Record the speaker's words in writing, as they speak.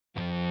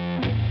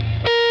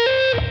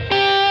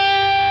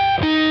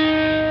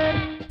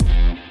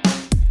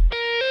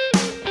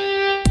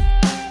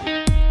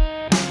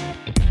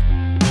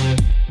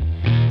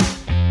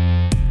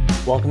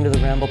Welcome to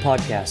the Ramble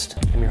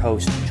Podcast. I'm your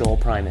host, Joel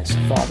Primus,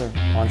 father,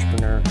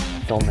 entrepreneur,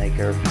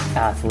 filmmaker,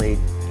 athlete,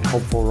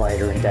 hopeful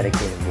writer, and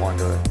dedicated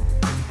wanderer.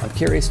 I'm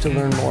curious to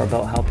learn more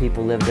about how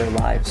people live their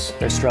lives,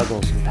 their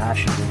struggles and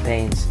passions and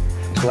pains.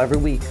 So every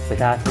week,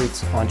 with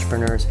athletes,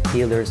 entrepreneurs,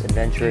 healers,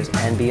 adventurers,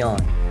 and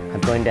beyond,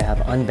 I'm going to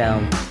have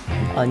unbound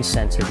and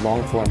uncensored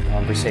long-form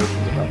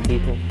conversations about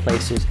people,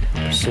 places,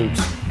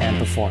 pursuits, and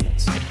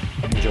performance.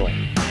 Enjoy.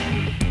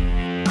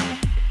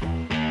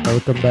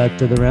 Welcome back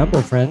to the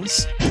Ramble,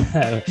 friends.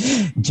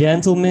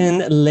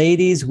 Gentlemen,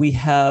 ladies, we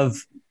have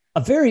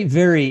a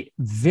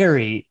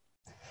very,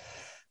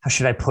 how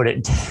should I put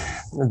it?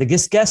 The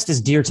guest is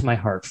dear to my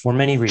heart for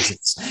many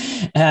reasons.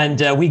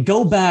 And we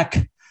go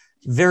back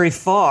very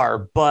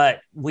far, but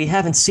we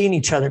haven't seen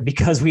each other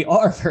because we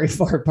are very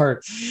far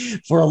apart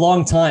for a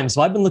long time.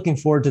 So I've been looking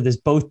forward to this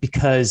both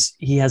because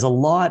he has a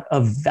lot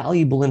of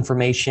valuable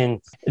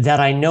information that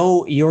I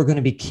know you're going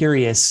to be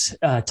curious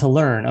to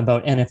learn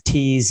about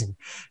NFTs and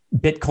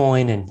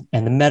Bitcoin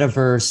and the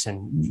Metaverse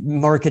and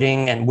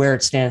marketing and where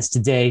it stands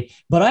today.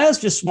 But I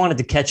also just wanted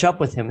to catch up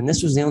with him. And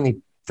this was the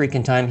only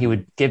freaking time he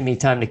would give me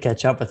time to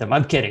catch up with him.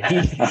 I'm kidding.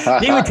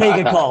 He would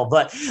take a call,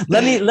 but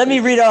let me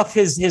read off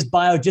his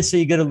bio just so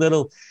you get a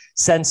little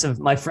sense of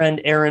my friend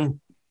Aaron,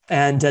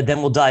 and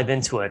then we'll dive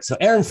into it. So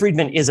Aaron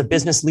Friedman is a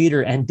business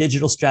leader and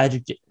digital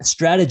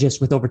strategist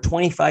with over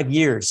 25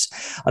 years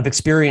of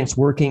experience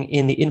working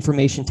in the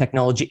information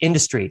technology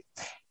industry.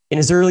 In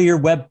his earlier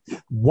Web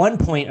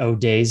 1.0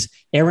 days,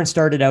 Aaron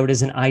started out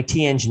as an IT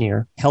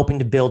engineer, helping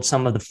to build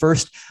some of the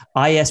first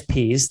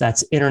ISPs,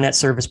 that's internet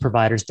service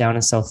providers down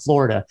in South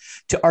Florida,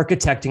 to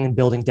architecting and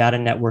building data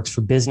networks for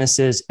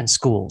businesses and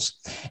schools.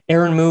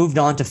 Aaron moved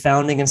on to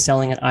founding and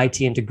selling an IT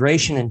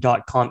integration and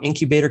 .com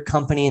incubator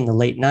company in the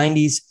late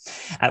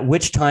 90s, at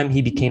which time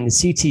he became the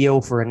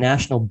CTO for a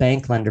national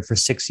bank lender for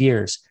 6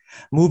 years.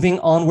 Moving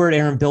onward,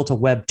 Aaron built a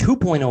Web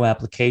 2.0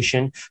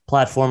 application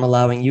platform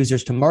allowing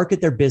users to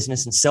market their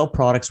business and sell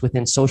products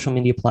within social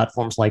media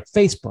platforms like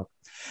Facebook.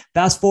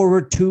 Fast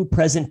forward to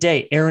present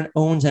day, Aaron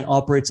owns and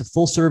operates a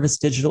full-service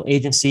digital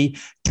agency,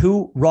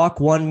 Rock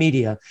One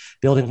Media,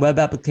 building web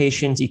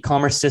applications,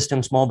 e-commerce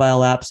systems, mobile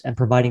apps, and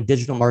providing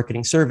digital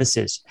marketing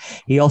services.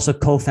 He also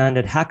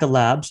co-founded Haka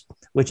Labs,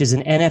 which is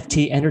an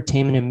NFT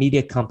entertainment and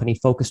media company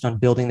focused on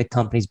building the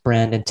company's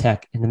brand and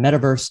tech in the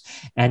metaverse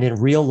and in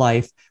real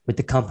life with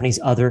the company's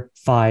other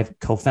 5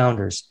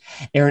 co-founders.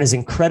 Aaron is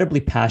incredibly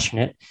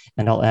passionate,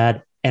 and I'll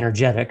add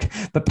energetic,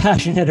 but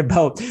passionate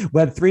about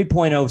Web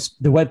 3.0,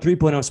 the Web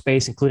 3.0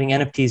 space, including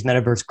NFTs,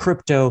 metaverse,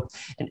 crypto,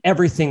 and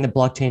everything that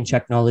blockchain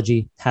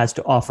technology has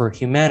to offer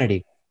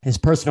humanity. His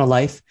personal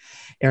life,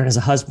 Aaron is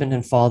a husband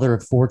and father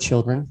of 4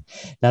 children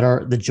that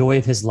are the joy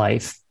of his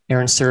life.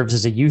 Aaron serves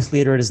as a youth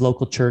leader at his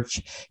local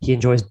church. He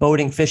enjoys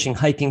boating, fishing,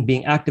 hiking,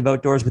 being active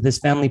outdoors with his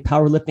family,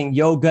 powerlifting,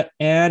 yoga,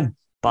 and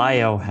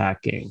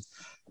biohacking.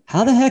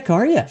 How the heck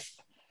are you?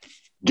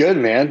 Good,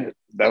 man.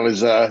 That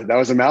was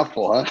a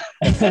mouthful, huh?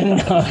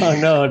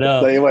 No.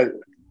 Tell you what,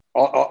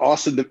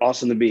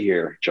 awesome to be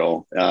here,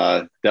 Joel.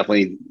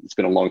 Definitely, it's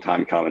been a long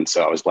time coming,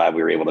 so I was glad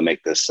we were able to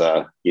make this,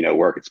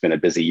 work. It's been a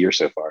busy year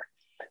so far.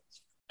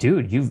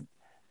 Dude, you've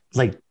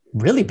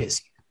really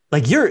busy.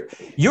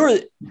 You're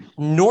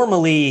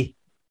normally,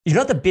 you're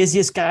not the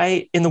busiest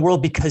guy in the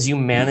world because you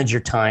manage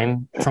your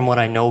time, from what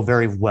I know,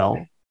 very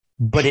well.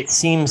 But it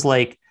seems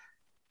like,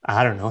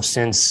 I don't know,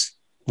 since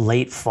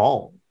late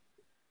fall,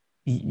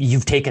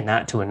 you've taken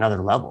that to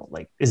another level.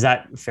 Is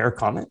that a fair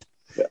comment?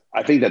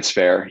 I think that's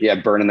fair. Yeah,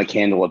 burning the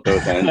candle at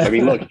both ends. I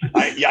mean, look,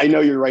 I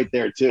know you're right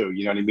there too.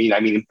 You know what I mean? I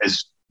mean,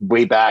 as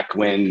way back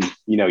when,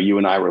 you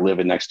and I were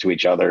living next to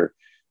each other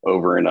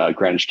over in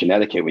Greenwich,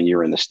 Connecticut, when you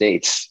were in the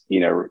States,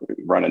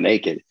 running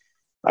naked.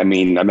 I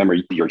mean, I remember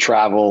your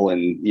travel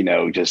and,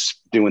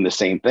 just doing the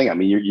same thing. I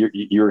mean,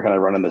 you were kind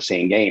of running the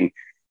same game,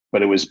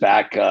 but it was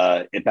back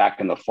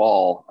in the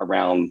fall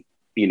around,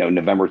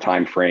 November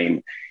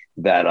timeframe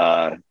that,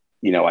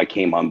 I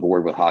came on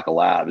board with Haka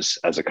Labs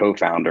as a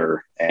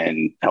co-founder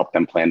and helped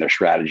them plan their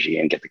strategy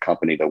and get the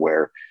company to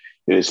where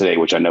it is today,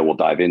 which I know we'll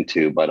dive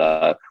into.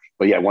 But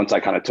yeah, once I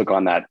kind of took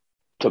on that,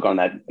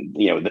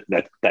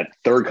 that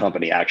third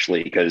company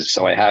actually, because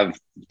I have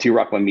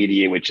Rock One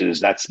Media,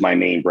 that's my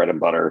main bread and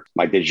butter,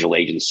 my digital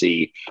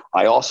agency.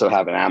 I also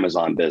have an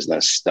Amazon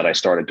business that I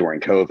started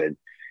during COVID,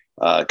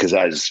 because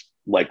as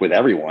like with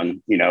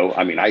everyone,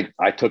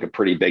 I took a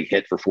pretty big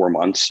hit for 4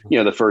 months.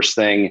 The first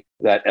thing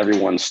that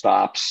everyone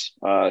stops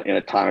in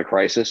a time of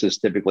crisis is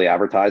typically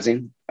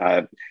advertising.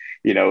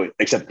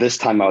 Except this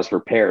time I was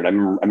prepared. I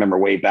remember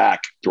way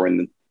back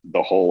during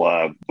the whole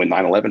when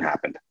 9/11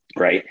 happened,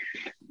 right?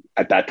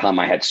 At that time,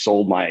 I had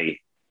sold my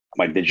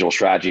digital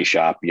strategy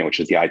shop, which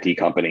is the IT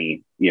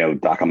company,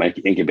 .com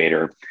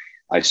incubator.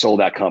 I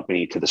sold that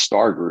company to the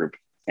Star Group.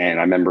 And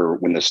I remember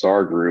when the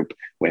Star Group,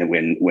 when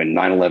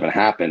 9/11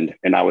 happened,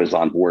 and I was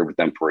on board with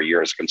them for a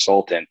year as a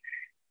consultant,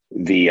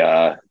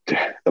 the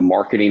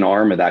marketing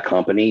arm of that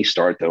company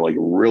started to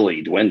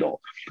really dwindle.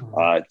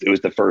 It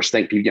was the first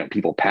thing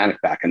people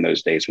panicked back in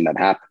those days when that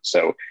happened.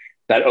 So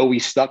that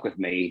always stuck with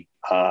me.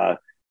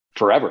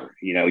 forever,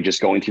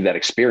 just going through that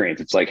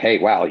experience. It's like, hey,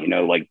 wow,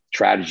 like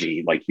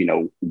tragedy, like,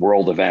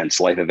 world events,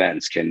 life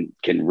events can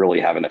really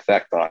have an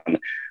effect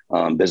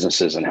on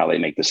businesses and how they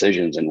make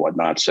decisions and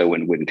whatnot. So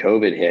when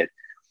COVID hit,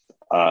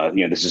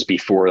 this is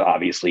before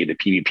obviously the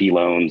PPP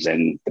loans,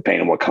 and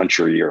depending on what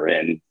country you're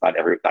in, not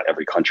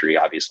every country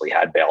obviously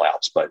had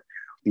bailouts, but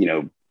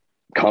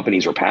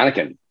companies were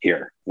panicking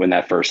here when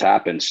that first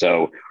happened.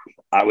 So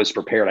I was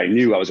prepared. I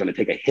knew I was going to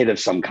take a hit of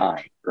some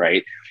kind,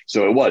 right?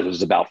 So it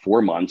was about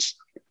 4 months,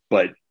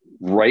 but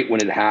right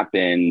when it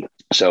happened,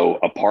 so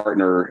a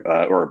partner,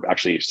 or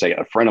actually say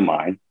a friend of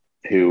mine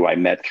who I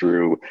met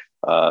through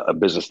a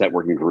business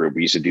networking group,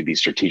 we used to do these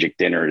strategic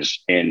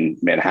dinners in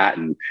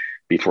Manhattan.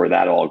 Before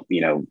that all,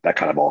 that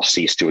kind of all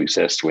ceased to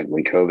exist when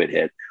COVID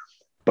hit.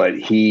 But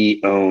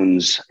he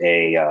owns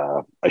a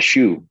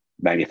shoe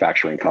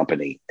manufacturing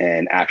company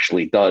and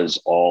actually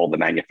does all the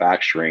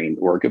manufacturing,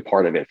 or a good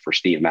part of it, for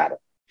Steve Madden.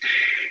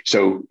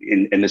 So,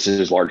 and this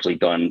is largely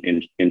done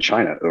in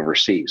China,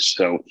 overseas.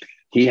 So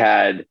he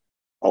had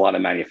a lot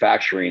of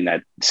manufacturing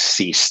that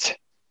ceased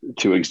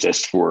to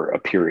exist for a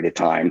period of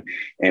time.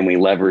 And we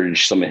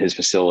leveraged some of his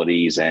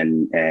facilities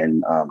and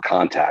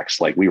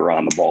contacts. Like, we were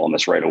on the ball on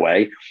this right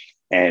away.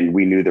 And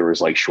we knew there was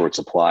like short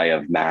supply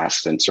of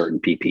masks and certain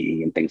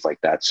PPE and things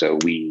like that. So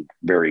we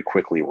very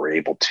quickly were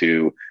able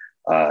to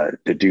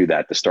do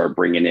that, to start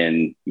bringing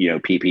in,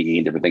 PPE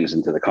and different things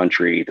into the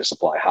country to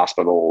supply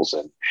hospitals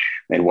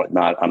and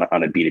whatnot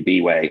on a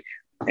B2B way.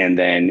 And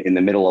then in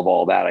the middle of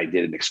all that, I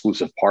did an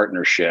exclusive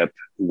partnership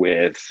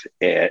with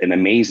an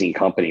amazing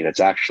company that's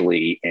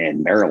actually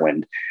in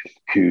Maryland,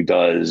 who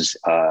does,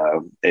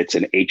 it's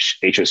an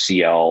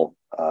HOCl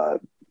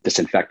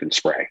disinfectant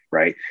spray,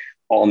 right?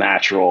 All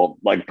natural.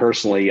 Like,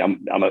 personally,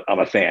 I'm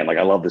a fan. Like,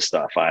 I love this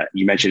stuff.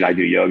 You mentioned I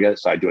do yoga,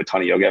 so I do a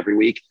ton of yoga every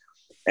week.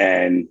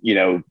 And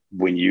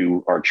when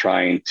you are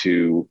trying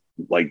to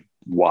like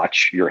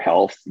watch your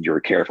health,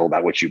 you're careful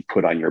about what you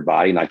put on your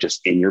body, not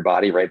just in your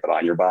body, right, but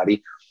on your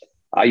body.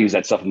 I use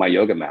that stuff in my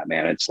yoga mat,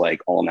 man. It's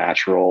like all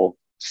natural,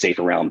 safe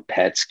around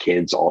pets,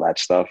 kids, all that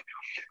stuff.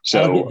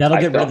 So that'll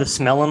get rid of the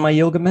smell on my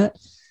yoga mat.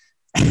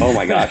 Oh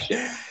my gosh.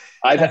 Yeah.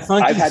 That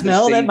funky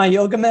smell that my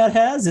yoga mat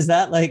has? Is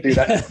that like... Dude,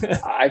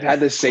 I've had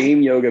the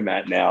same yoga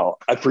mat now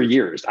for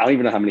years. I don't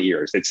even know how many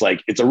years. It's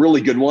like, it's a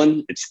really good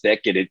one. It's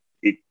thick, and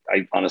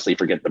I honestly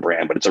forget the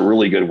brand, but it's a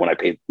really good one. I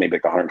paid maybe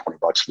like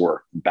 $120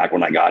 for back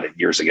when I got it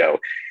years ago.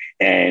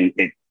 And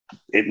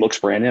it looks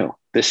brand new.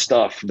 This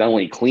stuff not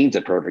only cleans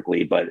it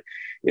perfectly, but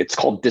it's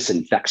called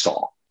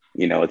Disinfexol.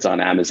 It's on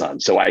Amazon.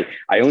 So I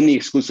own the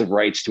exclusive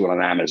rights to it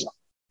on Amazon,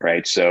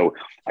 right? So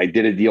I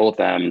did a deal with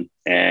them,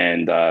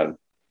 and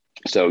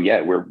so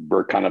yeah,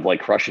 we're kind of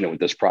like crushing it with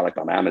this product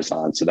on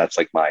Amazon. So that's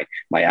like my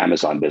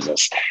Amazon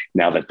business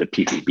now that the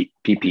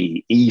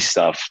PPE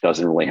stuff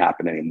doesn't really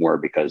happen anymore,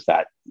 because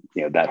that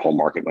whole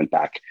market went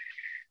back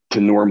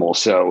to normal.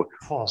 So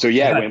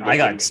yeah, I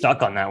got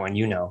stuck on that one.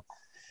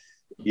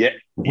 Yeah,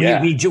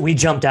 we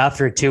jumped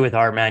after it too with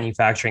our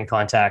manufacturing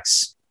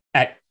contacts.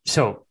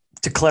 So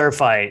to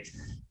clarify,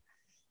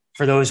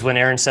 for those, when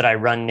Aaron said I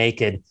run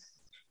naked,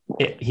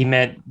 he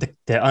meant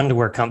the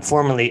underwear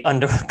formerly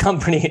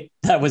company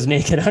that was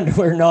Naked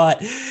Underwear,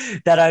 not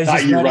that I was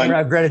just running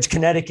around Greenwich,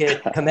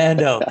 Connecticut,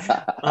 commando,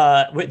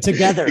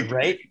 together,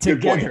 right?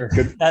 Together.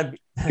 That'd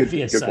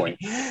be a good point.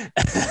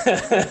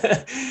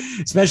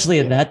 Especially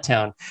in that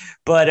town.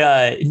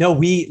 But no,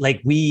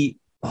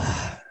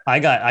 I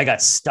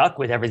got stuck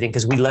with everything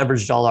because we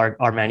leveraged all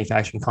our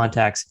manufacturing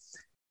contacts.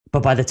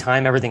 But by the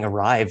time everything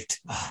arrived,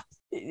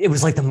 it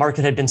was like the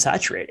market had been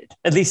saturated,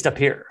 at least up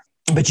here.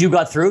 But you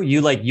got through.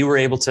 You were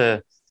able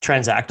to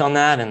transact on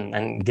that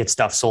and get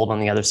stuff sold on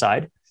the other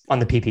side on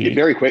the PPE.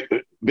 Very quick.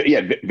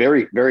 Yeah,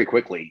 very, very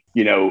quickly.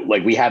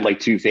 Like, we had like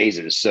 2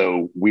 phases.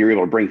 So we were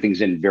able to bring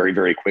things in very,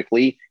 very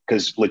quickly,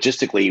 because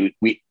logistically,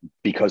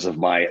 because of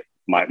my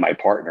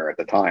partner at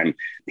the time,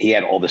 he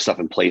had all this stuff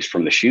in place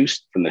from the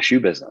shoe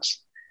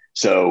business.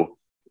 So,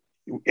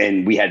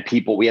 and we had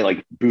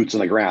like boots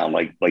on the ground,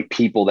 like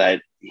people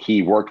that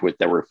he worked with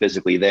that were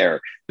physically there,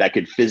 that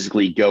could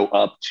physically go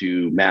up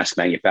to mass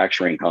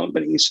manufacturing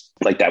companies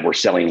like that were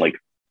selling, like,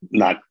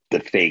 not the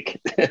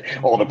fake,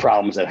 all the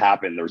problems that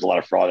happened. There was a lot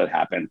of fraud that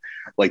happened.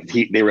 Like,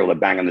 they were able to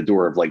bang on the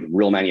door of like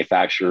real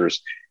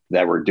manufacturers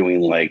that were doing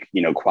like,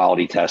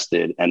 quality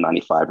tested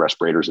N95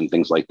 respirators and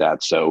things like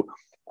that. So,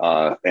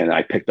 and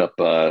I picked up,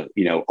 a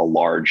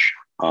large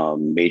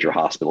major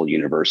hospital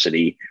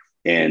university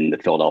in the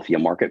Philadelphia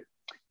market.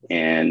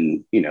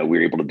 And, we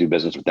were able to do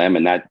business with them.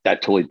 And that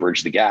totally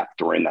bridged the gap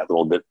during that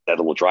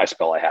little dry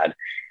spell I had,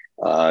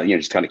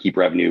 just kind of keep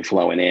revenue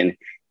flowing in.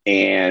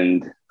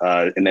 And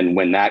then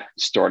when that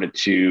started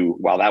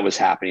while that was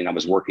happening, I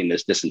was working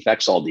this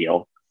Disinfexol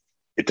deal.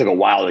 It took a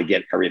while to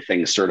get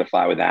everything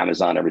certified with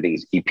Amazon,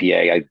 everything's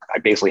EPA. I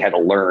basically had to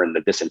learn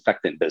the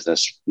disinfectant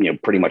business,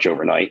 pretty much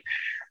overnight,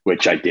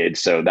 which I did.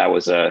 So that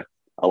was a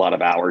lot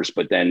of hours.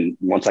 But then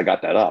once I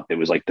got that up, it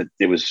was like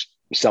it was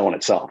selling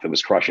itself. It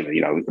was crushing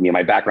it.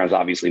 My background's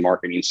obviously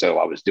marketing. So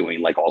I was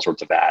doing like all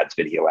sorts of ads,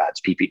 video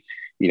ads,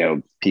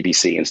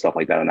 PPC and stuff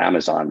like that on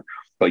Amazon.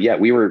 But yeah,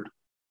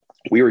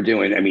 we were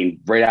doing, I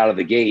mean, right out of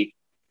the gate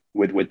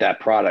with that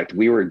product,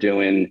 we were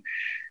doing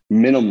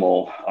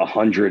minimal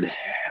 100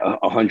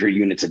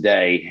 units a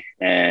day.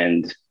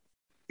 And,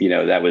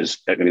 that was,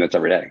 I mean, that's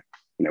every day.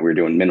 We were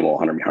doing minimal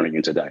 100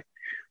 units a day.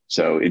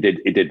 So it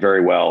did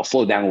very well,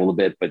 slowed down a little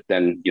bit, but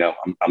then,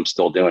 I'm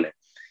still doing it.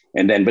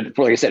 And then, but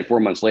like I said, 4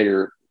 months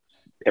later,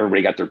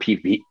 everybody got their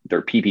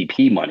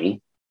PPP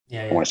money.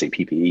 Yeah. I want to say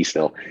PPE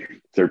still.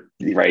 They're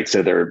right.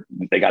 So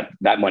they got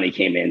that money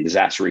came in,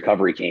 disaster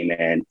recovery came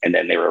in, and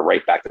then they were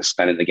right back to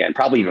spending again,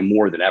 probably even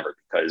more than ever,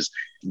 because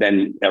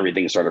then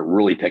everything started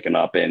really picking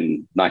up,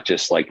 and not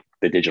just like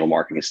the digital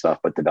marketing stuff,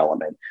 but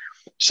development.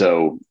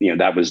 So,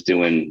 that was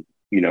doing,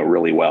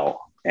 really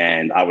well.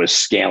 And I was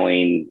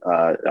scaling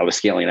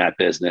that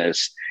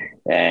business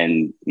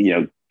and,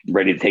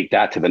 ready to take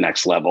that to the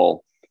next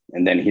level.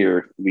 And then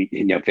here we,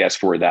 fast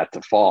forward that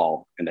to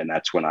fall. And then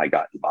that's when I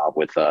got involved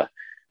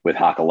with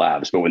Haka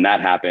Labs. But when that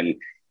happened,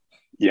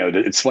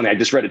 it's funny. I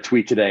just read a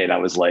tweet today and I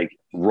was like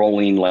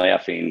rolling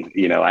laughing.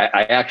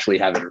 I actually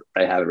have it.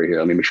 I have it right here.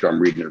 Let me make sure I'm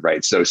reading it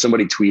right. So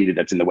somebody tweeted,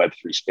 that's in the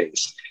Web3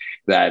 space,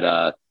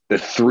 that the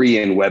 3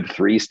 in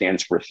Web3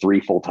 stands for 3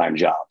 full-time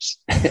jobs.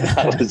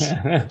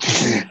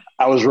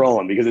 I was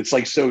rolling because it's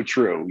like so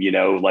true.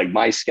 Like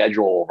my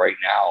schedule right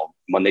now,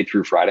 Monday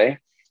through Friday,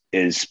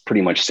 is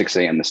pretty much 6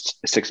 a.m.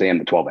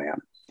 to 12 a.m.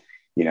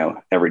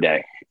 Every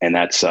day, and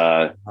that's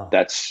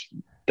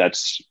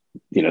it's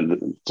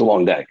a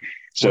long day.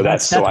 So well,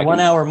 that's 1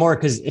 hour more.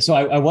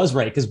 I was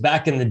right. Cause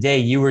back in the day,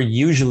 you were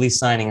usually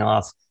signing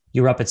off,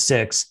 you were up at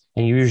 6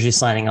 and you're usually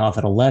signing off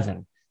at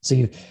 11. So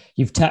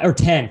you've or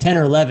 10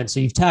 or 11.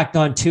 So you've tacked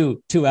on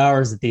two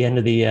hours at the end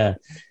of the, at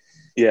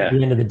the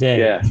end of the day.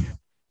 Yeah.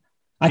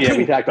 I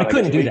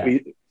couldn't do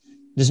that.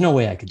 There's no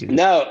way I could do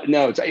that.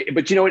 No.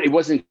 But it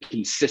wasn't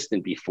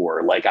consistent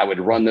before. Like I would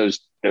run those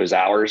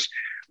hours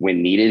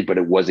when needed, but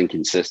it wasn't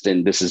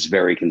consistent. This is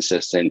very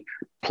consistent.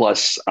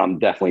 Plus, I'm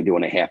definitely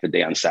doing a half a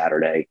day on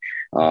Saturday.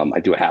 I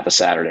do a half a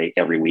Saturday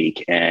every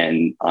week.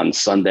 And on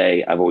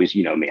Sunday, I've always,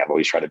 I've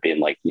always tried to be in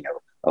like,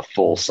 a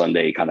full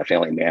Sunday kind of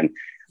family man.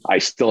 I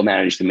still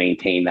manage to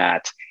maintain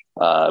that.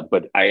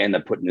 But I end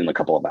up putting in a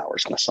couple of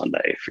hours on a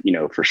Sunday,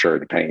 for sure,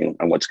 depending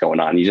on what's going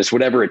on. You just,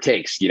 whatever it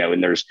takes,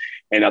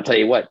 and I'll tell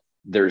you what,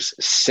 there's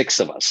 6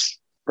 of us,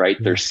 right?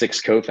 Mm-hmm. There's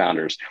 6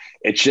 co-founders.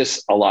 It's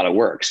just a lot of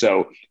work.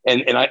 So,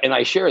 and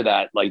I share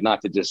that, like,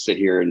 not to just sit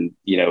here and,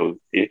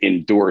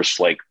 endorse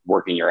like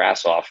working your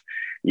ass off,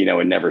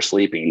 and never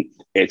sleeping.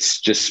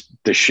 It's just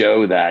to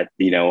show that,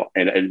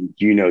 and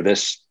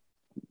this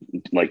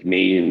like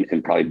me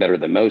and probably better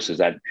than most, is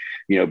that,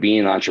 being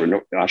an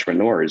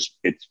entrepreneur is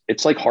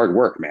it's like hard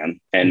work, man.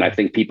 And mm-hmm. I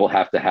think people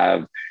have to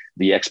have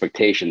the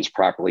expectations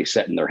properly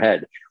set in their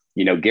head.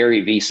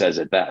 Gary Vee says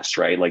it best,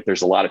 right? Like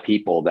there's a lot of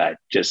people that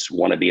just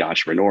want to be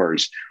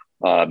entrepreneurs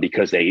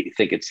because they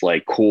think it's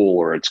like cool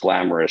or it's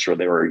glamorous or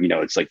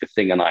it's like the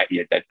thing on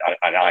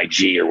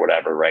IG or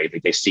whatever, right?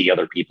 Like they see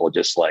other people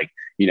just like,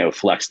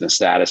 flexing the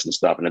status and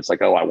stuff. And it's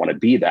like, oh, I want to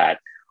be that.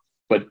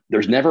 But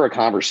there's never a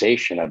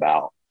conversation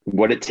about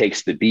what it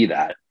takes to be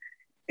that.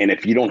 And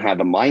if you don't have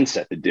the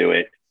mindset to do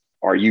it,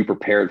 are you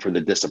prepared for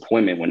the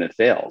disappointment when it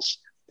fails?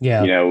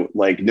 Yeah.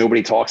 Like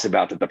nobody talks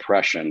about the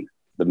depression,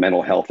 the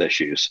mental health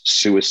issues,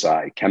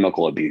 suicide,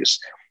 chemical abuse.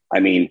 I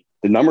mean,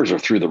 the numbers are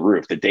through the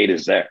roof. The data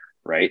is there,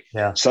 right?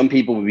 Yeah. Some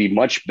people would be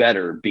much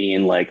better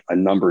being like a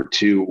number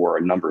 2 or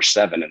a number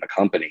 7 in a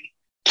company,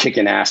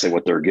 kicking ass at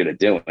what they're good at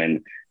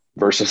doing,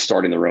 versus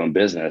starting their own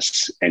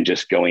business and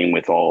just going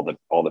with all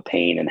the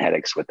pain and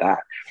headaches with that.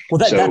 Well,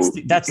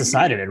 that's the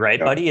side of it, right,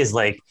 buddy? Is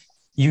like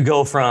you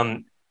go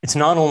from, it's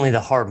not only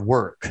the hard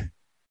work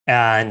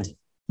and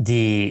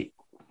the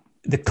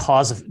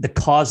cause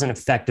and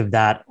effect of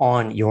that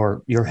on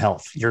your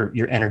health,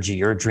 your energy,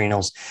 your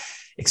adrenals,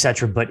 et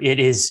cetera. But it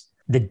is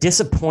the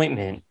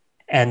disappointment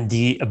and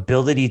the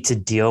ability to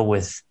deal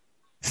with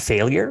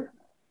failure,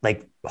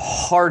 like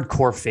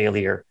hardcore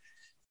failure,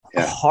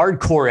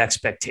 hardcore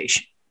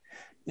expectation.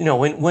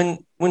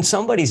 When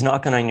somebody's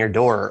knocking on your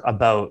door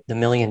about the $1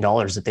 million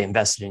that they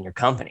invested in your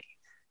company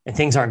and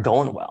things aren't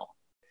going well,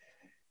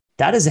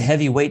 that is a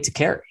heavy weight to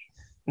carry.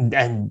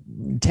 And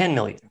 10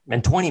 million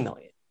and 20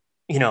 million.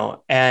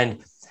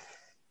 And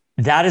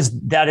there's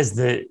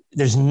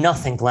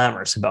nothing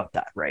glamorous about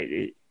that,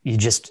 right? You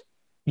just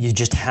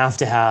have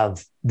to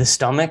have the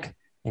stomach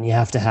and you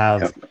have to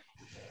have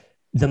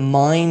the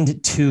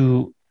mind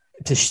to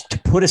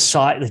put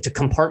aside, like to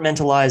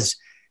compartmentalize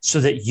so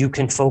that you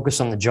can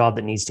focus on the job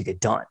that needs to get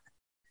done.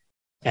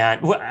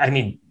 And I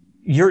mean,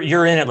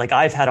 you're in it. Like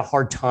I've had a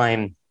hard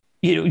time,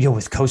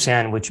 with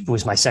Kosan, which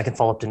was my second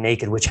follow-up to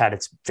Naked, which had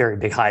its very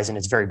big highs and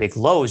its very big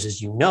lows, as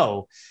you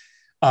know.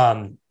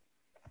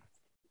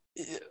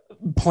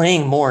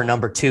 Playing more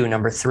number 2,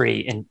 number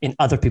 3 in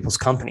other people's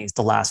companies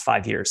the last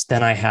 5 years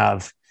than I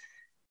have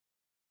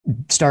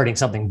starting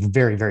something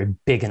very, very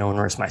big and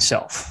onerous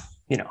myself,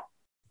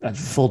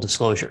 full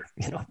disclosure,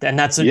 and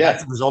that's Yeah.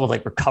 a result of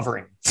like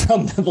recovering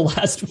from the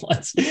last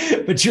ones,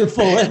 but you're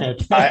full in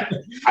it.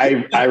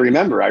 I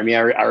remember. I mean,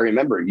 I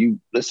remember you.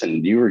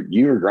 Listen, you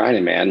were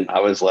grinding, man. I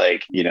was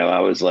like,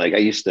 I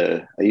used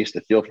to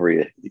feel for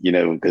you,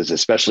 because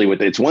especially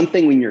with it's one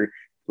thing when you're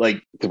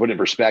like, to put it in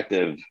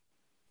perspective,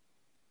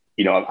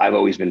 I've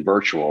always been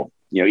virtual,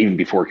 even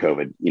before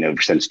COVID,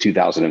 since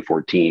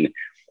 2014,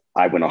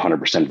 I went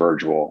 100%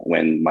 virtual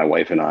when my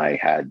wife and I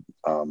had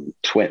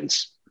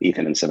twins,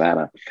 Ethan and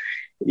Savannah.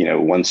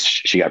 Once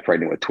she got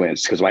pregnant with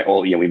twins, because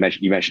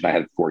you mentioned I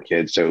had 4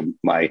 kids. So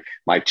my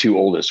two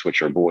oldest,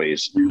 which are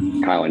boys,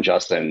 Kyle and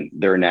Justin,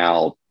 they're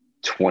now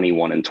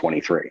 21 and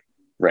 23,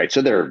 right?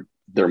 So they're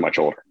much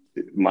older.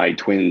 My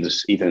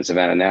twins, Ethan and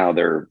Savannah, now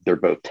they're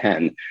both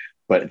 10.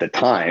 But at the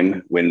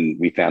time when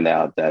we found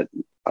out that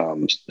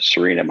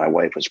Serena, my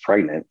wife, was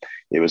pregnant,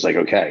 it was like,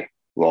 okay,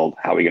 well,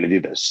 how are we going to do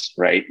this?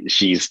 Right?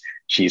 She's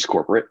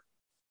corporate,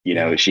 she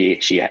has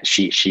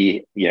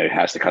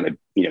to kind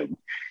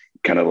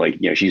of like,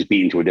 she's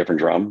beaten to a different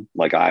drum.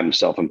 Like, I'm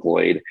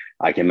self-employed.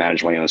 I can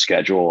manage my own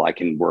schedule. I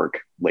can work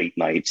late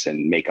nights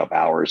and make up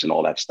hours and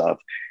all that stuff.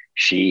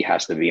 She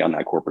has to be on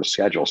that corporate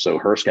schedule. So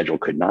her schedule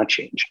could not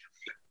change,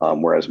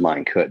 whereas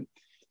mine could.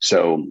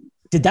 So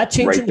did that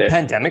change in the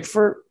pandemic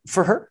for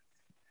her?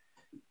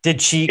 Did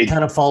she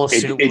kind of follow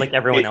suit like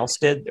everyone else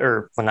did,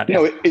 or not?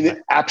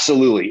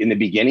 Absolutely. In the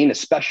beginning,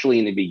 especially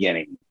in the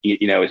beginning,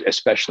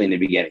 especially in the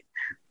beginning.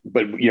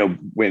 But,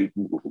 when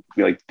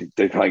like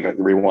to kind of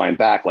rewind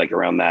back, like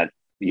around that,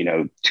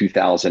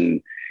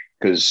 2000,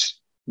 because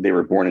they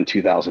were born in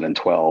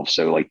 2012.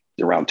 So like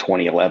around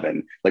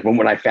 2011, like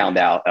when I found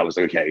out, I was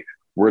like, okay,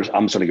 I'm just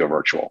going to go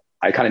virtual.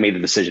 I kind of made the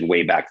decision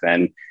way back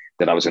then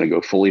that I was going to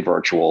go fully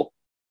virtual.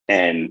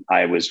 And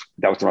that was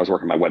when I was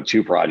working my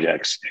Web2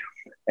 projects.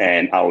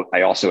 And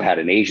I also had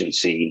an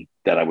agency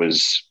that I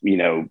was,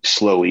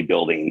 slowly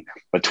building.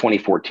 But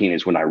 2014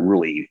 is when I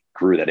really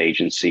grew that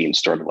agency and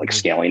started like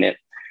scaling it.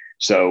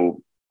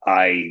 So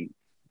I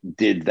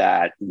did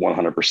that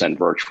 100%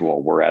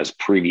 virtual, whereas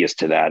previous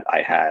to that,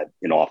 I had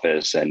an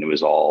office and it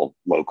was all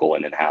local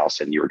and in-house,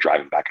 and you were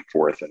driving back and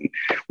forth, and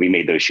we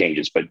made those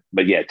changes. But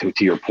yeah, to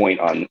your point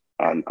on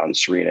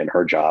Serena and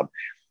her job,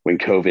 when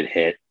COVID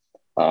hit,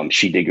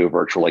 she did go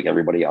virtual like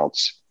everybody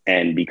else.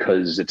 And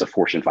because it's a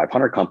Fortune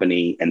 500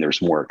 company and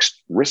there's more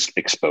risk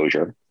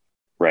exposure,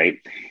 right?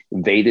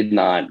 They did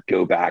not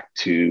go back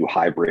to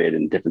hybrid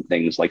and different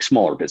things like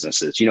smaller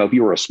businesses. If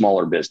you were a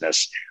smaller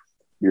business,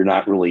 your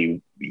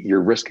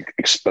risk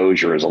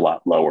exposure is a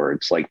lot lower.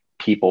 It's like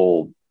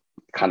people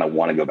kind of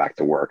want to go back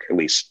to work. At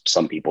least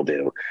some people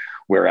do.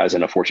 Whereas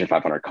in a Fortune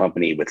 500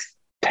 company with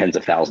tens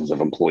of thousands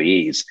of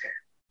employees,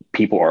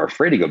 people are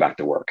afraid to go back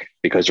to work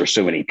because there's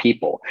so many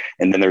people.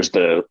 And then there's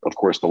of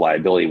course, the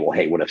liability. Well,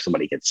 hey, what if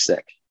somebody gets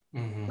sick,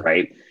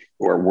 right?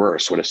 Or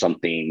worse, what if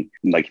something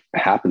like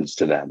happens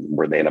to them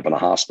where they end up in a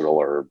hospital,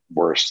 or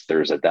worse,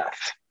 there's a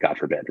death, God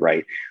forbid,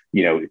 right?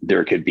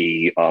 There could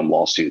be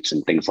lawsuits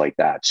and things like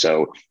that.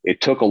 So it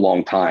took a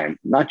long time,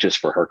 not just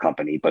for her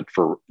company, but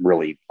for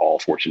really all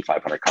Fortune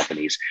 500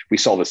 companies. We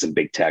saw this in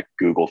big tech,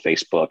 Google,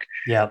 Facebook,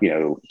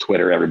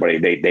 Twitter, everybody,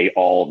 they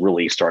all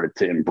really started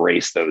to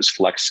embrace those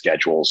flex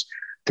schedules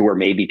to where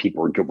maybe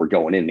people were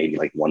going in maybe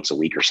like once a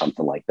week or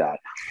something like that.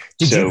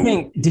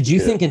 Did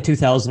you think in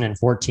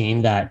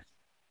 2014 that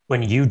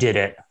when you did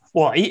it,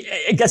 well,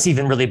 I guess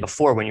even really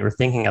before when you were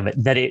thinking of it,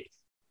 that it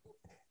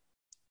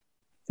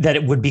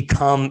would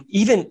become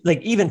even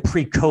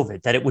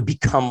pre-COVID, that it would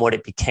become what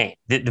it became,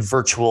 the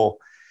virtual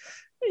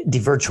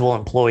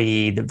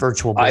employee, the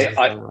virtual business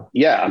owner?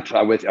 I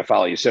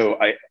follow you. So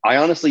I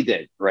honestly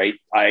did, right?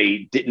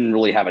 I didn't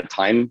really have a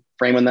time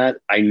frame on that.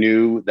 I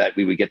knew that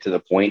we would get to the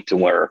point to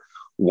where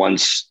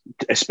once,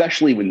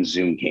 especially when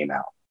Zoom came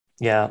out.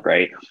 Yeah.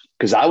 Right.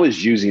 Because I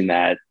was using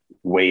that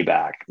way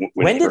back.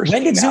 When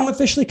did Zoom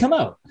officially come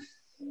out?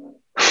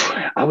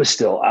 I was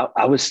still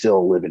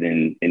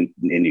living in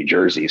New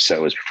Jersey. So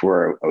it was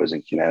before I was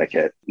in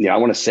Connecticut. I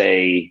want to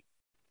say,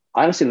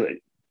 I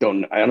honestly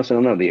don't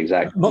know the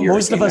exact year.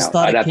 Most of us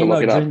thought it came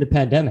out during the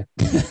pandemic.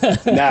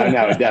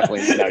 No,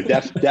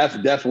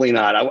 definitely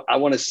not. I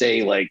want to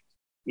say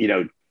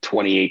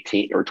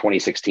 2018 or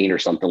 2016 or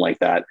something like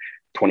that.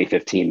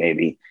 2015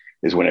 maybe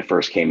is when it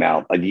first came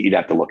out. You'd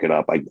have to look it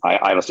up. I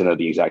honestly know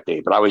the exact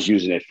date, but I was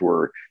using it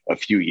for a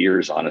few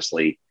years,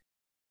 honestly,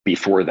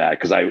 before that.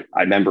 Because I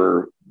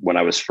remember when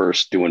I was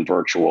first doing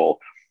virtual,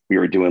 we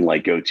were doing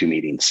GoTo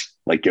meetings.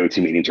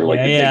 GoTo meetings are the big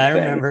thing. I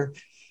remember.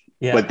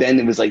 Yeah. But then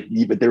it was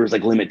but there was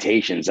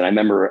limitations. And I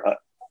remember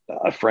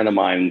a friend of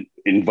mine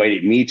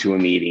invited me to a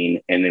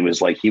meeting, and it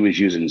was he was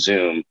using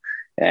Zoom,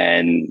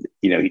 and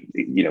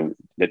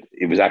that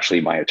it was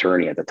actually my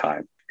attorney at the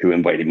time who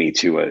invited me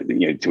to a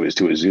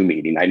Zoom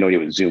meeting. I know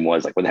what Zoom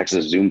was. What the heck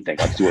is a Zoom thing?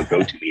 Let's do a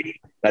GoTo meeting.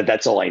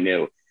 That's all I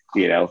knew,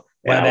 And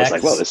WebEx. I was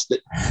like, well, right.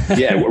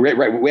 Yeah,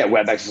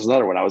 WebEx is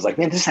another one. I was like,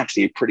 man, this is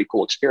actually a pretty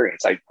cool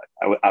experience. I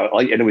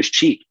and it was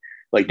cheap.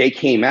 They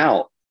came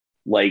out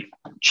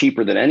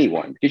cheaper than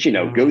anyone because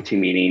GoTo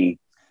meeting,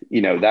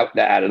 that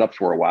added up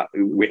for a while,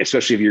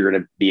 especially if you're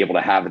going to be able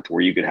to have it to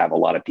where you could have a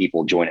lot of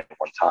people join at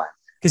one time.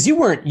 Because you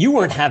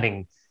weren't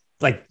having,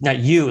 like, not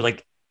you,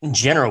 like in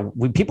general,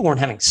 people weren't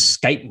having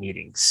Skype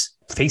meetings,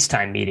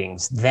 FaceTime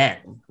meetings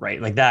then,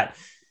 right? Like that.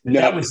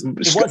 No,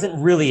 it wasn't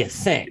really a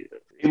thing.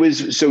 It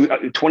was, so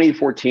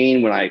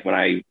 2014, when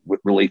I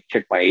really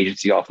kicked my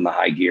agency off in the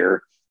high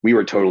gear, we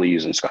were totally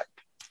using Skype.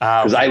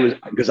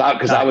 Because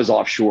I was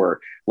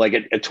offshore. Like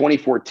at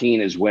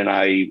 2014 is when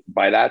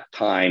by that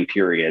time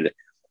period,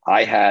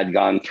 I had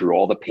gone through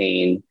all the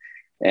pain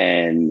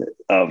and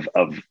of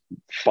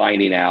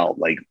finding out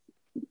like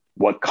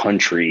what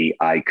country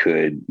I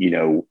could,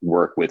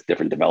 work with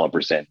different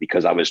developers in,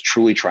 because I was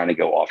truly trying to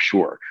go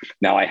offshore.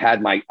 Now I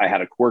had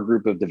a core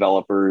group of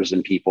developers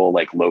and people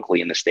like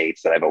locally in the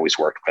States that I've always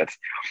worked with,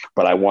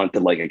 but I want to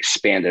like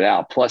expand it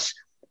out. Plus,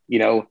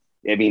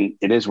 I mean,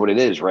 it is what it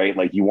is, right?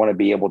 Like you want to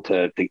be able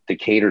to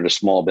cater to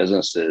small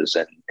businesses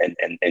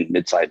and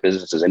mid-sized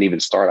businesses and even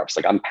startups.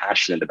 Like I'm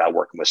passionate about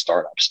working with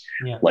startups.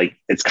 Yeah. Like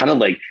it's kind of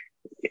like,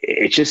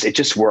 it's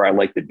just where I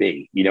like to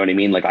be. You know what I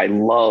mean? Like I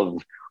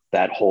love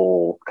that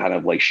whole kind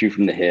of like shoot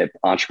from the hip,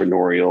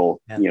 entrepreneurial,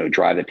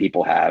 drive that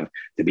people have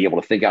to be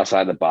able to think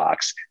outside the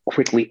box,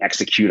 quickly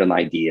execute on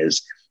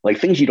ideas, like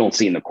things you don't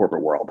see in the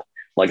corporate world.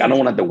 Like I don't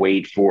want to have to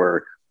wait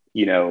for,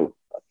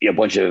 a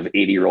bunch of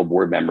 80-year-old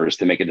board members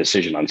to make a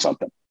decision on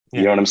something. Yeah.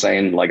 You know what I'm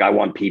saying? Like I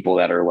want people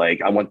that are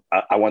like, I want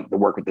to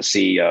work with the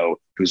CEO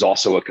who's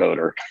also a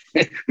coder,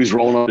 who's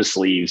rolling up his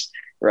sleeves,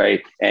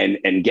 right? And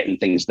getting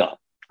things done.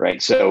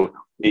 Right. So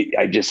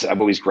I've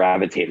always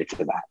gravitated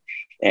to that.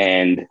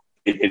 And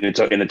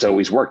it's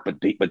always worked. But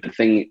the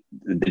thing,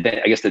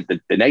 I guess the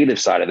negative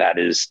side of that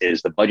is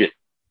the budget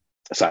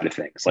side of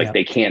things. Like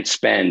they can't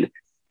spend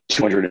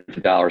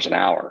 $250 an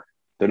hour.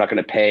 They're not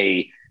going to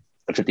pay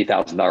a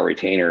 $50,000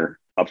 retainer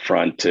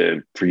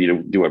upfront for you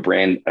to do a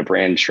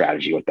brand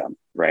strategy with them.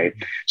 Right.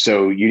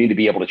 So you need to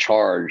be able to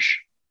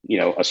charge,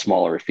 a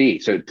smaller fee.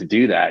 So to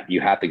do that,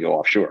 you have to go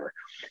offshore.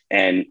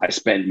 And I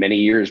spent many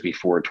years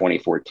before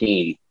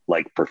 2014,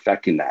 like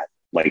perfecting that,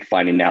 like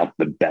finding out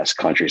the best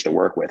countries to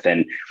work with.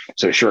 And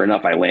so sure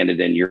enough, I landed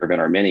in Europe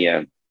and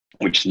Armenia,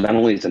 which not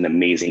only is an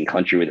amazing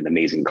country with an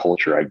amazing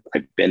culture,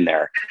 I've been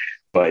there,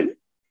 but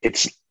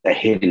it's a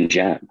hidden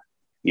gem,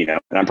 and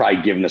I'm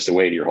probably giving this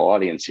away to your whole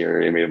audience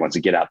here. Everybody wants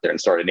to get out there and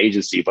start an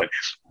agency, but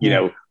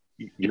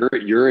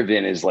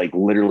Yerevan is like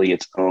literally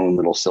its own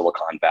little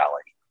Silicon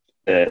Valley.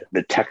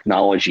 The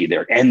technology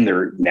there, and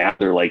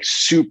they're like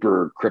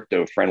super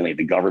crypto friendly,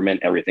 the government,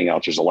 everything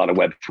else. There's a lot of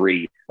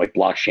Web3, like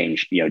blockchain,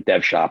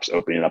 dev shops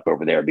opening up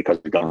over there because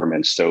the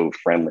government's so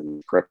friendly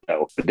with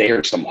crypto. But they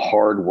are some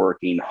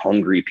hardworking,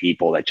 hungry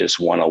people that just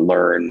want to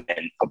learn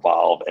and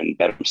evolve and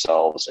better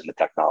themselves in the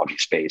technology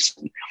space.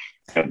 And,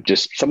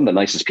 just some of the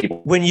nicest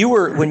people. When you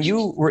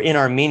were in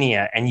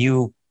Armenia and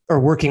you are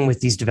working with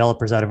these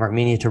developers out of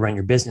Armenia to run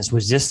your business,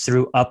 was this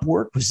through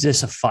Upwork? Was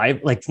this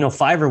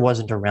Fiverr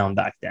wasn't around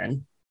back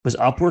then. Was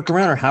Upwork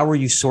around, or how were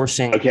you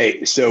sourcing?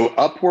 Okay. So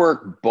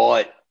Upwork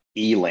bought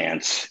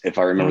Elance, if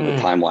I remember the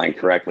timeline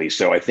correctly.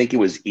 So I think it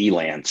was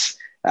Elance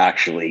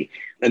actually,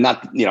 and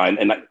not,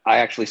 and I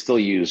actually still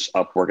use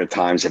Upwork at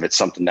times if it's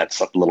something that's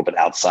a little bit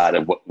outside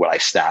of what I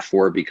staff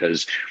for,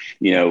 because,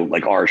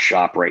 like our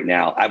shop right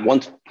now, at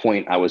one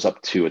point I was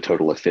up to a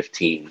total of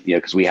 15,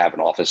 because we have an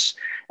office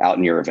out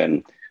in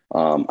Yerevan.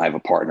 I have a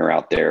partner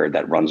out there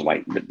that runs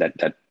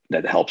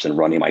that helps in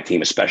running my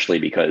team, especially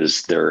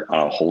because they're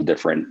on a whole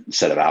different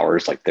set of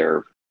hours. Like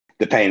they're,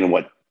 depending on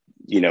what,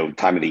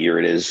 time of the year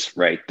it is,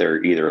 right?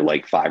 They're either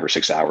like 5 or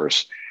 6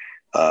 hours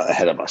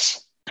ahead of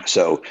us.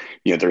 So,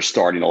 they're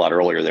starting a lot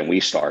earlier than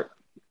we start.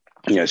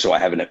 So I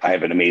have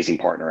an amazing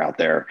partner out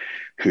there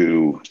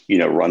who,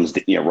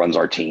 runs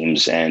our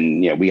teams,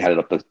 and, we had it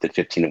up to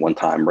 15 at one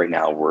time. Right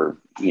now we're,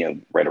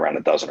 right around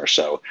a dozen or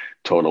so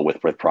total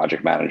with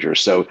project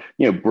managers. So,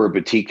 we're a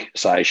boutique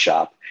size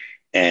shop,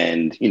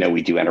 and,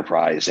 we do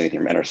enterprise,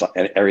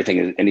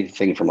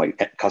 anything from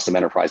like custom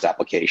enterprise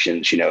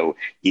applications,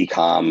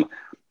 e-com,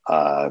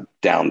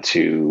 down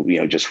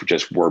to, just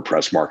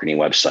WordPress marketing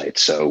websites.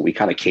 So we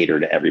kind of cater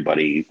to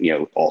everybody,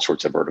 all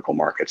sorts of vertical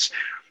markets.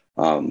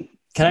 Can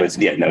I ask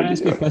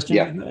you a question?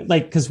 Yeah.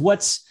 Like, because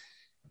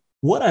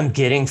what I'm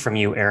getting from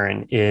you,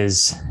 Aaron,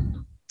 is,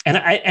 and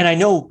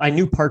I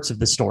knew parts of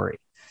the story,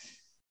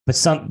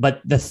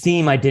 but the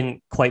theme I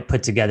didn't quite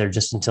put together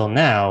just until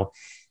now.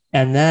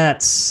 And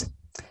that's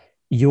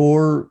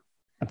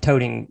I'm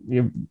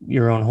touting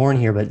your own horn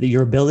here, but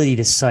your ability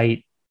to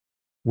cite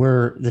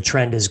where the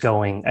trend is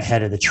going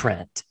ahead of the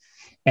trend.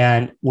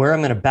 And where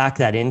I'm going to back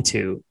that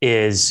into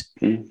is,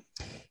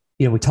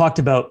 we talked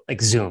about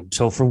like Zoom.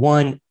 So for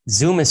one,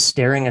 Zoom is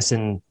staring us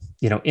in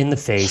the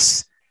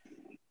face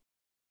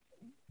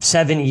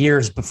 6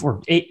 years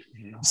before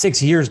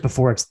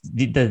it's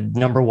the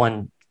number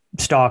one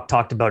stock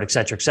talked about, et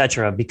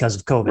cetera, because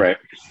of COVID. Right.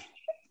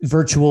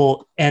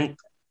 Virtual. And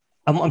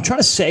I'm trying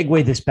to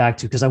segue this back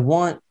to, because I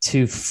want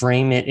to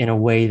frame it in a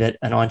way that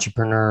an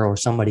entrepreneur or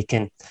somebody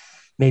can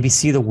maybe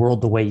see the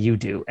world the way you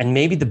do. And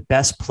maybe the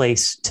best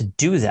place to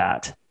do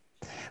that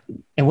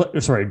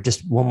And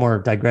just one more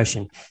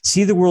digression.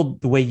 See the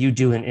world the way you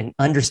do and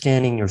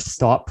understanding your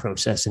thought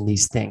process in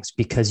these things,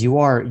 because you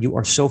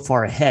are so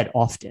far ahead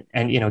often.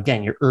 And,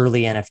 again, your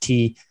early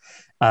NFT,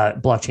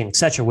 blockchain, et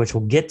cetera, which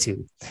we'll get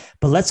to.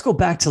 But let's go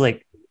back to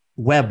like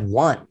Web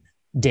 1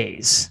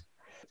 days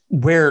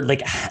where,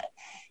 like,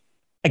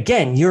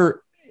 again,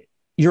 you're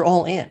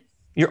all in.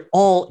 You're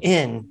all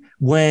in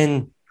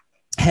when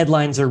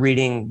headlines are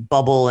reading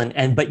bubble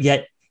but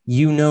yet,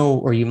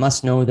 or you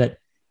must know that,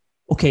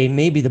 okay,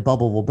 maybe the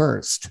bubble will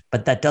burst,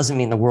 but that doesn't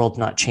mean the world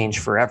not change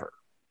forever,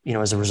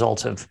 as a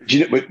result of.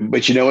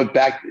 But you know what,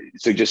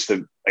 so just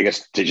to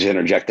just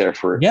interject there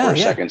for a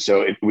second.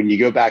 So when you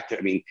go back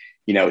to,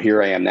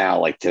 here I am now,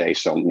 like today.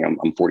 So,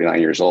 I'm 49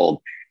 years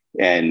old,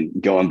 and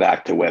going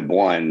back to Web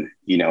 1,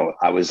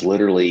 I was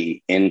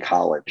literally in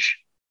college,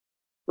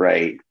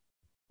 right?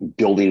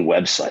 Building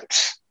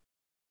websites,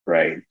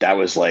 right? That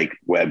was like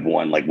Web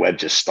 1, like web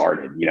just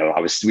started,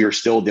 we were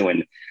still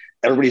doing,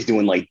 everybody's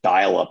doing like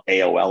dial-up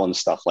AOL and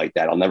stuff like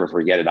that. I'll never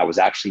forget it. I was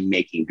actually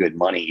making good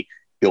money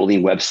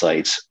building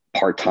websites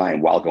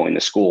part-time while going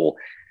to school.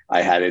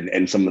 I had it,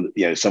 and some of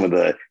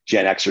the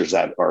Gen Xers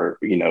that are,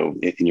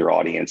 in your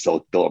audience,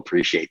 they'll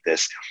appreciate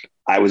this.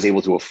 I was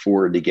able to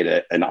afford to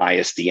get an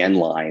ISDN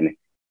line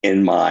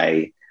in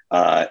my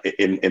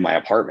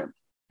apartment.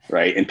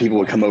 Right. And people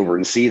would come over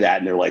and see that,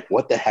 and they're like,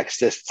 what the heck's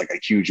this? It's like a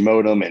huge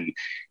modem. And,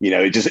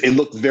 it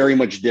looked very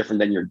much different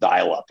than your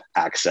dial-up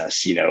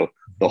access, the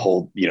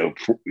whole,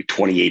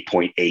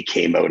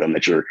 28.8K modem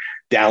that you're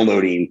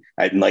downloading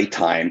at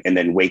nighttime and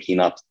then waking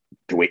up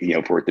to wait,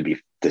 for it to be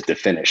to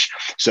finish.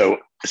 So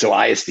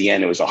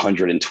ISDN, it was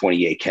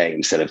 128K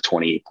instead of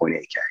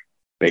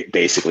 28.8K,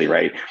 basically.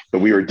 Right. But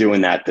we were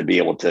doing that to be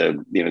able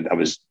to, we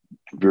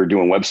were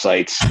doing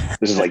websites.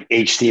 This is like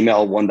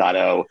HTML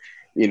 1.0.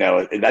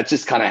 That's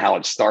just kind of how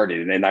it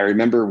started. And I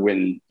remember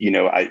when,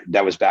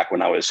 that was back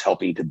when I was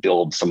helping to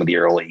build some of the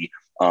early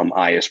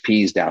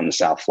ISPs down in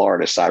South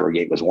Florida.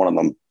 Cybergate was one of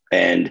them.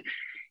 And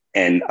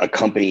a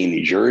company in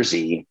New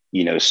Jersey,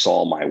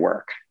 saw my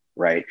work,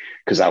 right?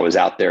 Because I was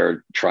out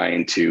there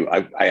trying to,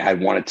 I had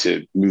wanted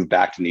to move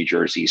back to New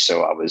Jersey.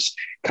 So I was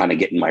kind of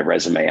getting my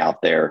resume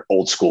out there,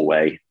 old school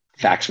way,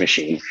 fax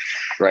machine,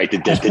 right? The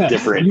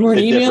different, you weren't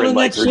the emailing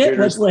different that shit?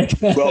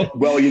 recruiters.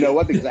 well, you know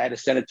what? Because I had to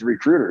send it to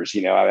recruiters.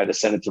 I had to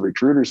send it to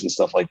recruiters and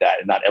stuff like that.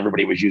 And not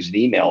everybody was using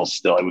emails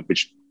still,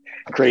 which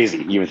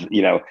crazy.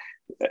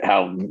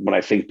 How when I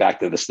think back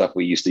to the stuff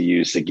we used to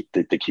use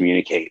to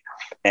communicate,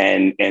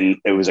 and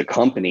it was a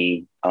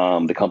company.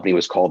 The company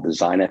was called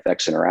Design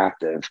FX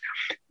Interactive.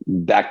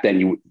 Back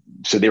then,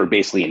 so they were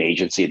basically an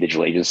agency, a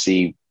digital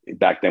agency.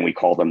 Back then, we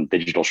called them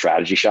digital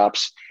strategy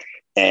shops.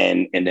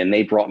 And then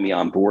they brought me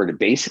on board to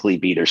basically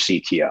be their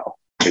CTO,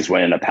 is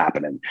what ended up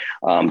happening,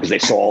 because they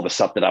saw all the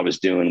stuff that I was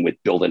doing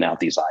with building out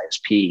these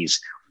ISPs.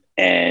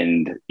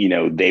 And,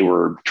 they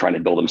were trying to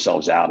build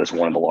themselves out as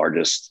one of the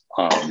largest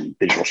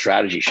digital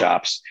strategy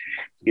shops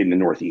in the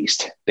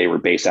Northeast. They were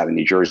based out in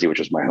New Jersey, which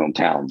was my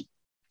hometown.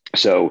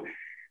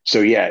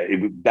 So yeah,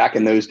 back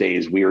in those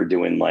days, we were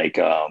doing like,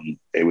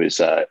 it was,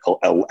 I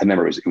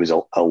remember it was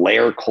a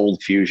layer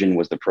Cold Fusion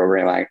was the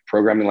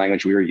programming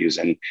language we were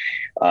using.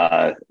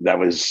 That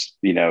was,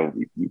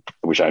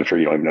 which I'm sure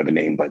you don't even know the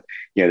name, but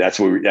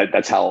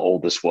that's how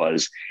old this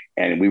was.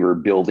 And we were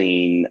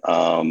building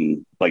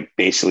like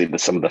basically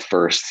some of the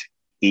first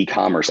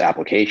e-commerce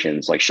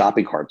applications, like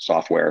shopping cart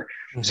software.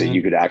 Mm-hmm. So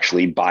you could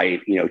actually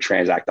buy it,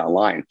 transact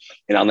online.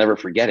 And I'll never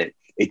forget it.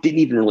 It didn't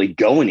even really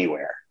go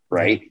anywhere.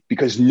 Right.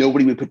 Because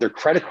nobody would put their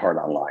credit card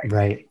online.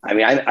 Right. I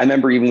mean, I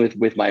remember even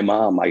with my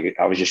mom,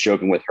 I was just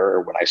joking with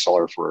her when I saw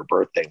her for her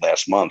birthday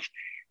last month,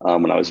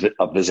 when I was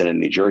up visiting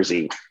New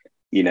Jersey,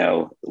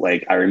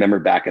 like I remember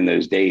back in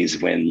those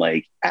days when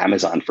like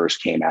Amazon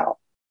first came out,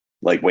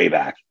 like way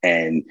back,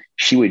 and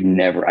she would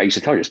never, I used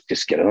to tell her,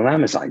 just get it on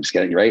Amazon, just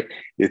get it. Right.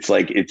 It's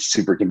like, it's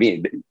super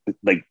convenient.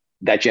 Like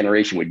that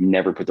generation would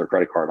never put their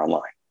credit card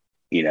online,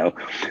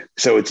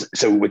 So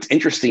what's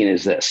interesting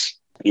is this,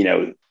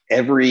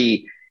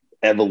 every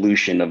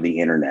evolution of the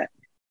internet,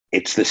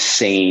 it's the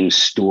same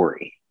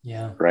story.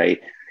 Yeah. Right.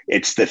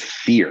 It's the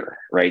fear,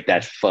 right?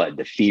 That FUD,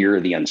 the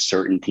fear, the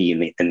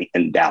uncertainty,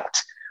 and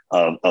doubt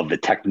of the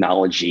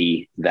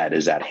technology that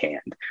is at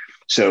hand.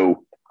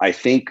 So I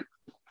think,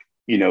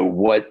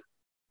 what,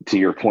 to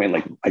your point,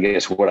 like, I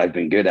guess what I've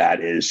been good at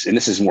is, and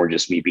this is more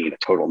just me being a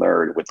total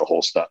nerd with the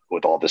whole stuff,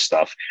 with all this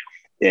stuff,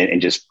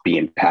 and just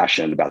being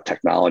passionate about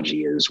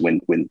technology, is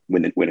when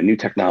a new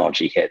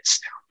technology hits,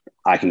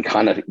 I can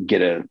kind of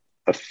get a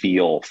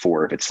feel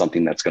for if it's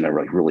something that's going to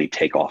really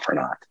take off or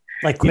not.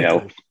 Like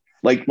quickly.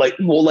 Like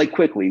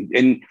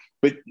quickly,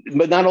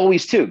 but not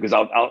always too, because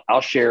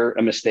I'll share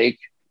a mistake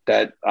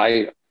that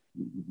I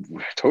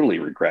totally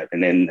regret,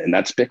 and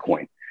that's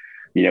Bitcoin.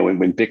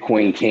 When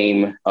Bitcoin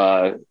came,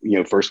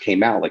 first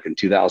came out, like in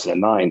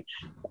 2009,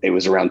 it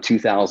was around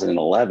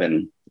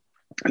 2011.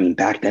 I mean,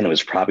 back then it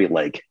was probably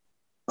like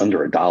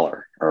under $1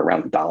 or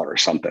around $1 or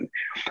something.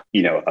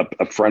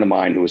 A friend of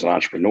mine who was an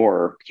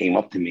entrepreneur came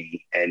up to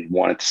me and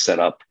wanted to set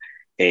up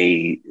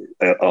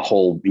a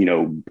whole,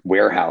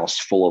 warehouse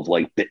full of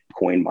like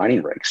Bitcoin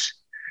mining rigs.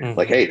 Mm-hmm.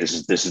 Like, hey, this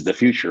is the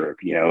future,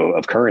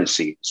 of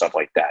currency, stuff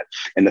like that.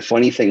 And the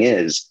funny thing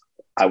is,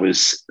 I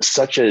was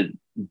such a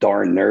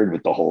darn nerd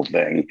with the whole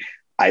thing.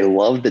 I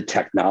love the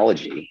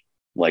technology,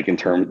 like in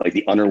terms like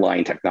the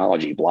underlying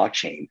technology,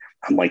 blockchain.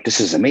 I'm like, this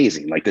is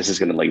amazing. Like, this is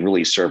going to like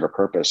really serve a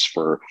purpose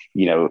for,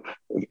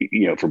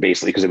 for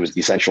basically, because it was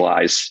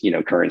decentralized,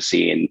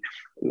 currency. And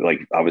like,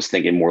 I was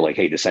thinking more like,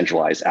 hey,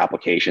 decentralized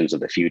applications of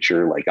the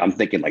future. Like, I'm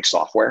thinking like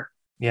software.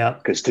 Yeah.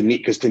 Because to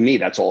me,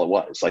 that's all it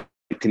was. Like,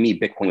 to me,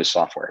 Bitcoin was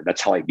software.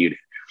 That's how I viewed it.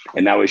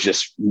 And that was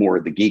just more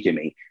the geek in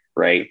me.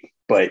 Right.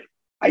 But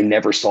I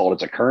never saw it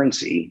as a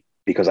currency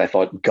because I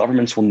thought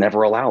governments will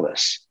never allow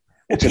this.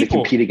 It's going to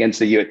compete against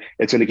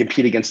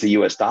the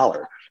US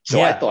dollar. So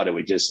I thought it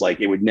would just like,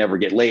 it would never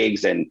get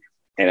legs. And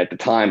at the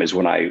time is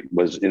when I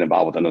was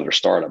involved with another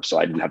startup. So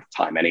I didn't have the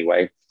time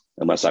anyway,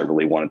 unless I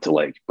really wanted to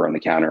like burn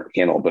the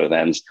candle at both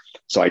ends.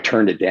 So I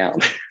turned it down.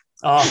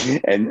 Oh,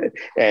 and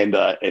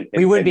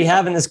we wouldn't be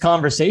having this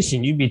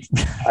conversation. You'd be,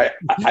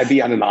 I'd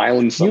be on an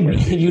island somewhere.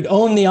 You'd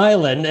own the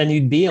island and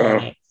you'd be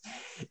on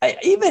it.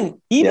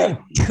 Even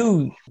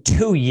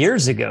 2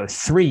 years ago,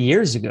 3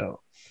 years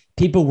ago,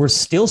 people were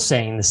still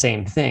saying the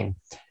same thing.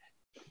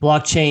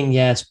 Blockchain,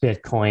 yes.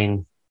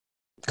 Bitcoin,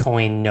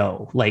 coin,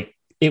 no. Like,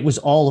 it was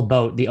all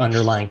about the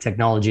underlying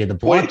technology of the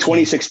blockchain.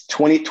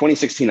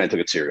 2016, I took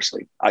it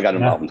seriously. I got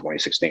involved in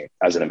 2016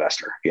 as an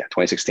investor. Yeah,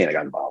 2016, I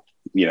got involved.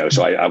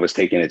 So I was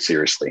taking it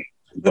seriously.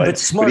 But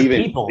smart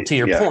people, to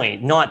your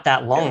point, not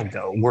that long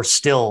ago, were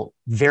still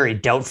very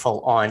doubtful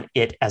on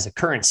it as a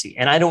currency.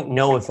 And I don't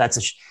know if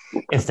that's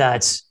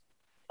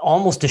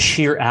almost a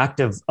sheer act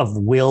of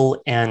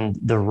will and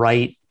the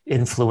right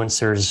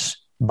influencers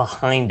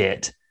behind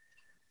it,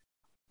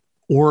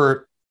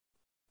 or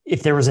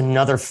if there was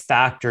another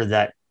factor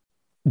that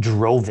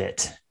drove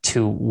it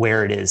to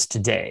where it is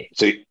today.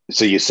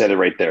 So you said it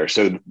right there.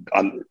 So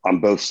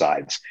on both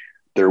sides,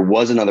 there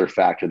was another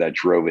factor that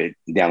drove it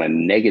down a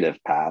negative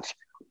path,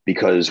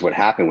 because what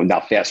happened when now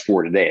fast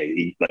forward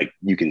today, like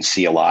you can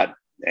see a lot.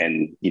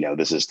 And,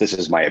 this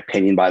is my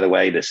opinion, by the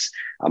way.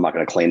 I'm not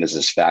going to claim this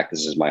is fact.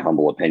 This is my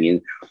humble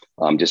opinion,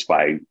 just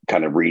by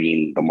kind of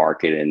reading the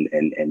market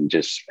and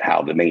just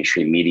how the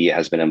mainstream media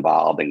has been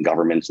involved in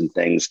governments and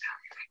things.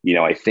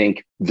 I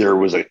think there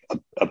was a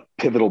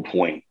pivotal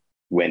point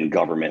when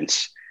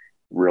governments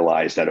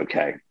realized that,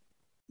 okay,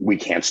 we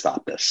can't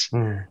stop this.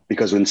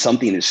 Because when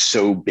something is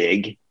so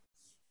big,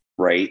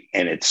 right,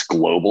 and it's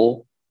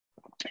global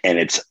and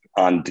it's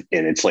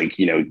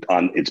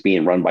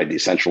being run by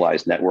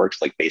decentralized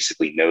networks, like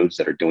basically nodes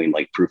that are doing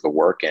like proof of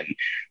work, and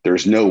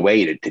there's no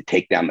way to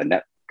take down the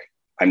network.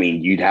 I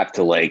mean, you'd have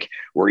to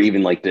or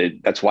even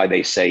that's why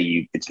they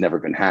say it's never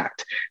been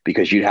hacked,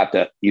 because you'd have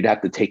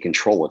to take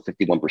control of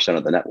 51%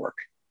 of the network.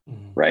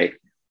 Right.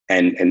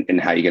 And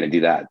how are you going to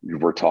do that?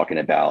 We're talking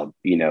about,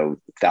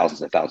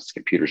 thousands and thousands of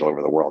computers all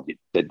over the world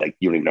that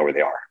you don't even know where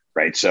they are.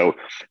 Right. So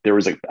there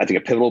was I think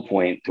a pivotal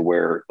point to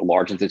where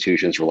large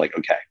institutions were like,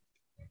 okay,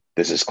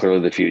 this is clearly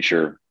the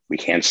future. We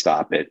can't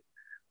stop it,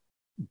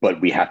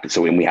 but we have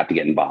to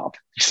get involved.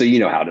 So,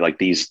 how to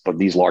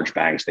these large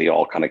banks, they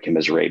all kind of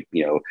commiserate,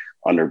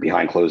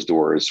 behind closed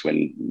doors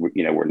when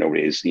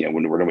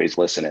nobody's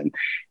listening.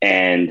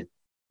 And,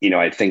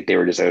 I think they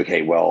were just like,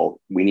 okay, well,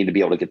 we need to be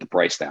able to get the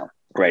price down.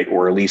 Right.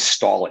 Or at least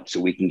stall it so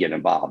we can get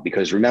involved.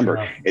 Because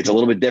remember, it's a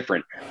little bit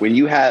different when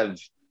you have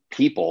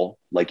people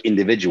like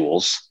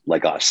individuals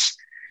like us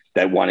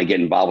that want to get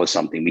involved with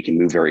something. We can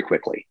move very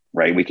quickly.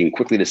 Right. We can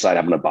quickly decide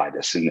I'm going to buy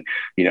this. And,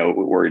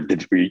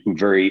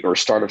 or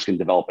startups can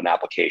develop an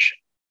application,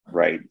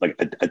 right? Like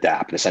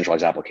a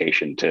centralized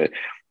application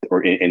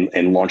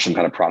and launch some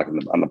kind of product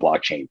on the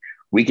blockchain.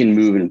 We can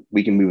move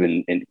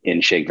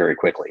and shake very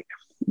quickly.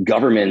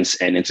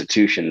 Governments and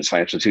institutions,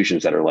 financial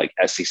institutions that are like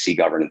SEC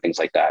governed and things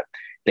like that,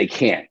 they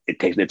can't.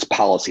 It's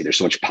policy. There's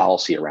so much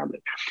policy around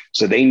it.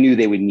 So they knew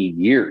they would need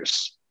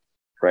years,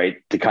 right,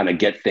 to kind of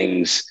get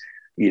things,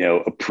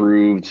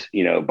 approved,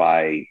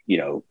 by,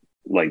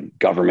 like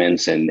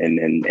governments and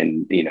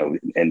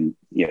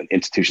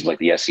institutions like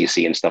the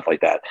SEC and stuff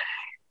like that.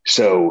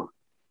 So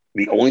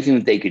the only thing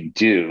that they could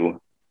do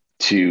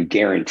to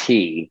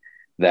guarantee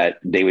that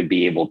they would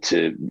be able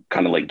to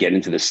kind of like get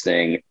into this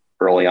thing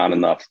early on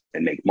enough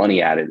and make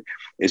money at it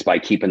is by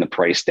keeping the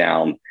price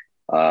down,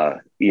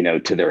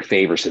 to their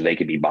favor so they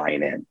could be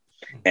buying in.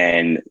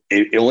 And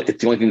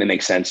it's the only thing that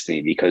makes sense to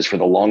me, because for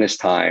the longest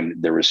time,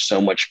 there was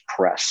so much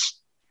press,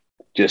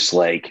 just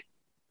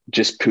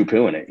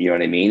poo-pooing it. You know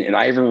what I mean? And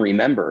I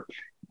remember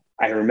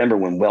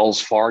when Wells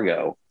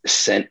Fargo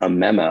sent a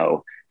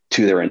memo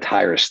to their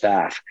entire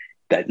staff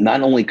that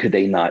not only could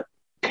they not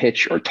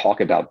pitch or talk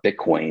about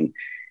Bitcoin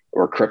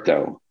or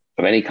crypto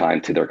of any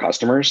kind to their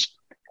customers,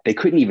 they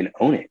couldn't even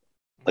own it.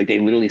 Like, they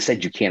literally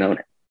said, you can't own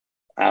it.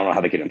 I don't know how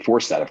they could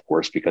enforce that, of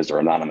course, because they're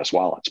anonymous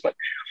wallets. But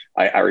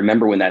I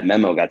remember when that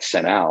memo got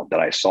sent out that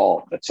I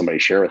saw that somebody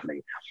shared with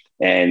me.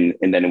 And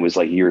then it was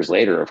like years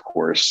later, of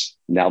course,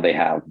 now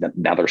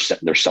they're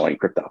selling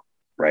crypto.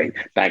 right?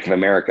 Bank of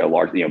America,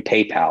 large,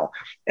 PayPal,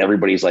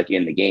 everybody's like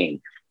in the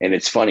game. And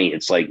it's funny.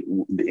 It's like,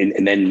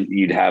 and then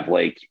you'd have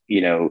like,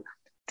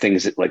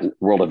 things that like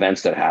world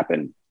events that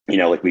happen,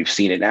 like we've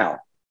seen it now,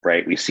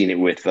 right? We've seen it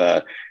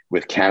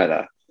with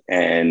Canada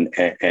and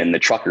the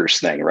truckers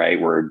thing, right?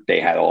 Where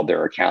they had all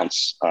their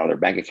accounts, their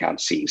bank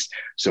accounts seized.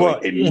 So well,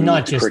 and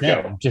not just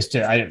them, just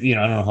to, I don't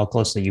know how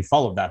closely you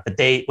followed that, but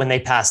when they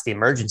passed the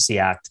Emergency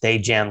Act, they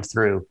jammed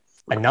through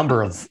a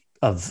number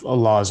of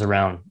laws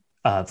around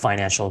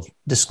financial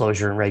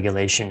disclosure and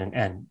regulation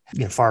and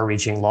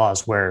far-reaching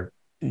laws where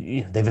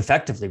they've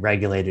effectively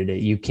regulated it.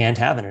 You can't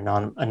have an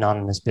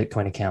anonymous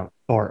Bitcoin account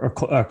or a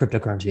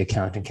cryptocurrency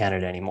account in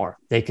Canada anymore.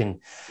 They can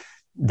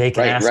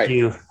ask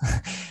you,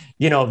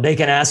 they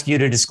can ask you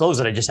to disclose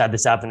it. I just had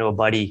this happen to a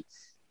buddy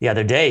the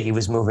other day. He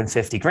was moving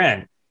 50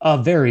 grand,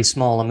 a very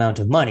small amount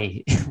of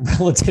money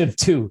relative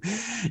to,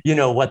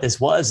 what this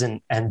was.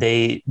 And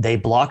they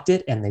blocked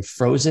it and they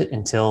froze it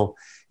until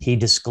he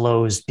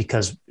disclosed,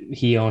 because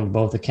he owned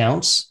both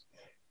accounts,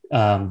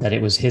 that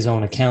it was his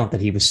own account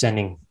that he was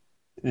sending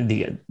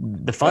the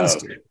funds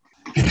to.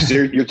 So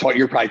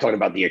you're probably talking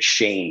about the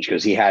exchange,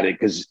 because he had it,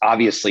 because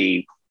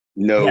obviously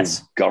no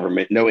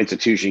government, no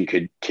institution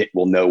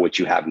will know what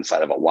you have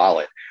inside of a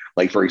wallet.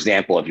 Like, for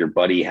example, if your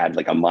buddy had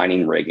like a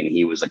mining rig and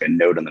he was like a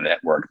node on the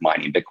network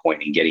mining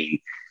Bitcoin and getting,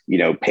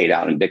 paid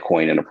out in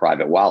Bitcoin in a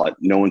private wallet,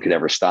 no one could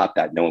ever stop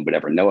that. No one would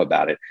ever know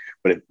about it.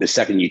 But the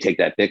second you take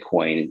that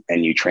Bitcoin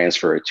and you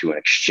transfer it to an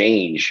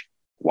exchange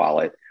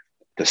wallet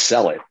to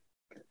sell it,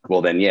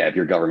 well, then, if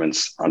your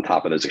government's on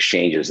top of those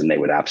exchanges, then they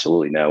would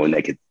absolutely know, and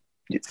they could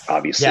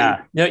obviously.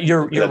 Yeah, no,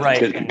 you're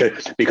right.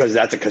 Because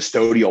that's a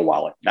custodial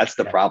wallet. That's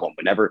the problem.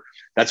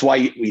 That's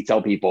why we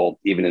tell people,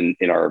 even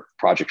in our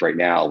project right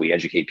now, we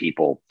educate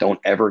people, don't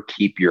ever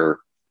keep your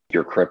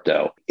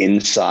crypto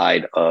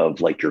inside of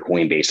like your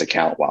Coinbase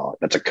account wallet.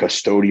 That's a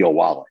custodial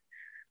wallet,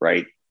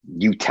 right?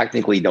 You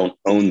technically don't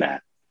own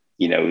that.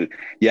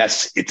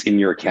 Yes, it's in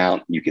your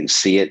account. You can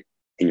see it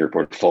in your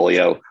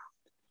portfolio.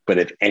 But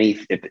if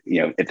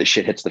the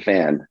shit hits the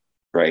fan,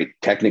 right,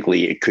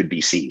 technically it could be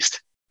seized.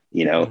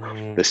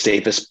 The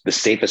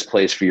safest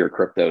place for your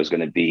crypto is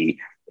going to be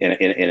in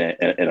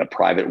a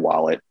private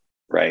wallet,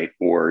 right?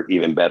 Or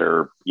even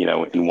better,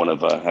 in one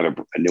of I have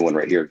a new one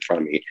right here in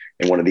front of me,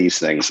 in one of these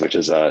things, which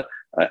is a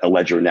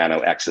Ledger Nano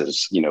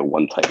X's,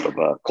 one type of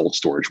a cold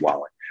storage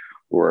wallet,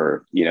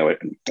 or a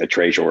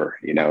Trezor,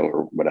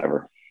 or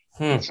whatever.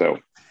 So.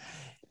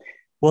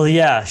 Well,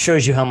 yeah,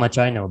 shows you how much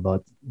I know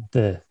about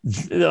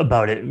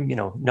it,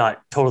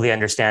 not totally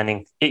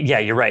understanding it. Yeah,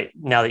 you're right.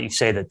 Now that you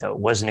say that, though, it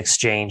was an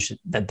exchange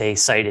that they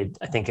cited.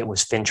 I think it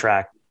was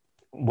FinTrack,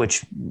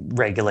 which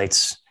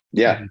regulates.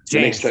 Yeah,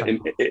 it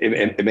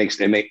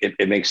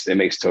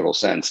makes total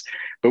sense.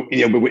 But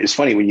but it's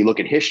funny when you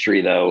look at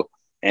history, though,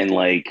 and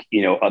like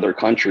other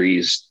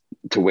countries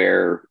to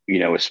where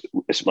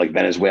it's like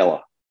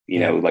Venezuela,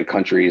 like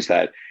countries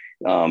that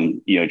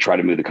try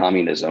to move to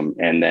communism,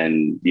 and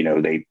then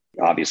they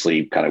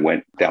obviously kind of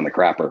went down the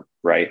crapper,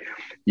 right?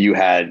 You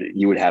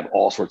would have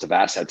all sorts of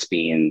assets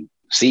being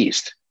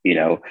seized,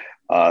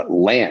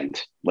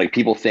 land. Like,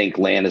 people think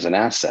land is an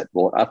asset.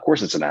 Well, of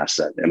course it's an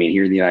asset. I mean,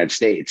 here in the United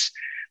States,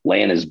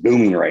 land is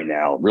booming right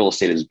now. Real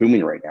estate is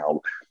booming right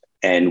now.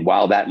 And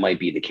while that might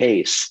be the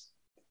case,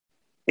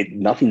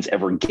 nothing's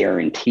ever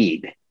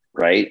guaranteed,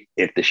 right?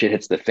 If the shit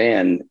hits the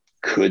fan,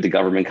 could the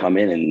government come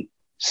in and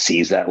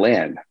seize that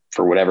land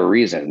for whatever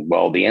reason?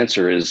 Well, the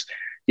answer is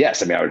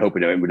yes. I mean, I would hope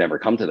it would never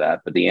come to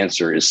that, but the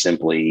answer is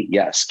simply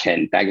yes.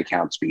 Can bank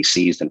accounts be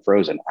seized and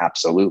frozen?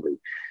 Absolutely.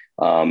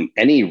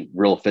 Any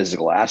real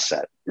physical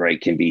asset, right,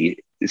 can be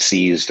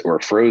seized or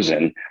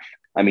frozen.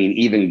 I mean,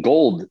 even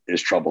gold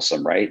is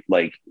troublesome, right?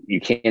 Like, you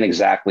can't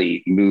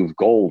exactly move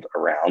gold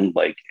around,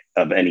 like,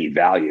 of any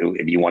value.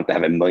 If you want to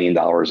have $1 million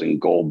in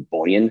gold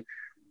bullion,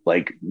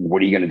 like,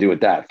 what are you going to do with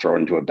that? Throw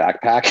it into a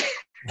backpack?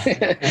 You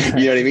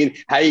know what I mean?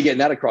 How are you getting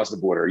that across the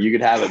border? You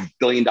could have $1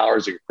 billion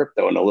of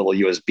crypto in a little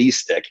USB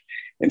stick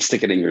and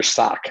stick it in your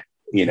sock,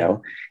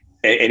 and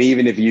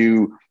even if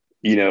you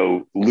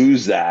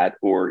lose that,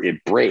 or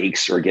it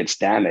breaks or gets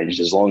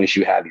damaged, as long as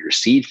you have your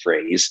seed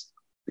phrase,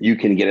 you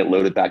can get it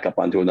loaded back up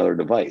onto another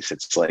device.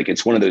 It's like,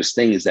 it's one of those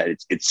things that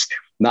it's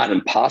not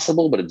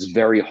impossible, but it's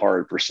very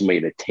hard for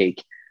somebody to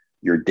take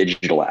your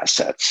digital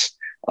assets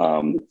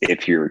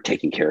if you're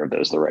taking care of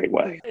those the right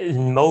way.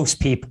 Most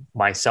people,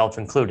 myself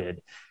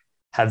included,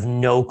 have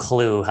no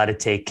clue how to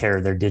take care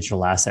of their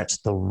digital assets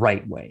the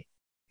right way.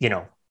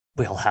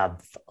 We'll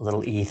have a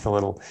little ETH, a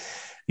little,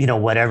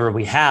 whatever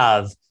we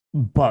have,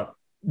 but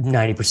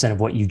 90% of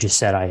what you just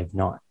said, I have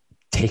not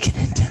taken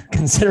into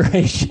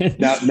consideration.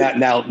 Now,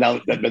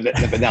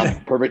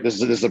 perfect.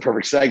 This is a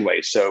perfect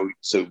segue. So,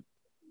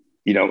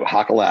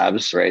 Haka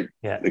Labs, right?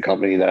 Yeah. The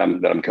company that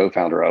I'm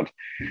co-founder of.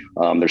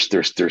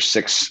 There's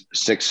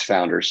six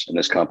founders in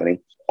this company,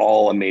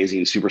 all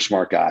amazing, super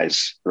smart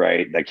guys,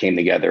 right? That came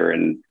together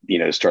and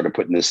started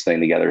putting this thing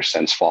together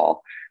since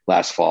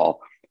last fall.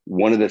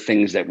 One of the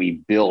things that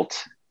we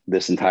built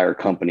this entire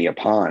company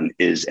upon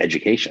is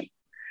education,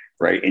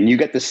 right? And you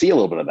get to see a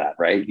little bit of that,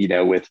 right?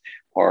 With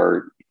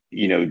our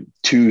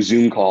 2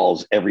 Zoom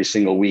calls every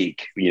single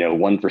week,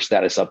 one for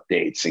status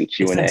updates and It's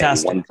Q&A,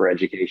 fantastic. one for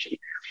education.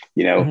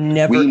 I've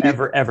never, we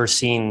ever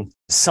seen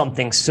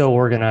something so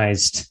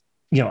organized.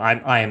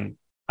 I am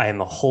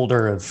a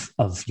holder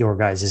of your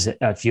guys'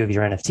 a few of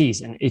your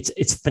NFTs, and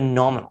it's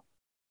phenomenal.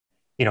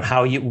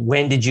 How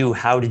did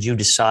you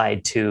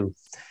decide to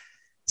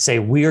say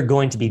we are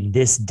going to be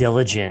this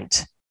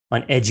diligent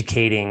on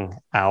educating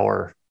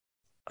our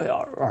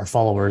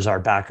followers, our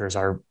backers,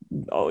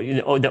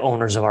 the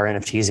owners of our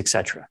NFTs,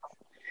 etc.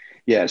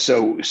 Yeah.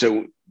 So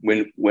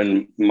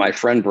when my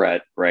friend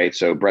Brett, right?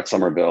 So Brett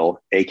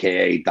Somerville,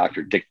 AKA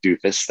Dr. Dick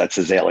Doofus, that's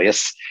his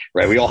alias,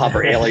 right? We all have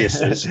our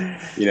aliases,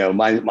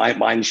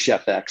 mine's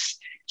Chef X.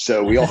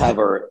 So we all have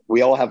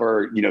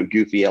our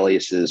goofy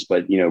aliases,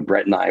 but,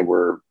 Brett and I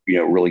were,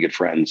 really good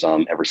friends,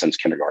 ever since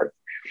kindergarten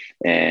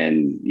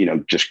and,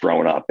 just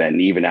growing up.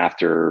 And even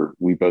after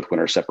we both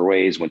went our separate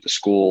ways, went to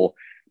school,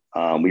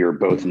 we were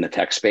both in the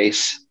tech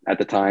space at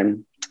the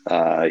time.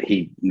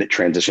 He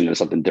transitioned into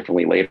something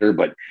differently later,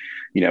 but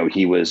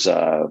he was,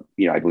 I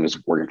believe he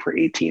was working for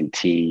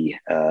AT&T,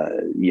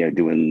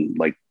 doing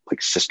like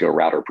Cisco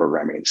router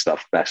programming and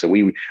stuff back. So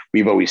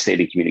we've always stayed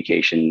in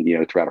communication,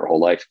 throughout our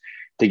whole life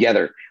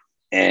together.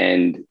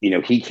 And,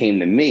 he came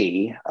to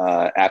me,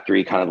 after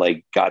he kind of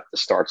like got the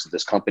starts of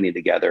this company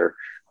together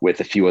with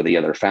a few of the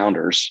other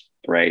founders,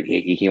 right?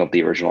 He came up with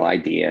the original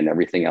idea and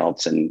everything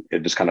else. And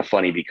it was kind of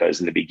funny because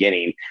in the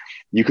beginning,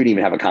 you couldn't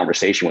even have a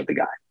conversation with the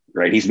guy,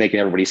 right? He's making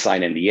everybody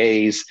sign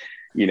NDAs.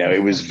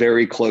 It was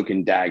very cloak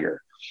and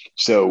dagger.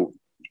 So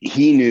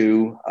he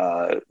knew,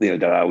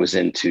 that I was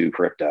into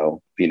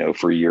crypto,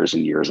 for years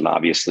and years. And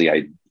obviously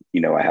I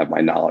have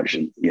my knowledge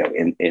in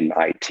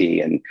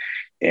IT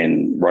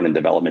and running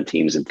development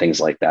teams and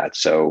things like that.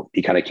 So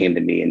he kind of came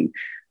to me and,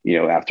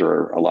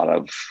 after a lot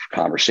of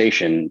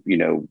conversation,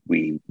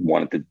 we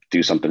wanted to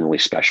do something really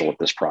special with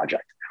this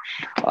project.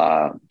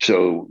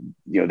 So,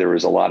 there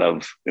was a lot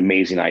of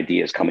amazing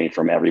ideas coming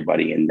from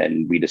everybody. And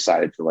then we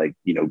decided to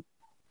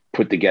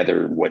put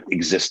together what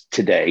exists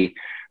today,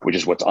 which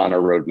is what's on our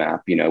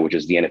roadmap, which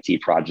is the NFT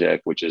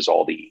project, which is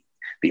all the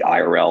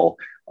IRL,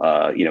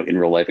 in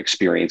real life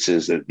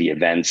experiences, the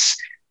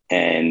events,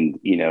 and,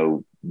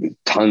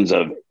 tons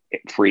of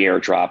free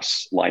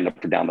airdrops lined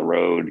up for down the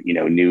road,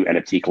 new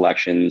NFT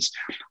collections,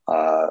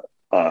 a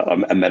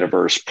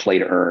metaverse play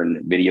to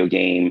earn video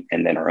game,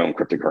 and then our own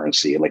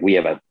cryptocurrency. Like we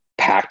have a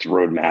packed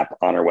roadmap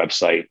on our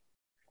website,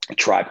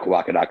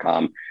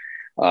 tribekawaka.com,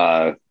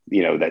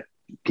 that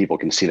people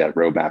can see that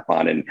roadmap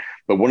on.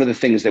 But one of the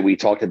things that we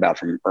talked about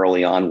from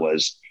early on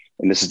was,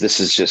 and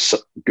this is just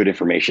good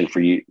information for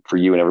you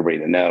and everybody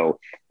to know,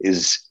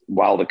 is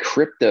while the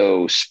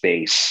crypto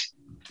space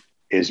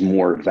is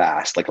more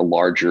vast, like a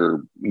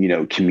larger,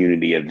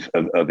 community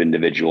of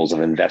individuals,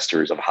 of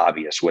investors, of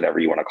hobbyists, whatever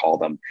you want to call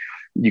them,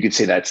 you could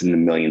say that's in the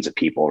millions of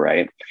people,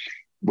 right?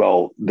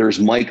 Well, there's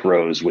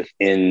micros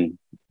within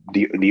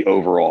the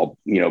overall,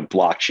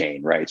 blockchain,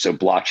 right? So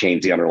blockchain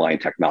is the underlying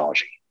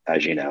technology,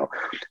 as you know.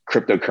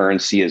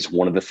 Cryptocurrency is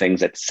one of the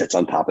things that sits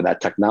on top of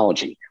that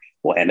technology.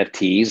 Well,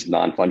 NFTs,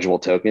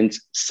 non-fungible tokens,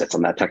 sits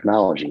on that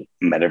technology.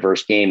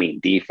 Metaverse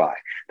gaming, DeFi.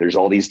 There's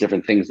all these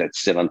different things that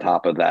sit on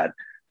top of that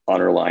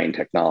underlying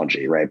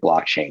technology, right?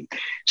 Blockchain.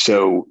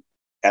 So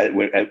as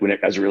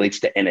it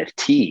relates to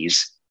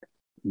NFTs,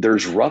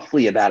 there's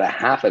roughly about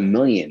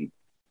 500,000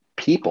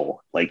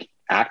 people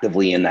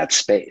actively in that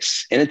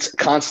space. And it's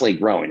constantly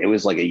growing. It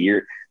was like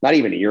not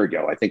even a year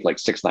ago. I think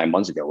 6-9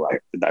 months ago,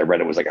 I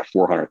read it was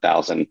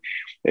 400,000.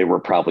 They were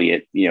probably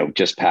at,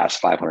 just past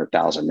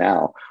 500,000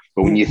 now.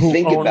 But when you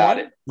think about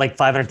it,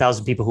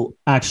 500,000 people who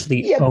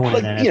actually own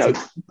an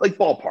NFT,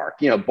 ballpark,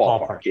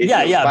 ballpark.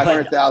 Yeah.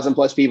 500,000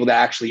 plus people that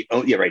actually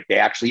own. Yeah, right. They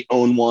actually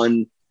own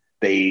one.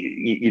 They,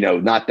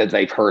 not that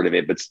they've heard of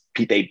it, but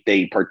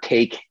they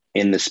partake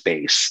in the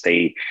space.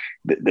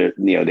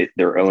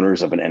 They're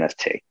owners of an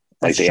NFT.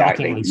 That's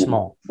shockingly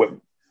small.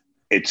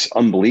 It's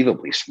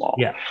unbelievably small.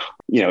 Yeah.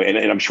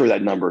 And I'm sure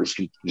that number is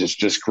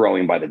just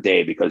growing by the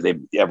day because they've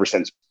ever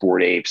since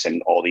Bored Apes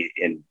and all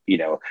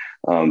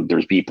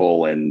there's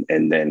people and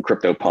then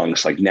crypto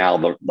punks, now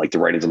the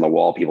writings on the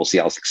wall, people see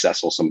how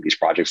successful some of these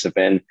projects have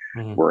been,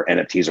 where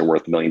NFTs are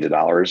worth millions of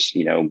dollars,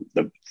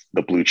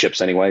 the blue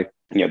chips anyway,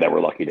 that we're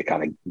lucky to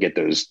kind of get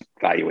those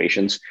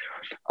valuations.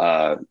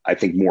 I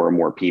think more and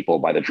more people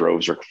by the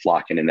droves are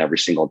flocking in every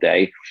single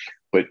day.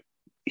 But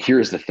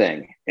here's the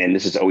thing, and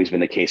this has always been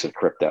the case with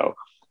crypto,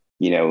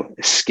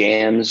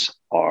 scams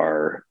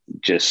are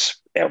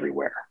just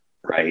everywhere,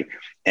 right?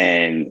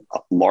 And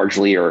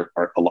largely a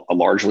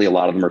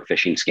lot of them are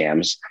phishing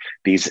scams.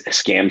 These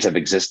scams have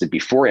existed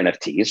before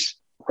NFTs,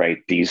 right?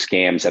 These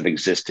scams have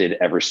existed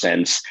ever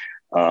since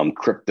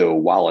crypto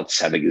wallets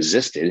have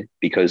existed,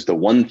 because the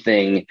one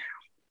thing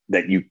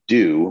that you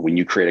do when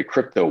you create a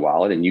crypto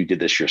wallet, and you did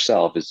this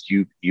yourself, is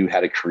you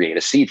had to create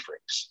a seed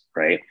phrase,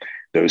 right?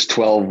 Those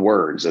 12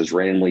 words, those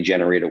randomly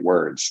generated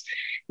words,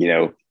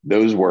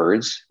 those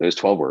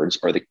 12 words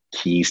are the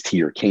keys to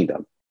your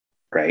kingdom,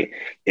 right?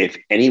 If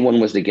anyone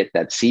was to get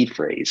that seed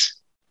phrase,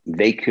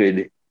 they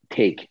could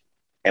take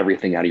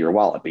everything out of your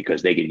wallet,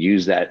 because they could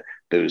use that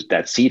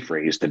seed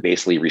phrase to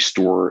basically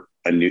restore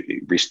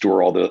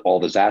all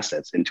those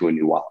assets into a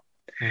new wallet.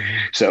 Mm-hmm.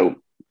 So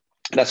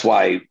that's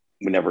why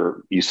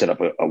whenever you set up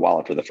a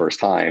wallet for the first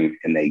time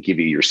and they give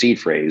you your seed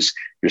phrase,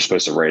 you're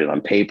supposed to write it on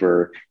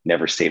paper,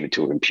 never save it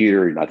to a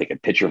computer. You're not taking a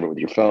picture of it with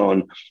your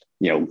phone.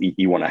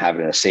 You want to have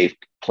it in a safe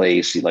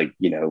place. Like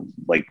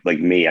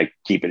me, I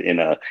keep it in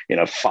a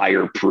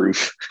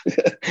fireproof,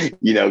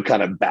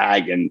 kind of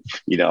bag. And,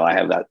 I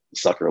have that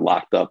sucker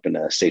locked up in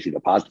a safety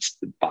deposit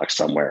box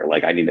somewhere.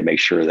 Like, I need to make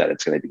sure that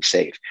it's going to be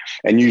safe.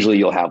 And usually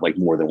you'll have like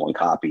more than one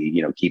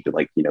copy, keep it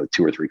like,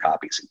 2 or 3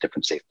 copies in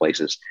different safe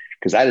places,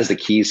 because that is the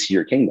keys to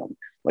your kingdom.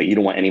 Like, you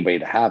don't want anybody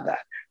to have that.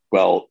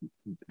 Well,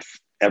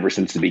 ever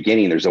since the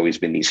beginning, there's always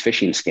been these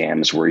phishing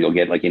scams where you'll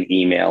get like an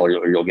email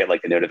or you'll get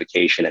like a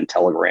notification in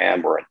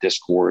Telegram or a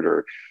Discord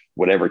or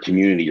whatever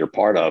community you're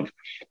part of,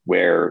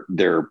 where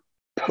they're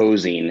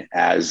posing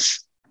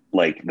as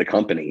like the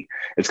company.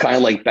 It's kind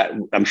of like that.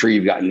 I'm sure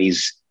you've gotten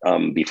these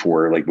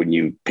before, like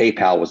when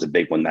PayPal was a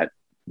big one that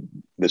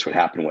this would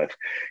happen with.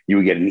 You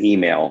would get an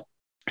email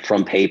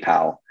from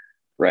PayPal,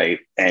 right?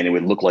 And it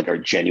would look like a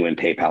genuine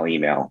PayPal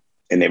email.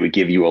 And they would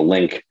give you a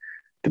link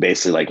to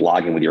basically like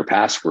log in with your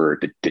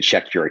password to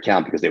check your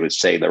account, because they would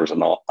say there was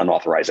an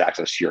unauthorized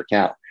access to your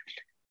account,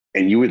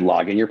 and you would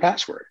log in your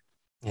password.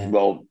 Yeah.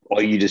 Well,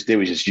 all you just did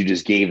was you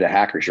just gave the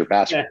hackers your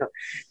password,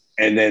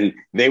 and then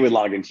they would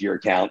log into your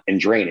account and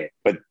drain it.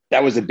 But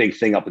that was a big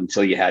thing up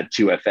until you had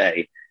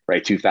 2FA,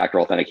 right? 2-factor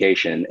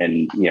authentication.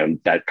 And,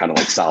 that kind of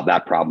like solved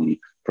that problem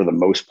for the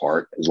most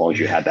part, as long as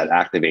you had that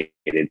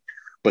activated.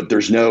 But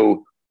there's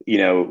no,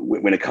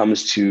 when it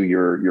comes to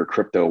your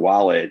crypto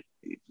wallet,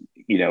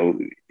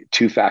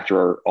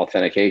 2-factor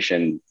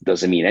authentication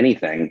doesn't mean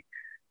anything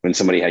when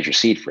somebody has your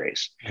seed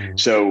phrase. Mm-hmm.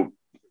 So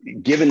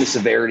given the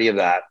severity of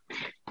that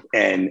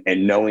and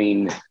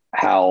knowing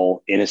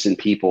how innocent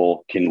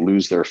people can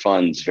lose their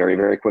funds very,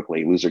 very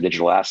quickly, lose their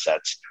digital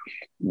assets,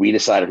 we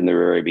decided from the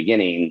very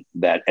beginning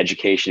that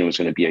education was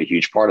going to be a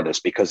huge part of this,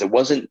 because it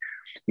wasn't,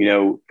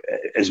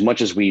 as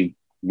much as we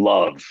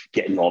love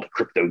getting all the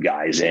crypto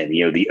guys in,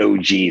 the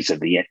OGs of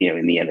the,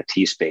 in the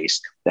NFT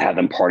space, to have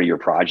them part of your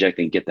project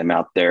and get them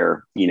out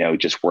there,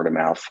 just word of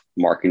mouth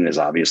marketing is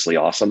obviously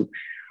awesome.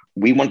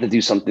 We wanted to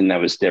do something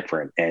that was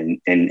different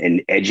and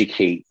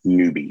educate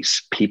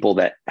newbies, people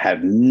that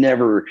have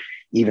never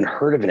even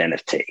heard of an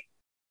NFT,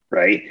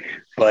 right?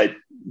 But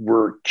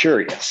we're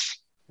curious,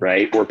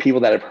 right? Or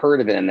people that have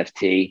heard of an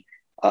NFT,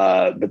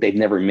 but they've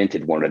never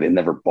minted one or they've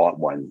never bought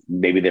one.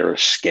 Maybe they're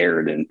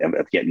scared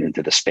of getting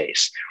into the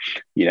space,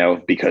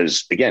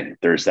 because again,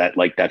 there's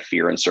that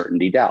fear,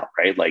 uncertainty, doubt,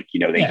 right? Like,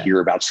 they hear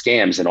about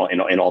scams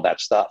and all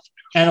that stuff.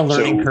 And a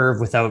learning curve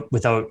without,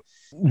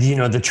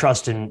 the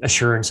trust and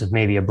assurance of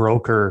maybe a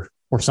broker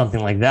or something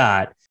like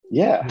that.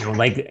 Yeah.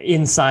 Like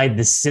inside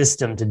the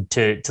system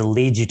to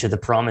lead you to the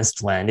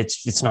promised land.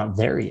 It's not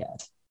there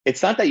yet.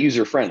 It's not that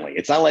user friendly.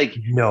 It's not like,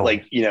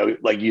 like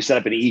you set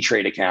up an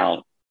E-Trade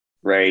account,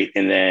 right?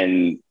 And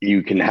then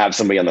you can have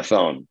somebody on the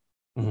phone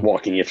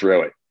walking you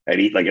through it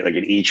like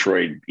an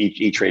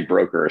E-Trade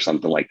broker or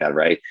something like that,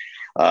 right?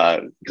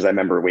 Because I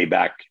remember way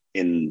back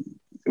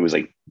it was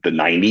like the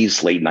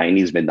 90s, late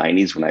 90s, mid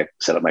 90s, when I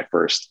set up my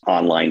first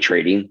online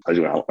trading. I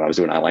was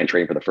doing online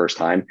trading for the first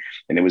time,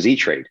 and it was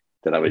E-Trade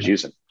that I was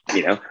using.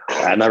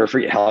 I'll never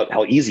forget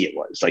how easy it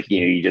was. Like,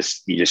 you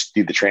just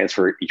do the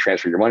transfer, you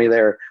transfer your money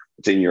there,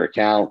 it's in your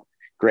account.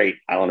 Great.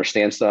 I don't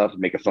understand stuff.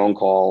 Make a phone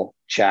call,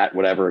 chat,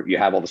 whatever. You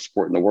have all the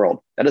support in the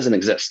world. That doesn't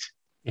exist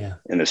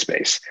in this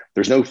space.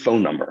 There's no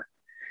phone number.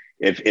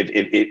 If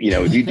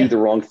you do the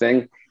wrong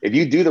thing,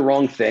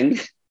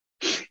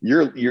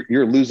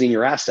 you're losing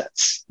your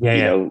assets,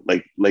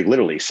 like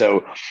literally.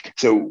 So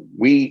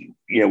we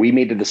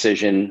made the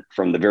decision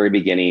from the very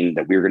beginning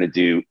that we were going to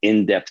do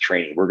in-depth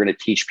training. We're going to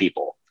teach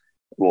people,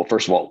 well,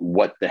 first of all,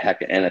 what the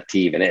heck an NFT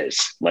even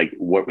is, like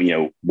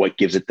what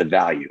gives it the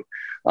value.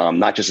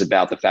 Not just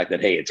about the fact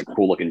that, hey, it's a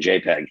cool looking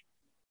JPEG,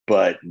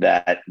 but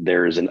that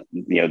there's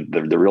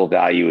the real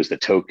value is the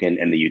token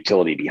and the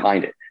utility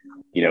behind it.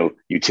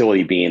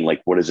 Utility being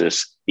like, what is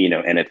this,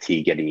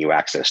 NFT getting you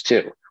access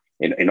to?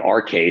 In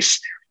our case,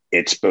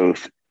 it's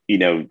both,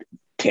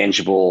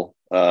 tangible,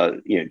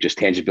 just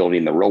tangibility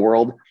in the real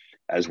world,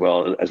 as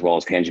well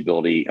as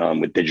tangibility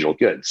with digital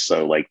goods.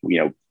 So like,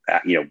 what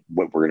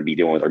we're going to be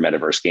doing with our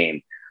Metaverse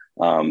game.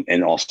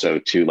 And also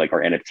to like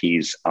our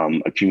NFTs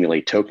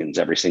accumulate tokens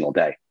every single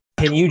day.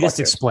 Can you just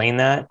explain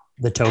the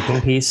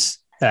token piece?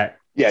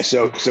 Yeah.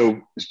 So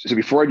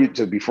before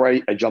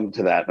I jump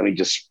into that,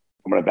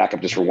 I'm going to back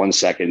up just for 1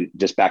 second,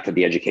 just back to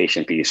the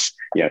education piece.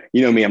 You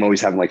know me, I'm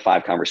always having like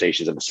 5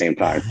 conversations at the same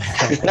time.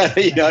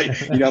 you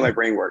know how my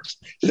brain works.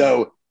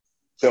 So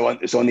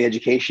on the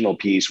educational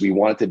piece, we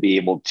wanted to be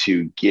able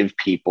to give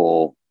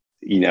people,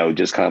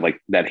 just kind of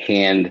like that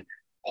hand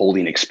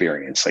holding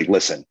experience. Like,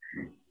 listen,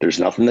 there's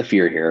nothing to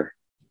fear here.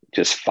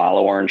 Just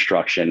follow our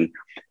instruction,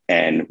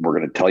 and we're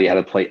going to tell you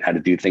how to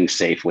do things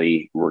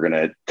safely. We're going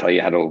to tell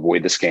you how to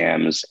avoid the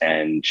scams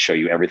and show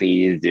you everything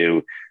you need to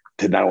do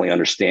to not only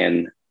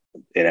understand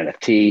an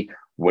NFT,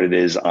 what it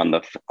is on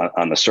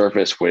the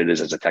surface, what it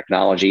is as a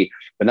technology,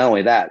 but not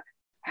only that,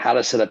 how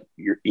to set up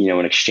your,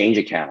 an exchange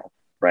account,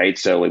 right?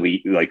 So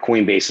we like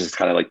Coinbase is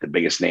kind of like the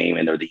biggest name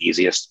and they're the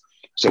easiest.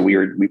 So we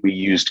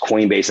used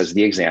Coinbase as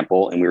the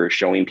example, and we were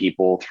showing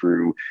people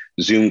through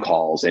Zoom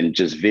calls and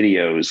just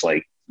videos,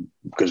 like,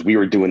 because we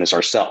were doing this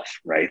ourselves,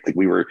 right? Like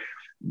we were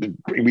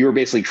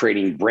basically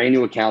creating brand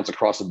new accounts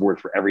across the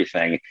board for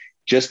everything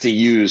just to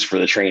use for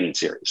the training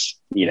series,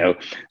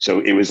 So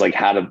it was like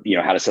how to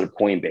set up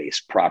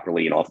Coinbase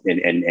properly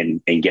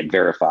and get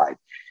verified,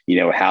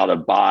 how to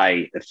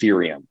buy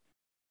Ethereum,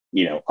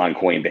 on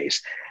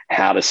Coinbase,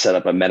 how to set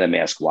up a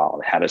MetaMask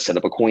wallet, how to set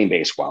up a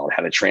Coinbase wallet,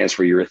 how to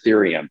transfer your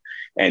Ethereum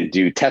and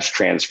do test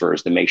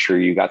transfers to make sure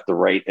you got the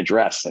right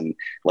address, and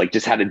like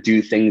just how to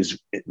do things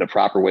the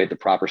proper way, the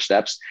proper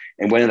steps.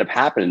 And what ended up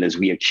happening is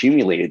we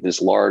accumulated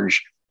this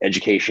large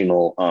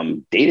educational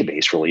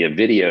database really of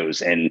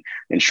videos and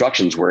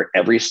instructions where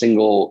every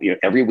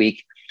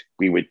week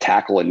we would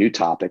tackle a new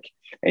topic,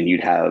 and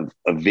you'd have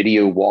a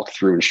video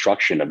walkthrough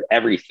instruction of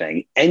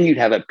everything. And you'd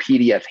have a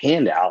PDF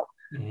handout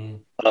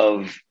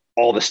of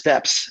all the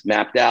steps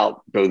mapped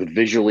out, both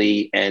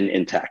visually and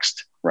in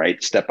text,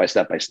 right? Step by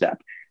step by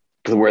step,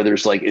 where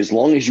there's like, as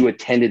long as you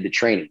attended the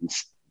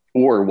trainings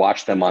or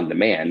watched them on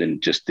demand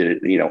and just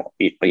did it,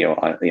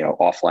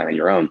 offline on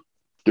your own,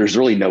 there's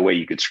really no way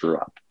you could screw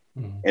up.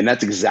 And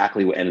that's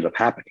exactly what ended up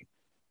happening,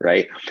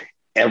 right?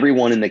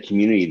 Everyone in the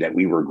community that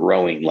we were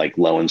growing, like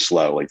low and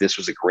slow, like this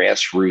was a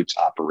grassroots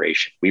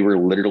operation. We were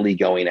literally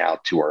going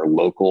out to our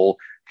local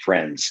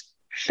friends,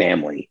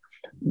 family,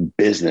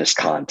 business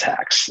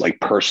contacts, like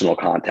personal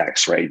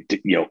contacts, right?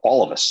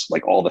 All of us,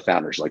 like all the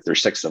founders, like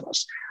there's 6 of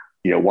us,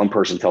 one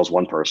person tells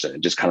one person,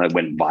 it just kind of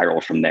went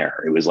viral from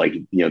there. It was like,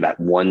 that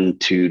 1,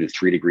 2 to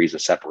 3 degrees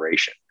of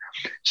separation.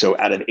 So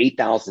out of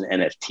 8,000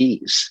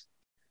 NFTs,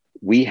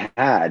 we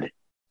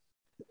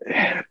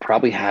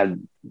probably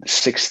had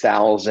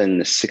 6,000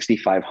 to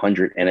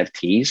 6,500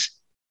 NFTs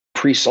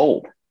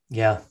pre-sold.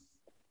 Yeah.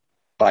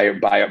 By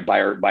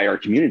our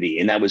community.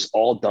 And that was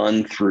all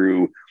done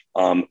through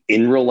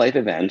in real life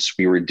events.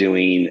 We were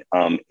doing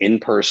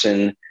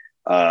in-person,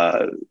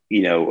 like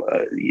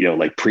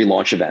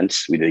pre-launch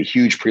events. We did a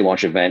huge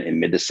pre-launch event in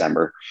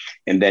mid-December.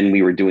 And then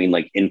we were doing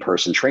like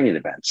in-person training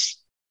events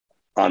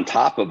on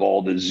top of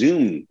all the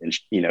Zoom,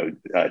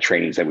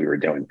 trainings that we were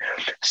doing.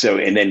 So,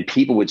 and then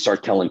people would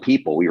start telling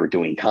people we were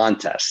doing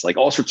contests, like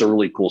all sorts of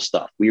really cool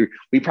stuff. I think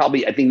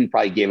we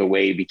probably gave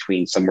away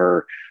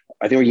somewhere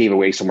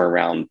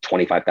around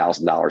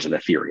 $25,000 in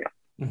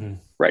Ethereum,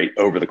 right?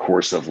 Over the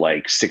course of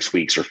like 6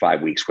 weeks or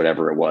 5 weeks,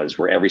 whatever it was,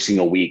 where every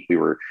single week we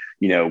were,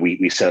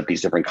 we set up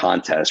these different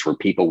contests where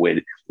people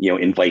would,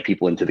 invite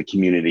people into the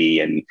community,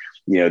 and,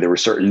 there were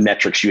certain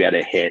metrics you had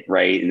to hit,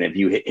 right? And if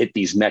you hit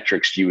these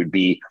metrics, you would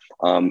be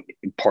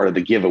part of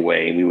the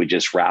giveaway, and we would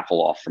just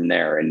raffle off from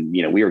there. And,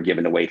 we were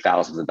giving away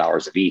thousands of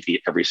dollars of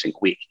ETH every single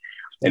week.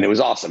 And it was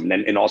awesome.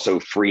 And also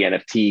free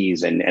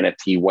NFTs and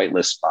NFT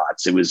whitelist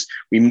spots. It was,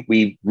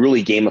 we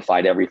really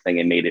gamified everything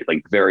and made it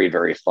like very,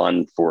 very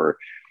fun for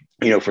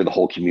the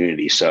whole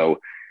community. So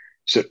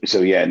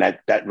yeah. And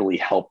that really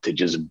helped to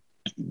just,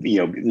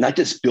 not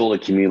just build a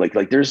community,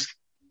 like there's,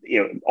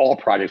 all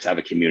projects have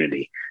a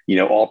community,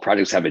 all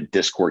projects have a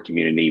Discord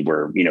community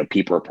where,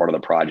 people are part of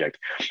the project.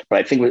 But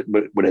I think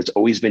what has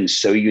always been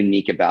so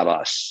unique about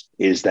us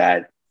is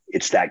that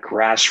it's that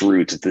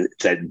grassroots,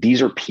 it's that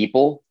these are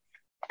people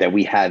that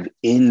we have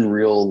in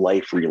real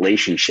life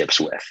relationships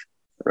with,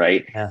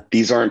 right? Yeah.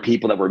 These aren't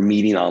people that we're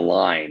meeting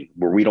online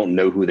where we don't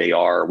know who they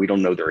are. We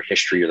don't know their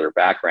history or their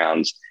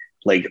backgrounds.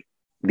 Like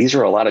these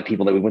are a lot of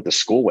people that we went to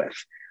school with,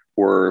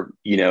 or,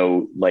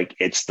 like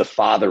it's the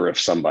father of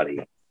somebody,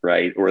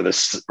 right? Or the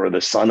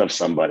son of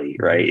somebody,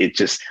 right? It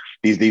just,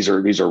 these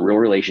are real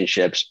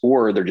relationships,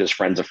 or they're just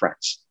friends of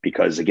friends,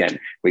 because again,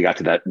 we got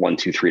to that 1,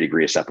 2, 3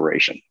 degree of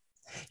separation.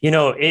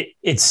 It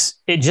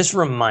just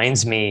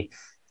reminds me,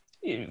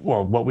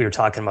 well, what we were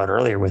talking about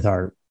earlier with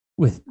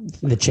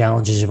the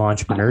challenges of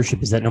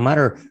entrepreneurship is that no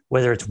matter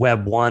whether it's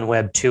Web 1,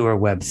 Web 2, or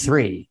Web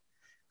 3,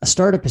 a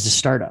startup is a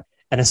startup,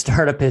 and a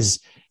startup is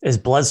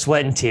blood,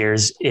 sweat, and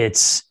tears.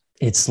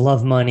 It's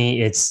love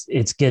money.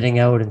 It's getting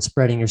out and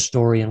spreading your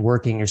story and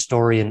working your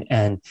story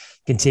and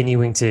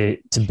continuing to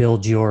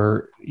build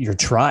your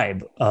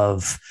tribe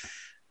of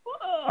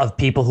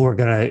people who are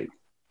going to,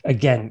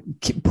 again,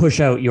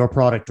 push out your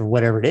product or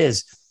whatever it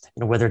is.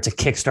 Whether it's a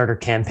Kickstarter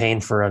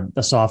campaign for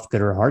a soft good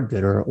or a hard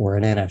good or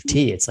an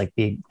NFT, it's like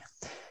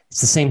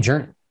it's the same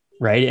journey,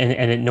 right?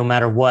 And no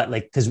matter what,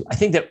 like, because I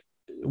think that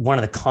one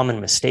of the common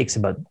mistakes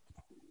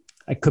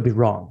I could be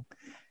wrong,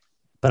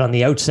 but on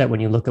the outset, when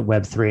you look at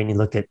Web 3 and you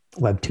look at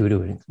Web 2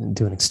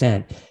 to an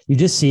extent, you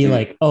just see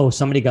like, oh,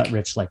 somebody got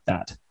rich like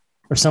that,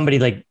 or somebody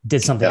like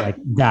did something like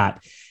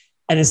that.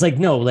 And it's like,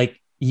 no,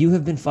 like you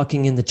have been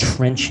fucking in the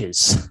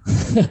trenches,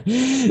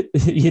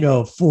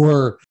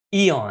 for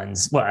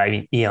eons. Well, I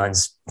mean,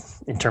 eons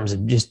in terms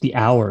of just the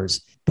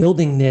hours,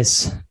 building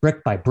this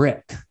brick by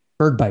brick,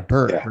 bird by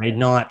bird, right?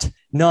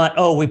 Not,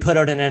 oh, we put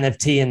out an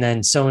NFT and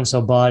then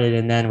so-and-so bought it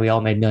and then we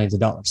all made millions of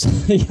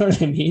dollars. You know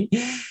what I mean?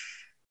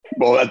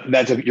 Well, you're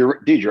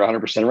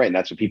 100% right. And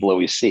that's what people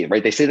always see,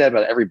 right? They say that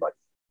about everybody.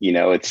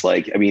 It's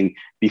like, I mean,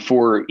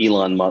 before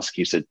Elon Musk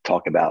used to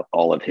talk about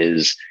all of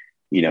his,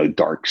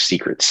 dark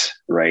secrets,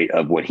 right?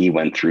 Of what he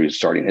went through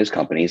starting his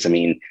companies. I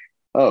mean,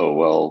 oh,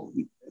 well,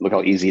 look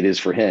how easy it is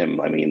for him.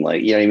 I mean,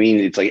 like, you know what I mean?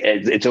 It's like,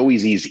 it's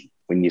always easy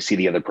when you see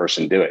the other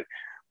person do it,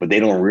 but they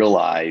don't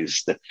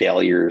realize the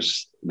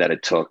failures that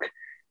it took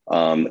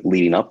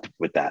leading up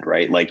with that,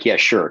 right? Like, yeah,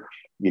 sure.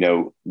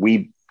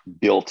 We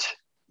built,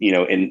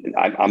 and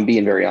I'm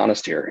being very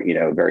honest here,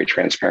 very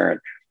transparent.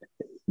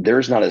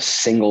 There's not a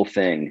single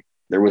thing.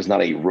 There was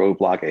not a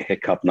roadblock, a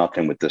hiccup,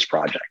 nothing with this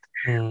project.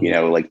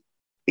 Like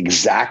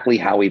exactly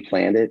how we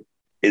planned it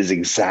is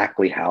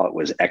exactly how it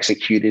was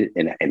executed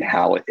and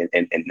how it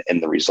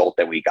and the result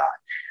that we got.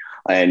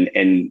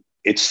 And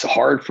it's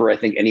hard for, I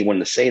think, anyone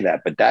to say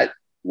that, but that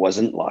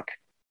wasn't luck,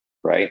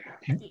 right?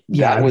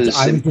 Yeah, I was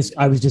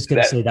just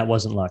going to say that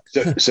wasn't luck.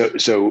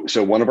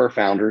 So one of our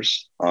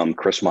founders,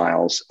 Chris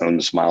Miles,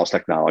 owns Miles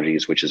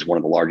Technologies, which is one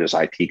of the largest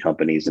IT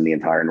companies in the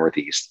entire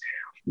Northeast.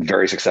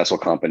 Very successful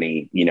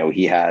company.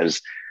 He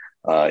has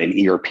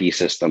an ERP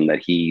system that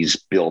he's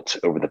built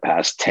over the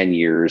past 10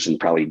 years and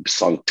probably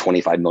sunk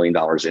 $25 million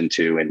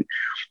into. And,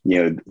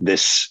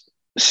 this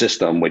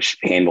system, which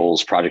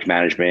handles project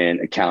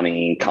management,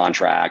 accounting,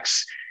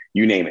 contracts,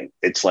 you name it.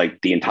 It's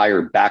like the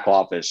entire back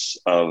office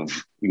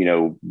of,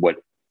 what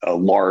a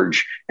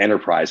large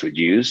enterprise would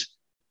use.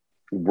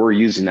 We're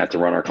using that to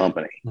run our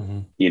company.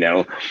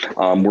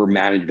 We're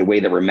managing the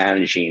way that we're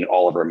managing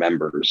all of our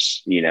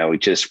members. We've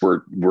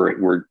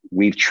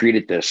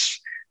treated this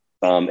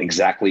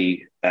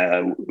exactly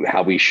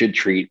how we should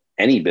treat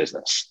any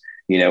business.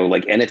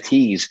 Like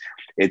NFTs,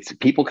 it's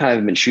people kind of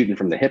have been shooting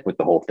from the hip with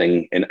the whole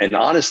thing. And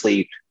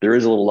honestly, there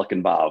is a little luck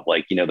involved.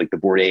 Like, like the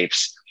Bored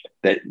Apes,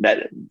 that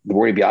the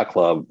Bored Ape Yacht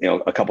Club,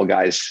 a couple of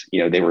guys,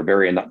 they were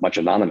very much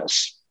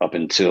anonymous up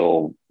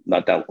until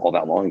not that all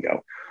that long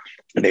ago.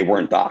 They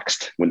weren't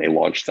doxxed when they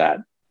launched that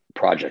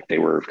project. They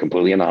were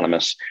completely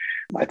anonymous.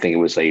 I think it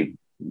was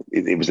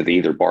that they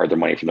either borrowed their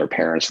money from their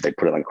parents, or they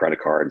put it on credit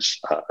cards,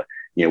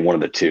 one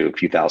of the two, a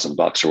few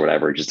 $1,000 or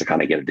whatever, just to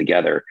kind of get it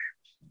together.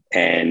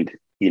 And,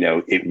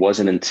 it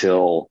wasn't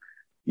until,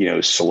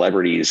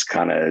 celebrities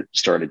kind of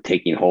started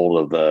taking hold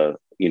of the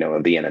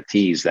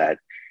NFTs that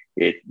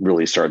it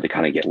really started to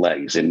kind of get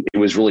legs. And it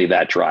was really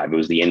that drive. It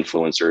was the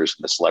influencers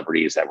and the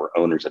celebrities that were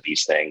owners of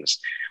these things.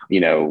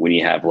 When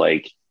you have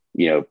like,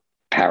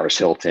 Paris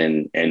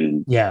Hilton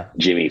and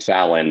Jimmy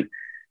Fallon,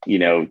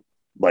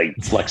 like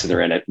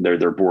flexing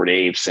their Bored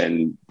Apes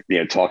and,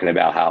 talking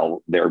about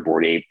how their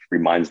Bored Ape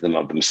reminds them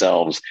of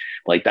themselves.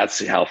 Like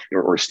that's how,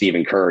 or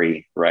Stephen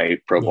Curry, right?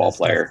 Pro ball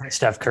player.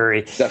 Steph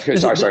Curry. Steph Curry.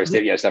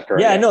 Steph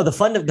Curry. Yeah, no,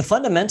 the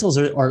fundamentals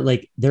are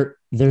like, they're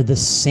the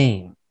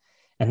same.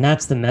 And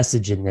that's the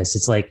message in this.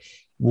 It's like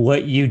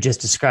what you just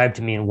described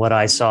to me and what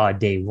I saw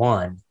day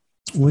one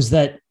was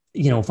that,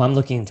 if I'm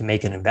looking to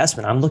make an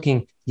investment, I'm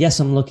looking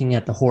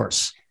at the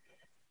horse,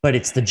 but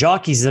it's the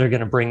jockeys that are going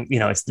to bring,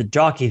 it's the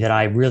jockey that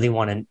I really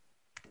want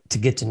to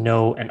get to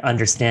know and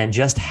understand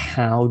just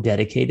how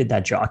dedicated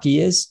that jockey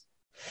is,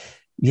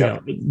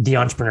 the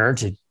entrepreneur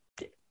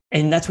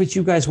and that's what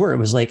you guys were. It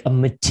was like a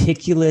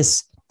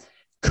meticulous,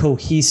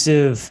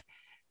 cohesive,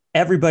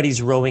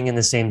 everybody's rowing in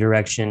the same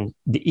direction.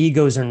 The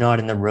egos are not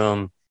in the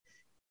room.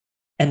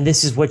 And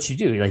this is what you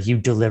do. Like you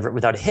deliver it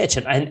without a hitch.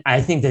 And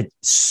I think that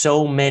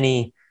so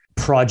many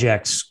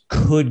projects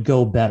could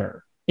go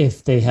better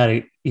if they had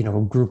a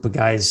group of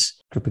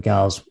guys, group of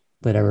gals,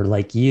 whatever,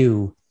 like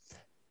you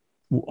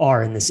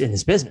are in this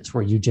business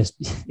where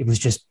it was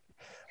just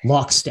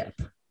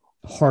lockstep,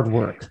 hard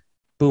work,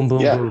 boom,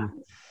 boom,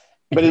 boom.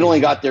 But it only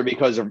got there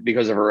because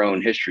of our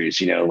own histories,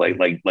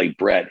 like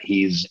Brett,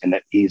 his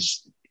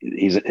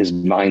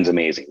mind's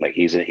amazing. Like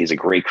he's a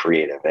great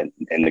creative and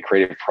the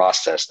creative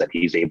process that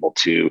he's able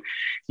to,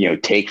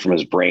 take from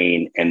his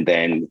brain and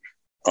then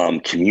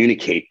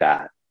communicate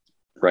that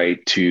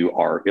right to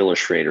our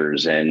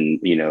illustrators and,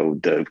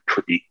 the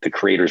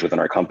creators within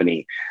our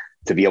company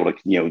to be able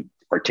to,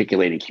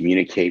 articulate and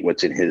communicate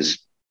what's in his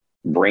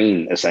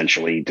brain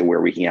essentially to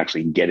where we can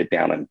actually get it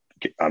down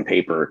on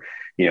paper,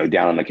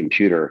 down on the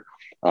computer.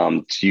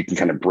 So you can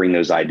kind of bring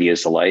those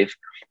ideas to life.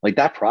 Like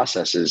that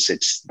process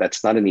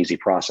that's not an easy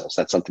process.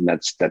 That's something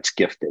that's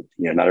gifted.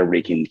 Not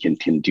everybody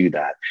can do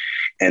that.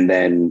 And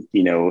then,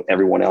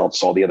 everyone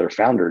else, all the other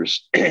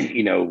founders,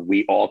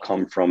 we all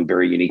come from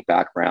very unique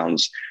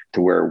backgrounds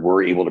to where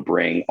we're able to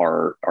bring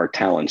our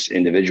talents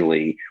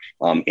individually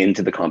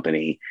into the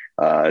company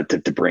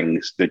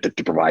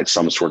to provide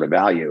some sort of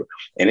value.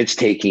 And it's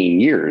taking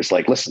years.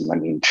 Like, listen, I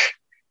mean,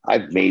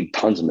 I've made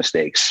tons of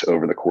mistakes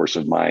over the course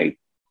of my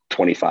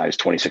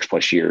 26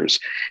 plus years,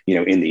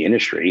 in the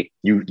industry.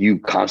 You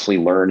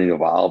constantly learn and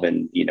evolve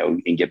and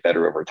get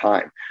better over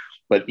time.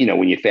 But,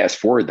 when you fast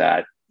forward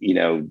that,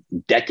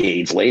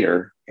 decades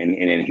later,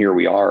 and here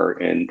we are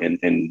in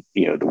the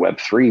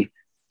Web3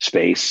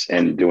 space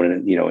and doing,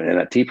 an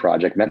NFT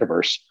project,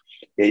 Metaverse,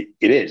 it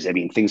is. I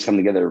mean, things come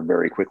together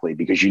very quickly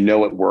because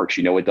it works,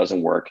 it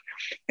doesn't work.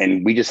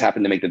 And we just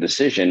happen to make the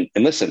decision.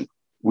 And listen,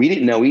 we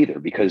didn't know either,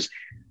 because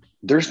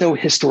there's no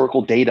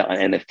historical data on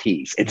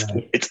NFTs.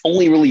 It's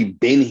only really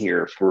been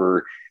here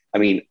for, I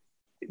mean,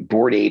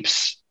 Bored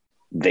Apes,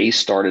 they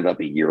started up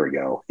a year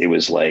ago. It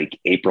was like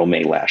April,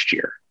 May last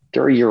year.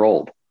 They're a year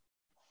old.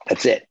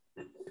 That's it.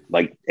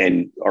 Like,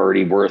 and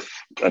already worth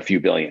a few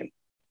billion,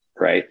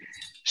 right?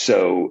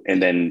 So,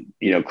 and then,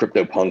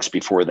 CryptoPunks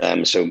before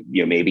them. So,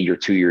 maybe you're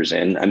 2 years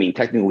in. I mean,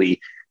 technically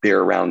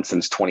they're around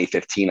since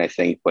 2015, I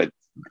think, but,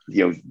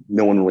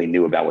 no one really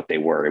knew about what they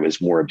were. It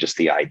was more of just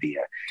the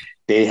idea.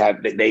 They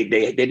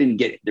didn't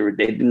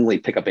really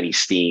pick up any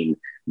steam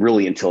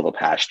really until the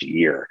past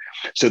year.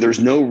 So there's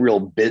no real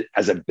bit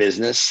as a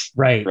business,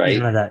 right?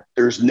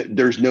 There's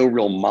no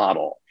real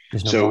model.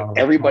 So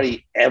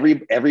everybody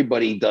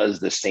does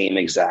the same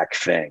exact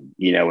thing.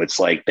 It's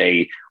like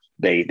they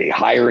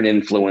hire an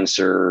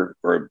influencer,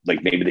 or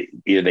like maybe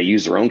either they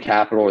use their own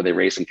capital or they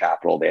raise some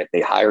capital.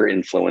 They hire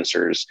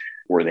influencers,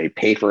 or they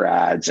pay for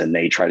ads, and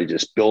they try to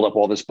just build up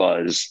all this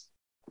buzz,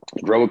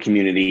 grow a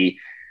community,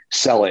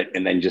 sell it,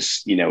 and then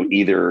just,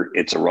 either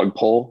it's a rug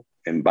pull.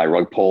 And by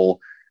rug pull,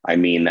 I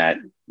mean that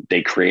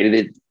they created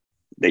it.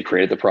 They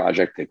created the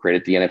project, they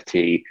created the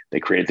NFT, they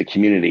created the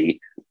community,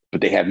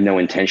 but they have no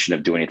intention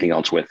of doing anything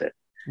else with it.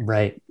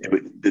 Right.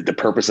 The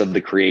purpose of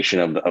the creation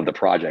of the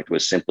project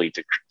was simply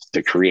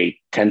to create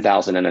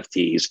 10,000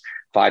 NFTs,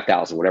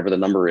 5,000, whatever the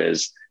number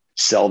is,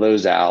 sell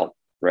those out,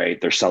 right?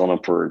 They're selling them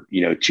for,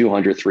 $200,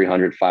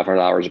 $300,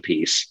 $500 a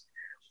piece,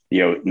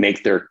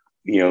 make their,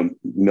 few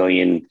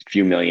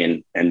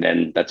million, and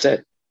then that's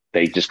it.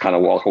 They just kind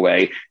of walk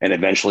away, and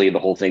eventually the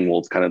whole thing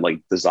will kind of like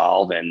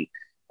dissolve, and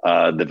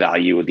the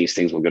value of these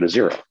things will go to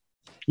zero.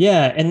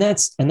 Yeah. And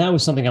that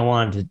was something I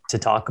wanted to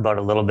talk about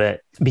a little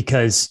bit,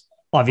 because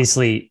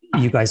obviously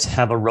you guys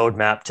have a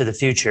roadmap to the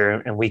future,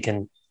 and we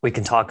can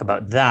talk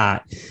about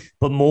that,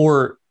 but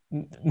more,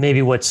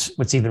 maybe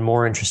what's even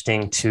more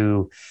interesting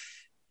to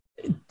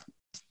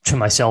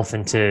myself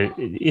and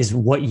is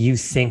what you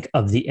think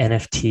of the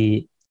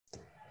NFT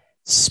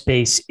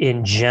space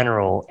in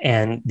general,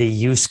 and the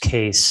use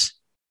case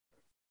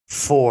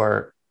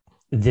for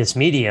this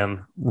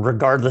medium,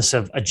 regardless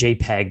of a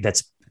JPEG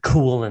that's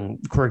cool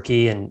and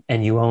quirky, and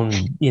you own,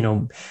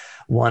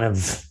 one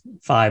of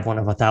 5, one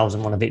of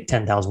 1,000, one of 8,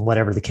 10,000,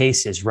 whatever the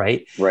case is,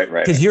 right?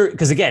 Right.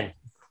 Because again,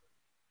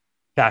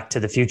 back to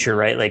the future,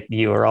 right? Like,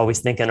 you are always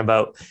thinking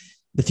about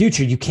the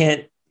future.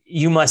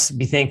 You must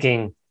be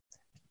thinking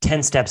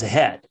 10 steps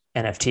ahead,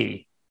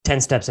 NFT,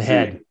 10 steps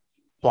ahead,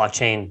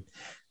 blockchain,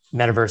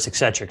 Metaverse, et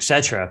cetera, et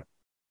cetera.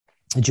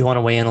 Did you want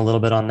to weigh in a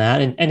little bit on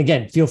that? And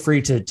again, feel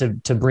free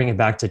to bring it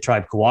back to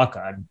Tribe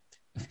Kawaka.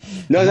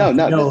 No. I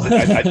don't want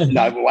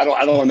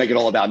to make it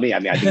all about me. I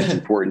mean, I think it's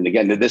important.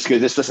 Again,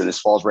 this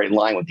falls right in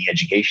line with the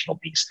educational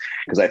piece,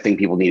 because I think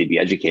people need to be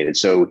educated.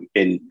 So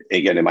in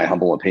my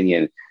humble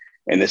opinion,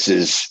 and this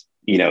is,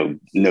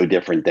 no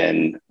different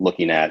than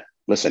looking at,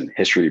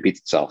 history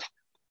repeats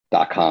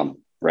itself.com,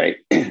 right?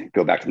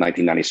 Go back to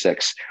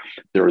 1996.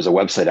 There was a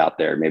website out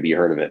there, maybe you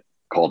heard of it,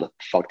 called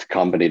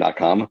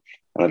fuckedcompany.com. I don't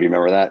know if you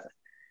remember that.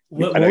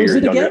 What was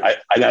it again?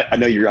 I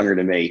know you're younger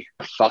than me.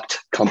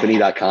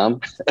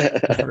 Fuckedcompany.com.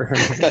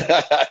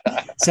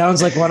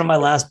 Sounds like one of my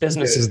last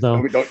businesses,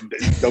 though.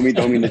 Don't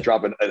mean to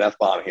drop an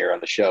F-bomb here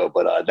on the show,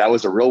 but that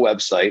was a real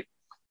website,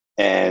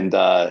 and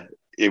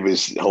it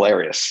was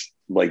hilarious,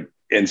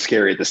 and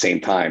scary at the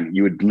same time.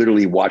 You would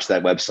literally watch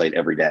that website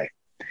every day,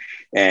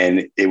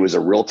 and it was a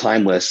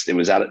real-time list. It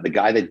was the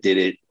guy that did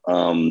it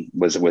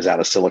was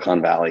out of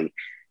Silicon Valley.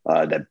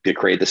 That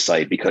created the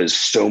site, because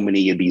so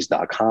many of these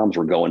 .coms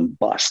were going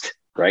bust,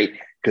 right?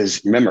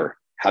 Because remember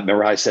how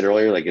I said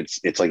earlier, like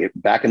it's like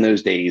back in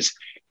those days,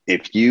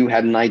 if you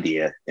had an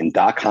idea and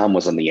 .com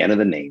was on the end of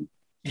the name,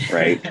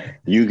 right?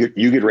 you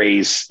could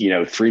raise,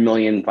 $3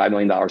 million, $5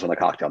 million on a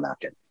cocktail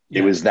napkin.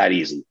 Yeah. It was that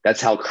easy.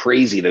 That's how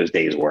crazy those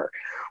days were.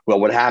 Well,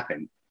 what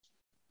happened?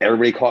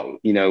 Everybody caught,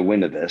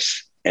 wind of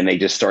this, and they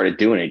just started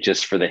doing it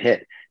just for the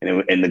hit.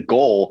 And the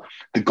goal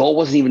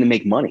wasn't even to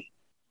make money.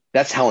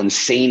 That's how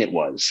insane it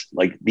was.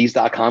 Like, these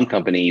 .com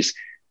companies,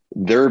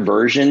 their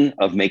version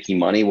of making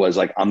money was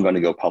like, I'm going to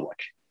go public.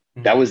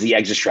 Mm-hmm. That was the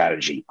exit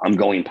strategy. I'm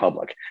going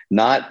public.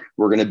 Not,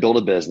 we're going to build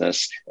a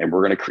business and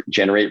we're going to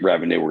generate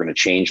revenue. We're going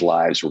to change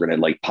lives. We're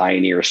going to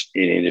pioneer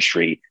in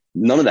industry.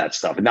 None of that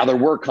stuff. Now, there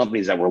were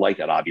companies that were like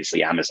that.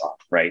 Obviously, Amazon,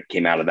 right,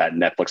 came out of that.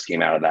 Netflix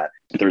came out of that.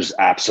 There's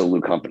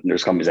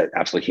companies that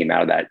absolutely came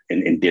out of that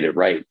and did it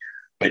right.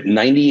 But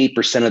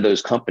 98% of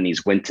those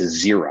companies went to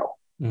zero.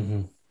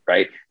 Mm-hmm.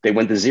 Right? They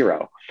went to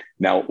zero.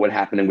 Now, what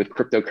happened with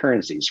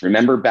cryptocurrencies?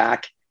 Remember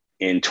back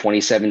in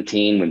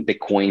 2017 when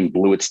Bitcoin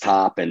blew its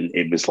top and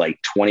it was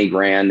like 20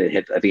 grand. It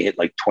hit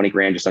like 20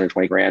 grand, just under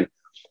 20 grand.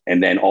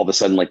 And then all of a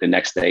sudden, the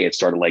next day, it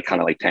started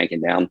kind of tanking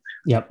down.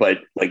 Yep. But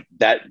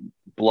that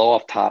blow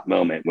off top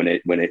moment when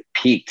it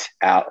peaked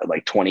out at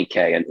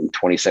 20K in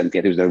 2017, I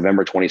think it was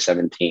November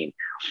 2017.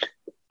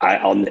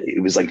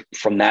 It was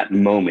from that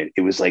moment,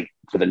 it was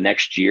for the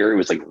next year, it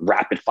was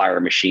rapid fire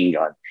machine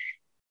gun.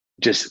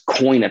 Just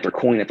coin after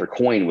coin after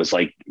coin was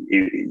they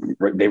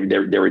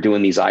were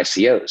doing these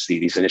ICOs,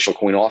 these initial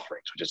coin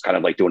offerings, which is kind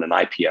of like doing an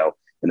IPO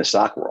in the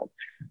stock world.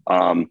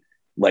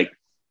 Like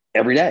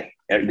every day.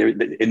 In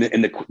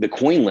the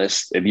coin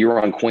list, if you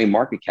were on Coin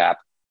Market Cap,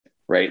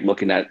 right,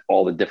 looking at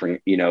all the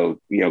different,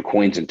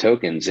 coins and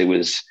tokens, it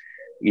was,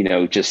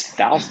 just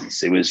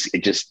thousands.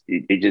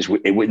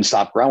 It wouldn't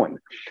stop growing.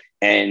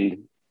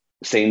 And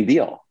same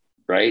deal,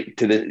 right?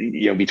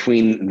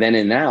 Between then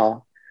and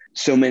now,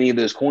 so many of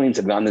those coins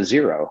have gone to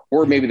zero,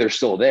 or maybe they're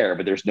still there,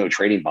 but there's no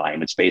trading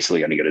volume. It's basically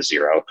going to go to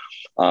zero.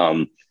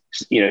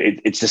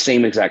 It's the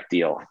same exact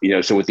deal,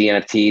 so with the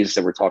NFTs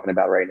that we're talking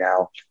about right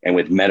now, and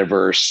with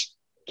Metaverse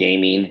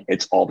gaming,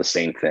 it's all the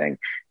same thing.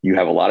 You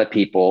have a lot of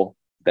people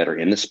that are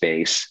in the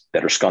space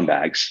that are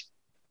scumbags,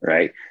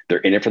 right? They're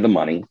in it for the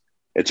money.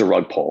 It's a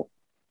rug pull.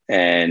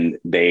 And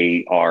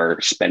they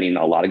are spending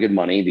a lot of good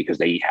money because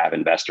they have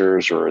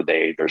investors, or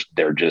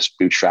they're just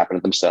bootstrapping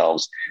it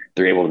themselves.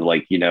 They're able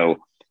to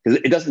because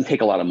it doesn't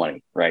take a lot of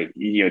money, right?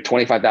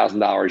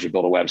 $25,000, you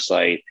build a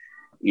website.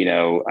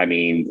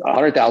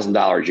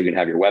 $100,000, you can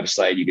have your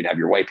website, you can have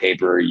your white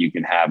paper, you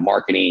can have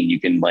marketing, you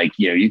can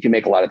you can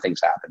make a lot of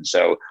things happen.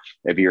 So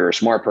if you're a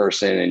smart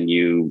person and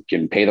you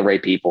can pay the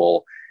right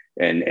people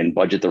and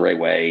budget the right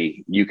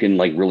way, you can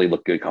really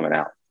look good coming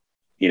out.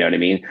 You know what I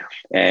mean?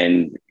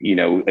 And,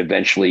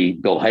 eventually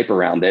build hype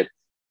around it,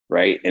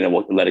 right? And it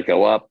will let it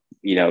go up.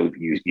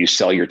 You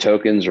sell your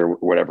tokens or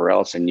whatever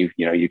else, and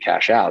you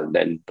cash out, and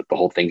then the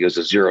whole thing goes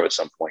to zero at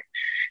some point.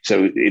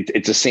 So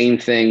it's the same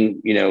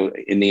thing,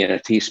 in the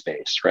NFT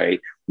space, right?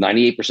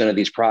 98% of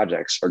these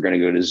projects are going to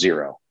go to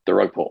zero, the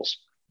rug pulls.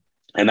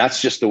 And that's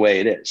just the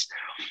way it is.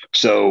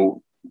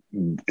 So,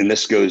 and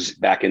this goes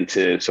back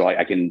into, so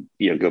I can,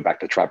 go back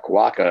to Tribe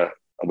Kawaka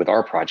with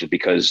our project,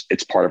 because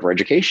it's part of our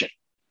education.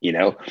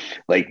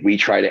 We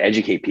try to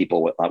educate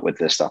people with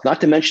this stuff,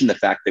 not to mention the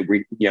fact that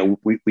we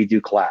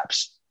do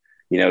collabs,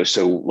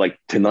 so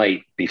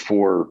tonight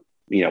before,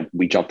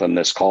 we jumped on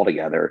this call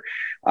together,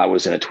 I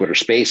was in a Twitter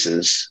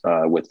Spaces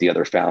with the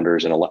other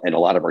founders and a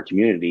lot of our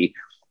community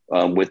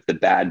with the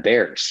Bad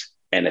Bears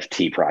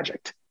NFT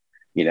project.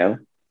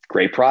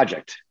 Great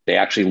project. They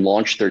actually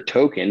launched their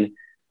token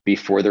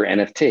before their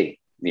NFT.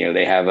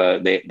 They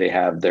have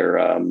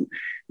their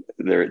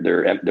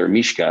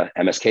Mishka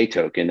MSK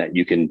token that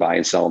you can buy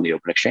and sell on the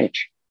open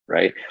exchange,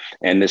 right?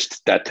 And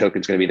that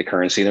token is going to be the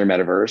currency in their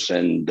metaverse,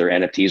 and their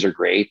NFTs are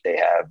great. They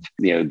have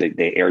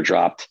they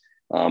airdropped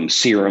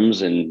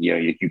serums, and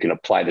you can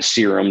apply the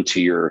serum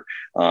to your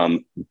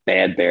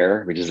Bad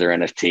Bear, which is their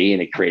NFT,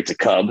 and it creates a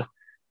cub,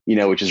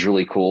 which is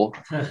really cool.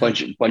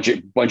 bunch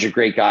of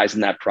great guys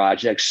in that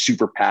project,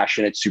 super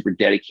passionate, super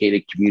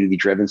dedicated, community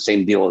driven,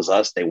 same deal as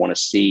us. They want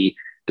to see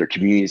their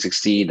community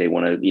succeed. They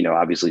want to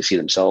obviously see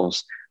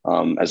themselves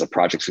as a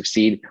project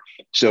succeed.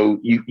 So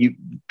you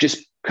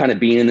just kind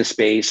of being in the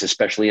space,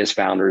 especially as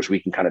founders, we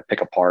can kind of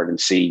pick apart and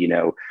see,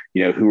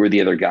 who are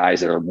the other guys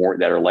that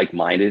are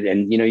like-minded,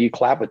 and, you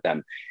collab with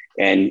them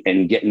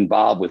and get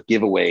involved with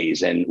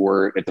giveaways. And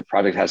or if the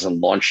project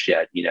hasn't launched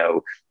yet,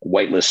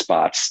 whitelist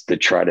spots to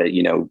try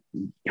to,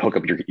 hook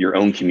up your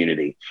own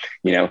community,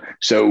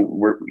 so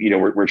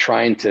we're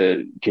trying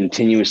to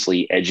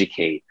continuously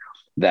educate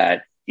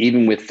that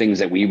even with things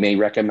that we may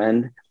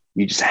recommend,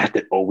 you just have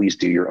to always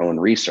do your own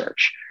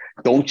research.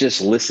 Don't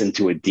just listen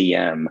to a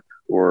DM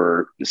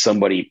or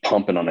somebody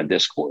pumping on a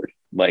Discord.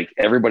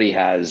 Everybody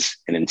has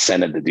an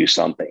incentive to do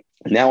something.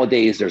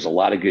 Nowadays, there's a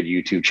lot of good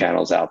YouTube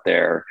channels out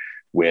there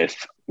with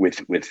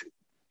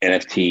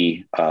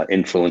NFT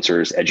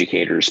influencers,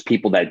 educators,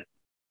 people that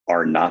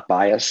are not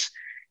biased.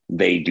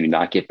 They do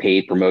not get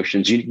paid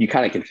promotions. You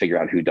kind of can figure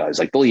out who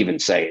does. They'll even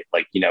say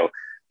it.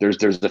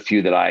 There's a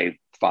few that I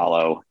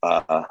follow,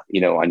 on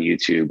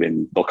YouTube,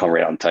 and they'll come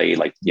right out and tell you,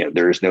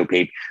 there is no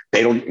paid.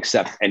 They don't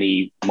accept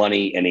any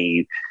money,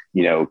 any,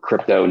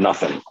 crypto,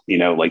 nothing,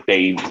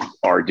 they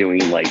are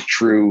doing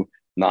true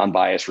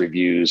non-biased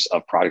reviews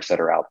of products that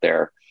are out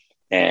there.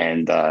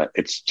 And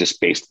it's just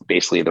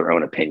basically their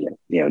own opinion,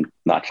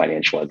 not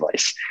financial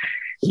advice.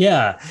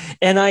 Yeah.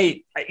 And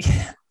I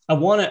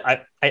want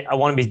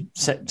to be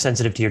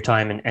sensitive to your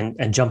time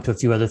and jump to a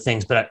few other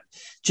things, but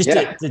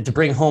to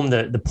bring home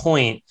the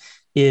point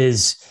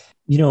is,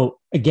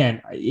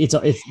 again,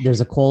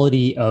 there's a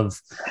quality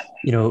of,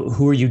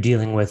 who are you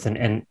dealing with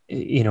and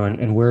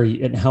where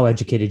you, and how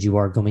educated you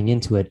are going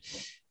into it,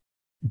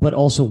 but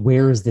also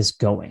where is this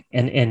going?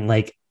 And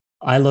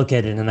I look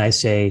at it and I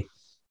say,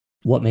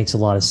 what makes a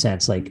lot of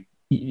sense?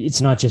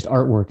 It's not just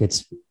artwork,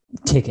 it's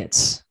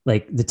tickets,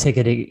 the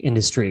ticketing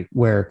industry,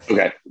 where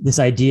this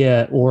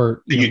idea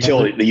or the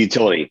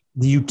utility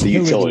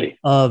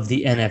of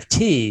the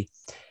NFT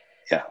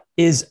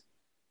is,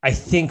 I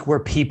think, where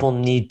people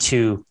need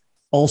to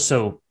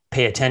also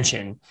pay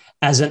attention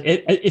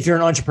if you're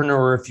an entrepreneur,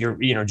 or if you're,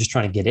 just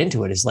trying to get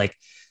into it, is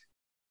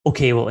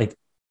okay, well,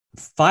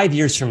 5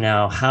 years from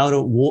now,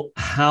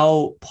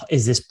 how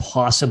is this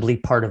possibly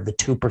part of the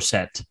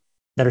 2%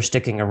 that are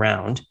sticking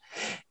around?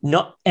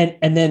 And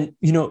then,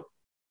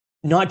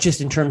 not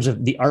just in terms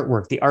of the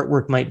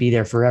artwork might be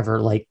there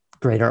forever, like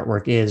great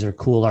artwork is, or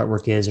cool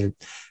artwork is, or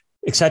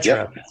et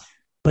cetera.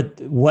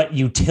 But what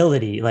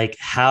utility,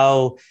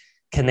 how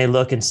can they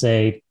look and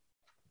say,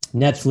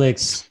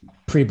 Netflix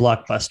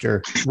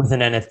pre-Blockbuster with an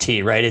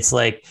NFT, right? It's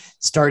like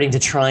starting to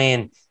try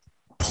and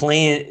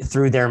plan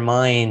through their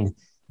mind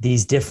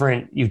these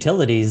different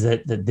utilities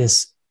that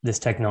this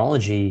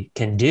technology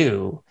can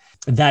do.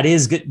 That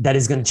is good. That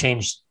is going to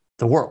change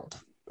the world,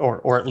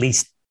 or at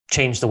least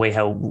change the way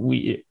how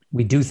we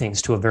do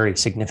things to a very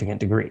significant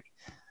degree.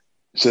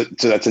 So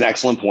that's an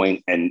excellent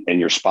point, and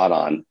you're spot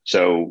on.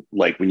 So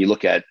like when you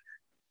look at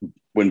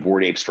when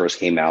Bored Apes first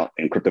came out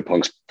and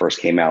CryptoPunks first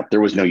came out,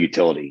 there was no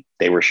utility.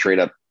 They were straight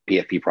up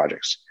PFP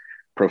projects,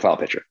 profile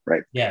picture,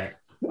 right? Yeah.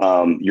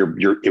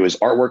 It was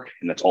artwork,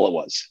 and that's all it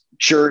was.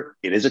 Sure,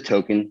 it is a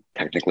token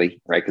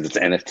technically, right? Because it's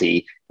an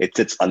NFT. It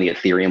sits on the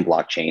Ethereum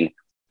blockchain.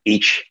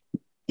 Each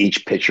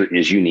picture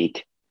is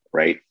unique,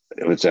 right?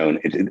 Of its own.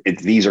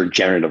 These are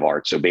generative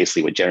art. So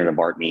basically, what generative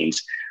art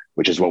means,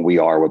 which is what we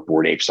are, what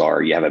Bored Apes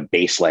are, you have a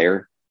base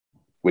layer,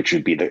 which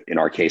would be in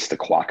our case, the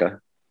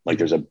Quokka. Like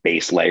there's a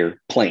base layer,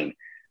 plain,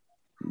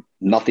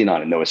 nothing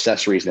on it, no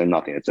accessories, no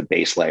nothing. It's a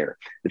base layer.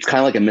 It's kind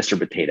of like a Mr.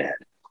 Potato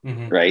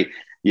Head, right?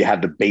 You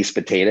have the base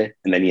potato,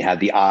 and then you have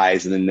the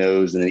eyes and the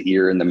nose and the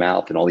ear and the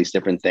mouth and all these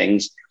different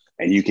things.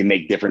 And you can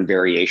make different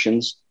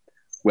variations.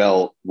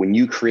 Well, when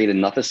you create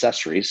enough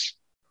accessories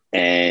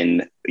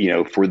and,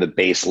 for the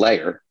base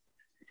layer,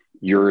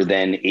 you're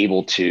then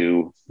able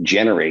to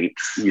generate,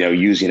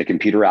 using a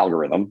computer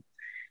algorithm,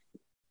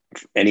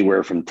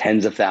 anywhere from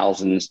tens of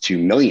thousands to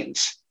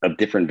millions of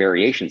different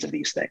variations of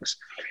these things.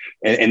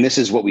 And this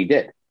is what we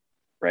did,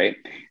 right?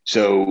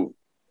 So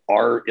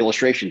our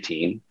illustration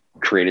team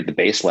created the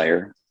base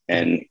layer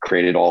and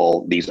created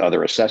all these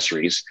other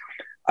accessories.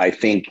 I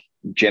think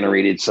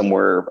generated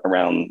somewhere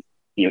around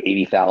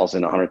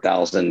 80,000,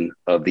 100,000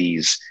 of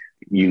these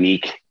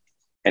unique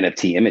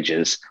NFT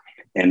images.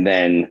 And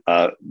then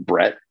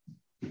Brett,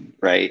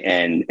 right,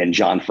 and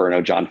John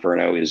Furno. John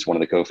Furno is one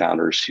of the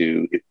co-founders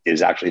who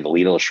is actually the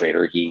lead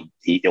illustrator. He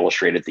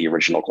illustrated the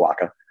original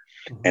Quokka.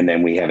 And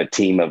then we have a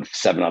team of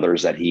 7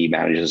 others that he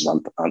manages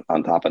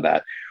on top of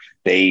that.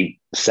 They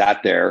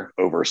sat there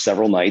over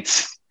several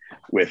nights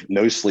with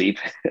no sleep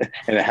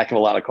and a heck of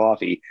a lot of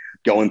coffee,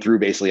 going through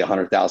basically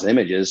 100,000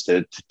 images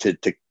to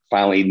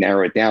finally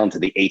narrow it down to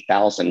the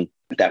 8,000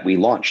 that we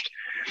launched.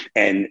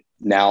 And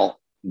now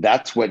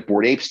that's what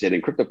Bored Apes did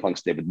and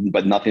CryptoPunks did,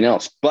 but nothing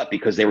else. But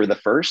because they were the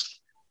first,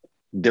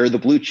 they're the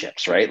blue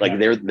chips, right? Like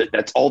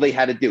that's all they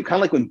had to do. Kind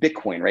of like when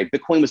Bitcoin, right?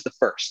 Bitcoin was the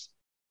first.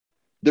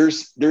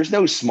 There's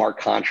no smart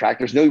contract.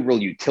 There's no real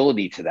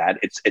utility to that.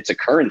 It's a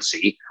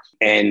currency.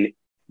 And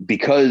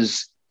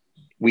because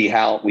we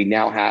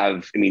now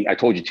have, I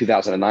told you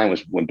 2009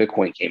 was when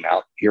Bitcoin came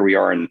out. Here we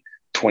are in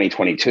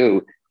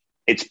 2022.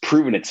 It's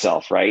proven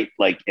itself, right?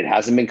 Like it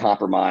hasn't been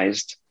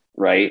compromised,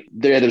 right?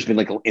 There's been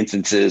like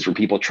instances where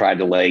people tried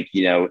to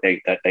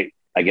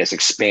I guess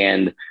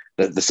expand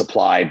the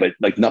supply, but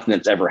like nothing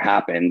that's ever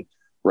happened,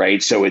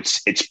 right? So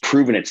it's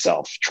proven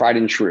itself, tried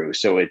and true.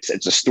 So it's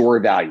a store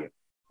of value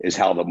is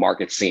how the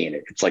market's seeing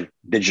it. It's like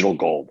digital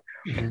gold.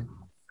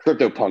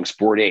 CryptoPunks,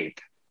 Bored Ape,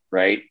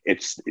 right?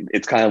 It's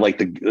kind of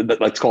like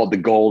let's call it the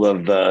gold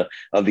of the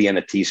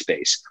NFT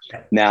space.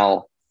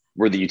 Now,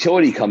 where the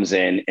utility comes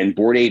in, and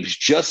Bored Apes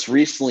just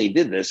recently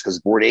did this because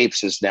Bored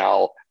Apes is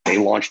now they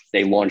launched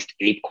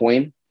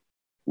ApeCoin,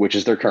 which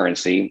is their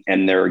currency,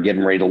 and they're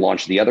getting ready to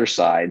launch the other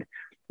side,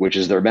 which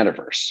is their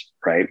Metaverse,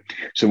 right?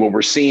 So what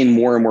we're seeing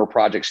more and more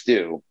projects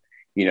do,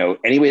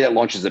 anybody that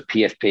launches a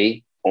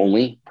PFP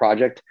only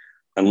project,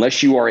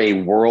 unless you are a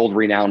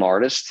world-renowned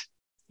artist,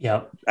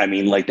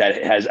 like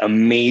that has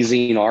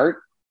amazing art,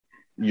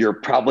 you're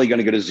probably going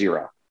to go to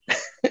zero.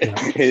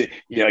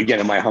 Again,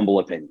 in my humble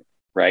opinion,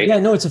 right? Yeah,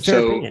 no, it's a fair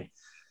opinion.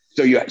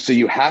 So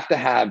you have to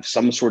have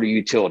some sort of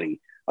utility.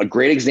 A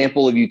great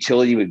example of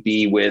utility would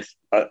be with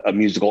a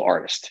musical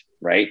artist,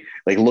 right?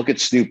 Like look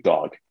at Snoop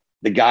Dogg.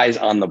 The guy's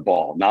on the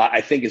ball. Now,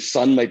 I think his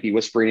son might be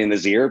whispering in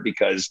his ear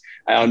because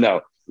I don't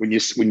know, when you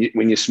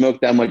smoke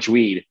that much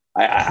weed,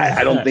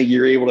 I don't think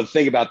you're able to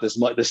think about this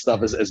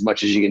stuff as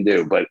much as you can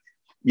do. But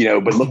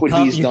but look what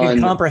he's done. You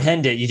can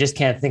comprehend it. You just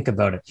can't think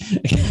about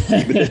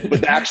it.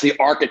 but to actually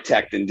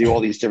architect and do all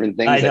these different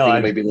things, I think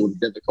it might be a little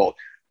difficult.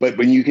 But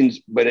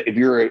if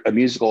you're a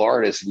musical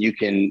artist, you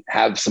can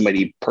have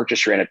somebody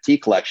purchase your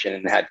NFT collection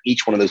and have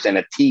each one of those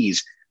NFTs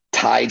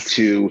tied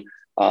to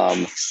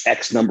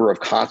X number of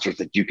concerts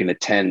that you can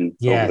attend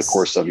over the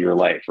course of your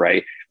life,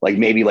 right? Like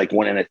maybe like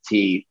one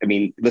NFT.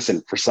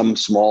 Listen, for some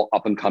small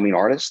up and coming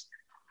artist,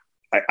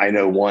 I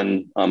know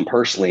one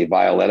personally,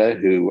 Violetta,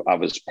 who I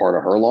was part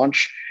of her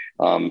launch.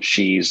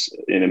 She's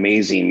an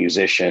amazing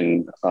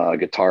musician,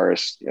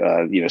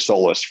 guitarist,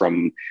 soloist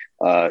from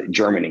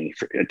Germany,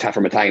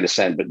 from Italian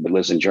descent, but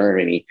lives in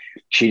Germany.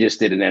 She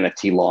just did an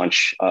NFT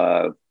launch,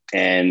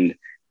 and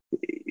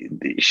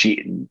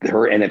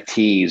her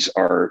NFTs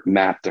are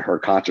mapped to her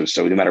concerts.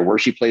 So no matter where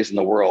she plays in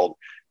the world,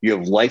 you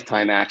have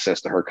lifetime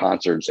access to her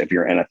concerts if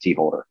you're an NFT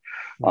holder.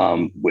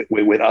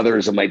 With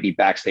others, it might be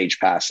backstage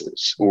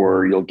passes,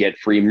 or you'll get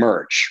free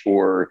merch,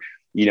 or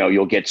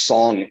you'll get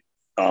songs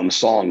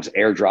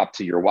airdropped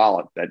to your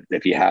wallet that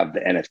if you have the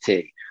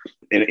NFT.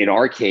 In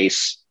our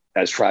case,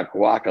 as Tribe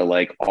Kawaka,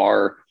 like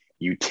our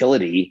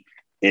utility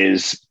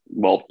is,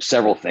 well,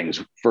 several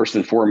things. First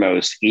and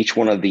foremost, each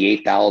one of the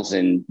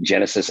 8,000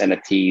 Genesis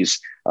NFTs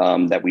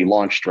that we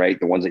launched, right?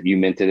 The ones that you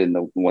minted and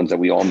the ones that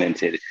we all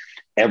minted,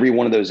 every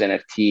one of those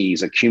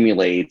NFTs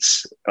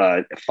accumulates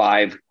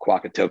 5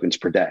 Quokka tokens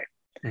per day.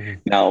 Mm-hmm.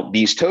 Now,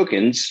 these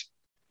tokens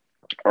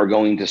are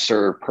going to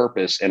serve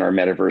purpose in our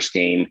Metaverse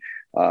game,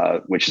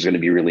 which is going to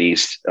be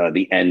released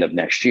the end of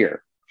next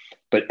year.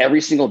 But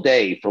every single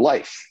day for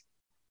life,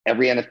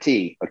 every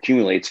NFT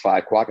accumulates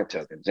 5 Quokka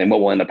tokens. And what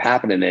will end up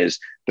happening is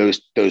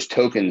those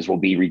tokens will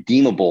be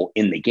redeemable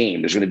in the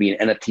game. There's going to be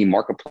an NFT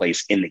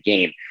marketplace in the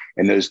game,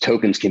 and those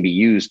tokens can be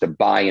used to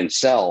buy and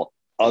sell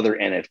other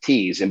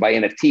NFTs. And by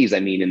NFTs, I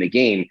mean in the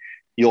game,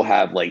 you'll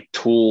have like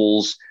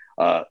tools,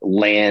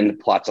 land,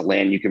 plots of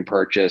land you can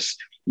purchase,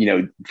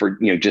 for,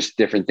 just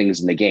different things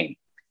in the game.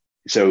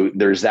 So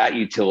there's that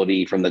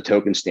utility from the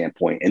token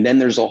standpoint. And then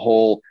there's a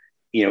whole,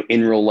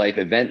 in real life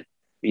event,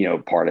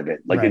 part of it.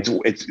 Like right.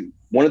 It's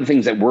one of the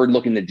things that we're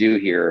looking to do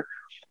here,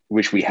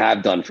 which we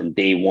have done from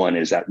day one,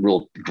 is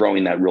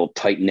growing that real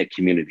tight knit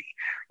community.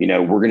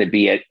 We're going to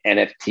be at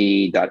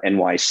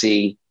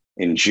NFT.nyc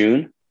in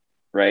June,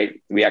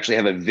 right? We actually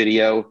have a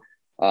video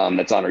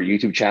that's on our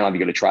YouTube channel. If you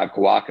go to Tribe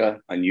Quokka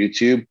on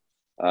YouTube,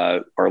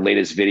 our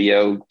latest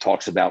video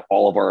talks about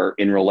all of our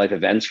in real life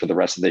events for the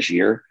rest of this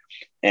year.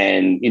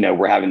 And,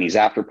 we're having these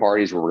after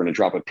parties where we're going to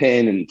drop a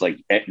pin, and it's like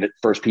the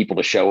first people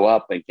to show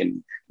up and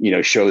can,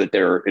 show that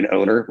they're an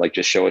owner, like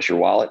just show us your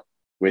wallet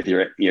with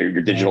your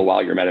digital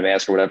wallet, your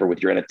MetaMask or whatever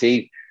with your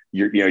NFT.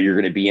 You're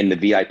going to be in the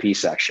VIP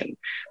section.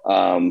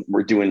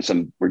 We're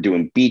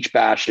doing beach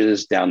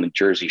bashes down the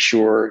Jersey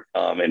Shore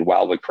in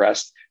Wildwood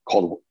Crest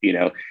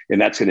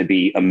and that's going to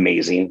be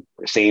amazing.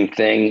 Same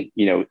thing,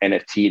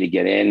 NFT to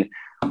get in.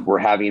 We're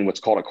having what's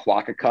called a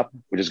Quokka Cup,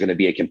 which is going to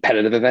be a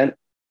competitive event.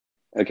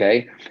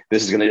 Okay.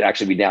 This is going to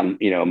actually be down,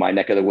 my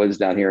neck of the woods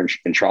down here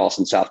in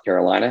Charleston, South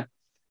Carolina.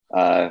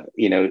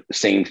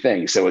 Same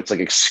thing. So it's like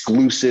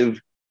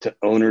exclusive to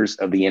owners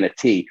of the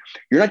NFT.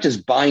 You're not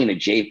just buying a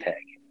JPEG.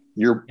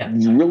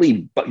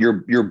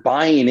 You're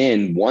buying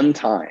in one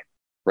time,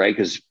 right?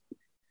 Because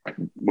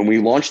when we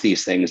launched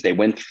these things, they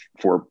went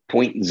for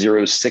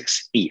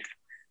 0.06 ETH,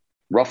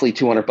 roughly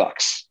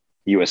 $200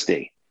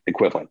 USD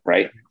equivalent,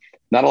 right?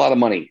 Not a lot of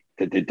money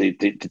to get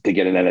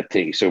an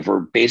NFT. So for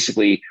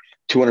basically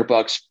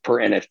 $200 per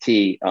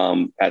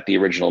NFT at the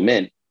original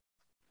mint,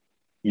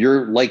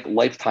 you're like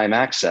lifetime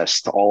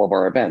access to all of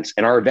our events.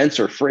 And our events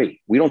are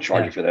free. We don't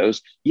charge you for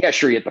those. Yeah,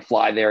 sure, you have to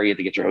fly there, you have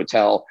to get your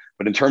hotel.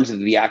 But in terms of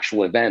the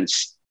actual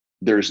events,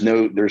 there's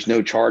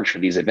no charge for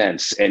these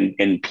events.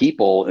 And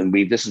people, and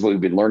this is what we've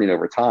been learning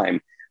over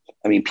time.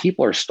 I mean,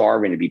 people are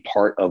starving to be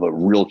part of a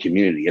real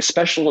community,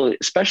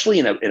 especially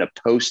in a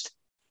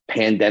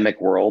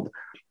post-pandemic world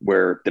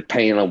where,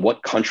 depending on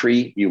what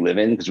country you live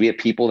in, because we have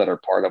people that are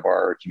part of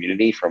our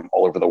community from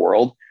all over the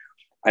world.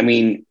 I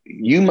mean,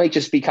 you might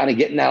just be kind of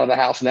getting out of the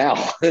house now,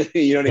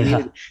 you know what I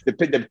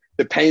mean?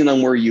 Depending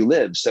on where you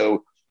live.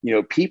 So,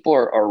 people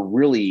are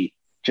really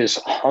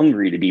just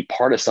hungry to be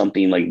part of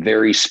something like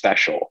very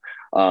special,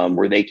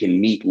 where they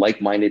can meet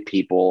like-minded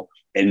people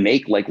and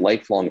make like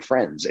lifelong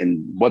friends.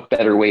 And what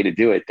better way to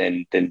do it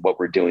than what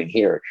we're doing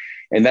here?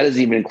 And that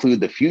doesn't even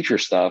include the future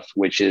stuff,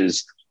 which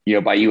is,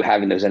 by you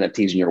having those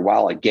NFTs in your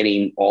wallet,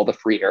 getting all the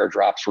free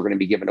airdrops we're going to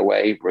be giving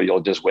away, where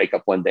you'll just wake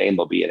up one day and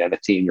there'll be an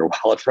NFT in your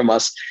wallet from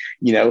us,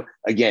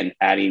 again,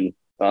 adding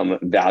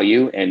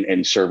value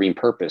and serving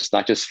purpose,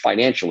 not just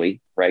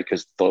financially, right?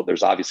 Because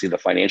there's obviously the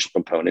financial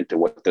component to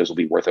what those will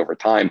be worth over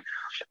time,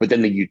 but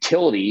then the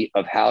utility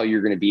of how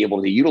you're going to be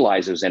able to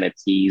utilize those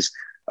NFTs,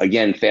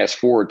 again, fast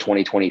forward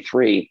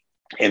 2023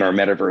 in our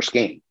Metaverse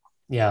game.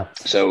 Yeah.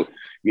 So,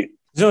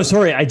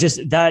 sorry, I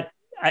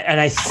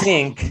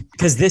think,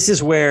 because this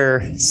is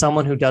where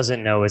someone who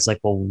doesn't know is like,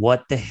 well,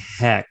 what the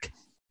heck?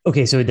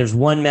 Okay, so there's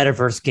one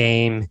Metaverse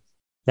game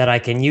that I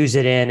can use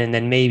it in, and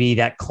then maybe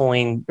that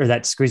coin or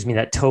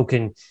that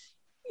token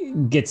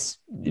gets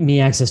me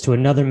access to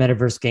another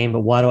Metaverse game. But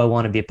why do I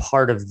want to be a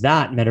part of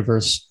that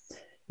Metaverse,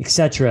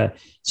 etc.?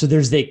 So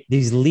there's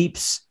these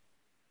leaps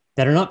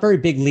that are not very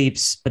big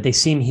leaps, but they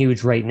seem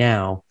huge right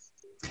now,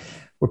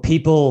 where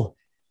people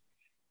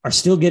are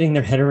still getting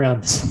their head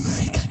around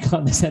this, like,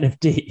 on this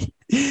NFT.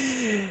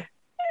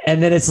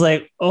 And then it's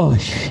like, oh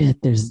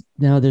shit, there's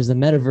a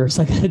Metaverse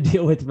I got to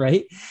deal with,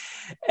 right?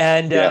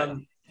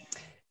 And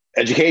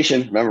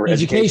education, remember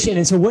education.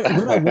 And so what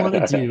I want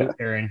to do,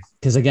 Aaron,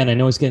 because again, I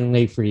know it's getting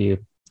late for you,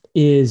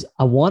 is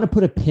I want to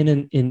put a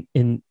pin in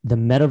the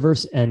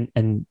Metaverse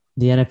and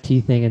the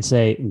NFT thing and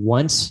say,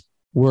 once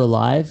we're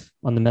live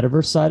on the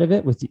Metaverse side of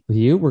it with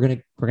you, we're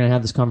gonna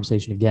have this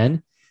conversation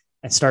again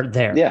and start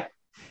there. Yeah.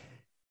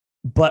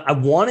 But I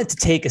wanted to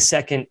take a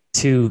second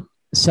to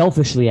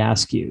selfishly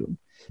ask you,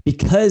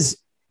 because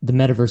the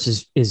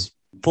Metaverse is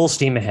full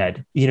steam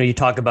ahead. You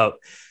talk about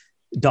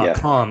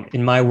 .com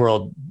in my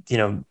world,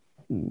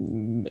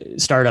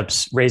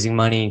 startups raising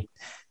money,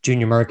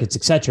 junior markets,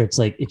 et cetera. It's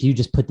like, if you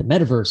just put the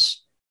Metaverse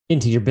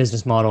into your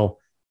business model,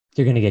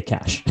 you're going to get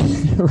cash,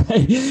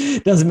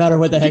 right? Doesn't matter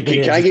what the heck it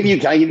is.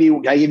 Can I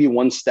give you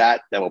one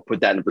stat that will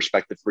put that in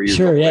perspective for you?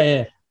 Sure.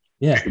 Yeah.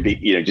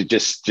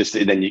 Just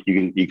and then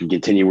you can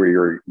continue where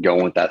you're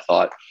going with that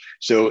thought.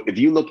 So if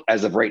you look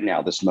as of right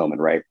now, this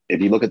moment, right?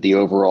 If you look at the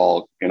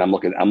overall, and I'm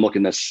looking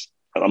at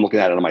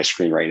it on my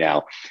screen right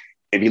now.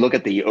 If you look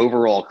at the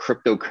overall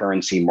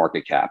cryptocurrency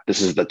market cap, this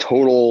is the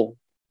total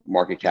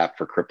market cap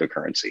for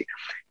cryptocurrency.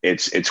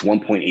 It's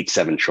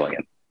 1.87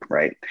 trillion,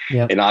 right?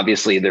 Yeah. And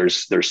obviously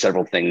there's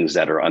several things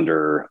that are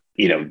under,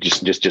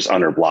 just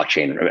under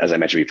blockchain, as I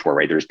mentioned before,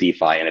 right? There's DeFi,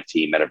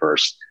 NFT,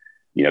 Metaverse,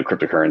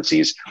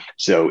 cryptocurrencies.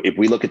 So if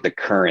we look at the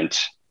current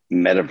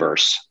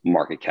Metaverse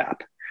market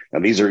cap, now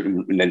these are,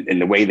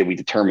 and the way that we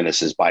determine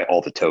this is by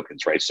all the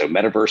tokens, right? So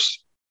Metaverse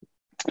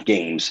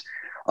games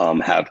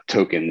have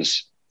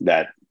tokens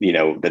that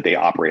they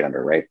operate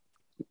under, right?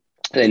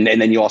 And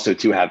then you also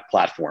too have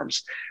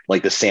platforms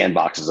like the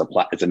Sandbox is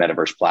it's a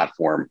Metaverse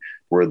platform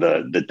where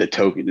the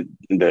token,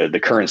 the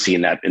currency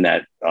in that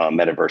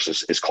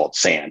Metaverse is called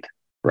Sand,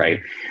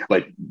 right?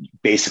 But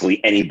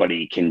basically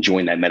anybody can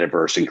join that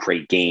Metaverse and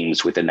create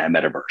games within that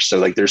Metaverse. So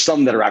like there's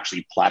some that are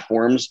actually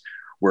platforms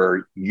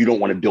where you don't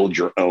want to build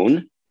your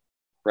own,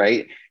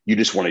 right? You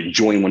just want to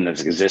join one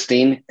that's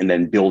existing and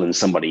then build in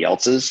somebody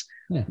else's,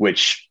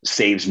 which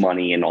saves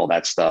money and all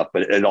that stuff.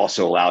 But it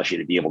also allows you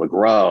to be able to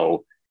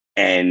grow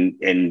and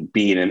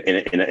be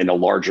in a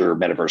larger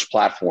Metaverse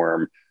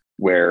platform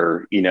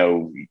where,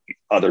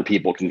 other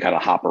people can kind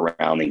of hop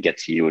around and get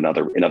to you in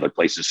other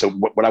places. So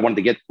what I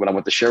wanted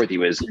to share with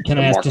you is, can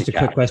I ask just a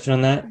quick question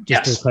on that?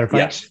 Just to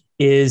clarify,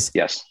 is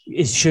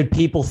should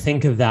people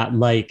think of that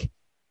like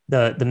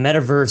the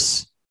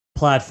Metaverse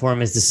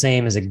platform is the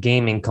same as a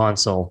gaming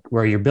console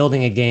where you're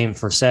building a game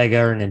for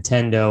Sega or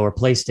Nintendo or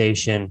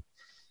PlayStation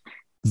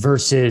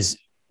versus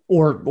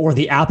or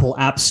the Apple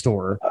App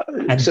Store?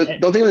 So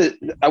don't think of it,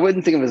 I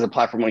wouldn't think of it as a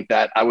platform like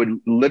that. I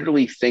would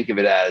literally think of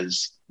it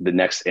as the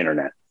next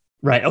internet.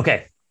 Right.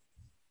 Okay.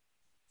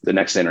 The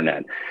next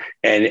internet.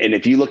 And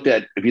if you look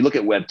at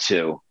Web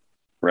 2,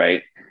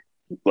 right?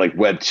 Like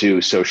Web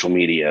 2 social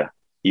media,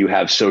 you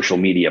have social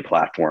media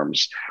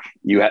platforms.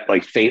 You have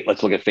like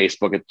let's look at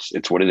Facebook.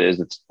 It's what it is.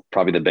 It's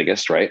probably the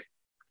biggest, right?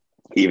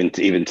 Even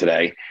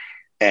today.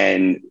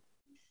 And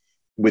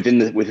within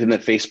the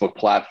Facebook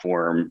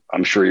platform,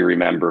 I'm sure you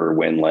remember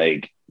when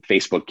like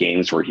Facebook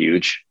games were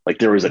huge. Like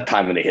there was a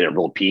time when they hit a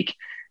real peak.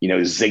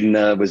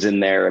 Zynga was in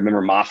there. I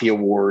remember Mafia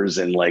Wars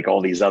and like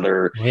all these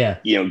other,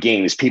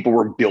 games. People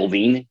were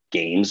building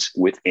games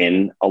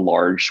within a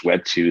large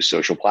Web 2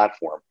 social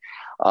platform.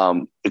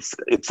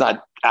 It's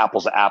not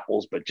apples to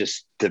apples, but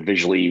just to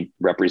visually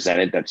represent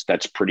it,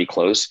 that's pretty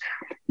close.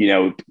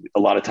 A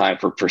lot of time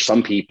for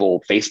some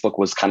people, Facebook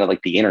was kind of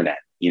like the internet.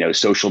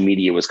 Social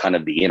media was kind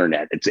of the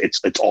internet.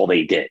 It's all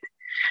they did.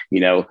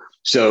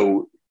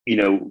 So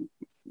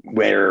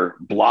where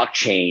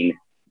blockchain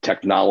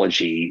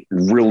technology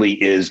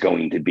really is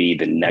going to be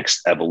the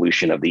next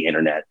evolution of the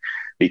internet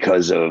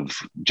because of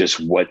just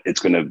what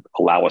it's going to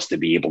allow us to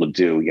be able to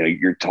do.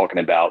 You're talking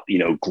about,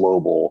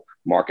 global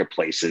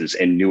marketplaces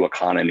and new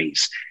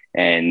economies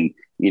and,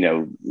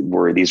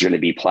 where these are going to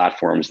be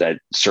platforms that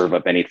serve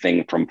up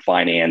anything from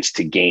finance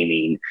to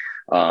gaming,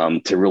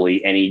 to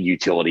really any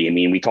utility. I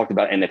mean, we talked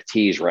about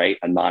NFTs, right?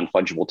 A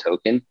non-fungible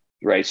token,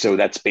 right? So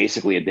that's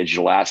basically a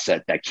digital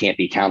asset that can't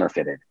be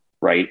counterfeited,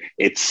 right?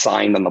 It's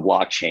signed on the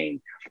blockchain.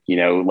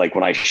 Like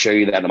when I show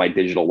you that in my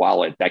digital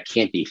wallet, that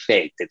can't be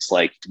faked. It's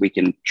like we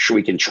can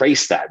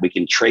trace that. We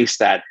can trace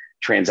that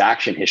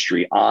transaction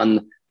history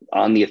on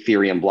the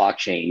Ethereum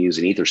blockchain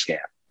using Etherscan,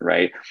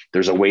 right?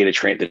 There's a way to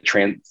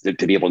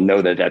be able to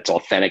know that that's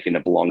authentic and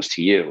it belongs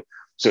to you.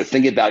 So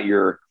think about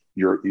your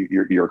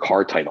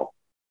car title.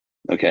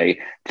 Okay.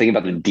 Think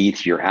about the deed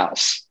to your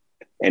house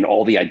and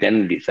all the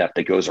identity theft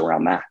that goes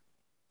around that,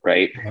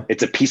 right? Yeah.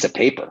 It's a piece of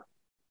paper.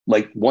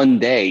 Like one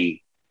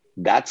day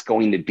that's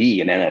going to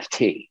be an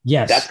NFT.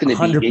 Yes. That's going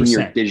to 100%. Be in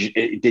your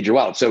digital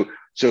wallet.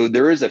 So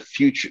there is a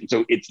future.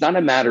 So it's not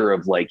a matter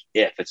of like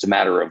if, it's a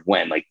matter of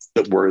when, like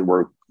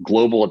where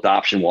global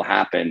adoption will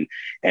happen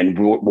and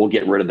we'll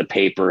get rid of the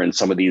paper and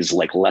some of these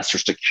like lesser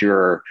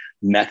secure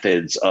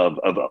methods of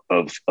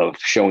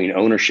showing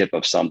ownership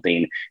of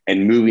something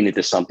and moving it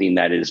to something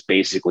that is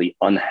basically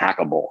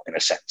unhackable in a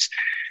sense.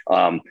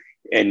 And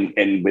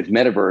with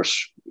Metaverse,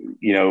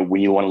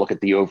 when you want to look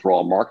at the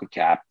overall market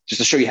cap,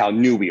 just to show you how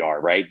new we are,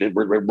 right?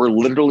 We're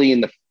literally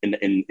in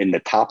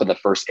the top of the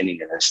first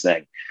inning of this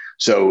thing.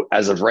 So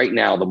as of right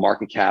now, the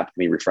market cap, let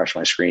me refresh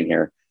my screen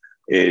here,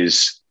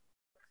 is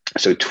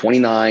so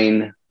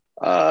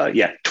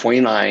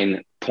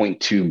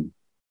 29.2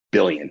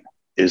 billion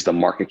is the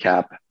market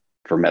cap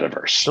for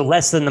Metaverse. So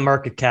less than the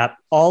market cap.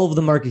 All of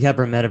the market cap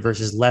for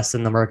Metaverse is less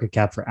than the market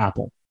cap for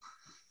Apple.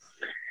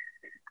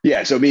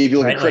 Yeah. So I mean, if you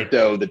look at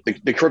crypto, the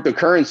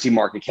cryptocurrency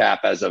market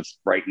cap as of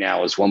right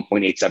now is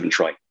 1.87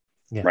 trillion,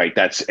 right?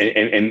 That's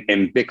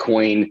and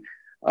Bitcoin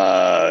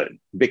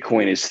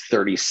is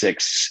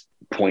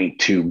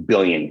 36.2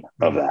 billion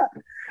of that,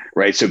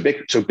 right? So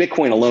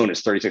Bitcoin alone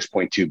is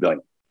 36.2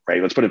 billion,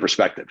 right? Let's put it in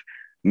perspective.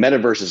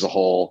 Metaverse as a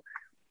whole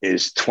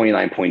is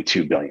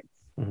 29.2 billion.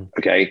 Mm-hmm.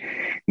 Okay.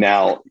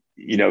 Now,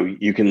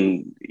 you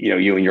can,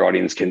 you and your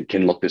audience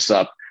can look this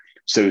up.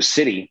 So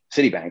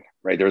Citibank,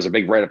 right? There was a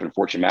big write-up in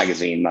Fortune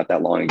magazine not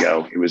that long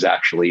ago. It was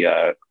actually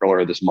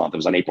earlier this month. It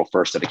was on April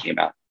 1st that it came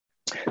out,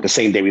 the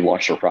same day we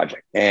launched our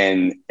project.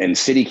 And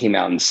Citi came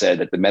out and said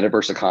that the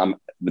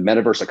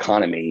metaverse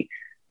economy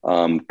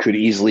could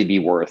easily be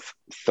worth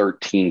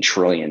 13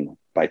 trillion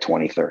by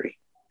 2030.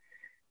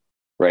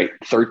 Right?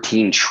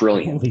 13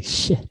 trillion. Holy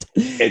shit.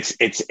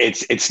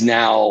 It's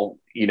now,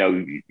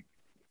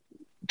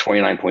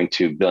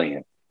 29.2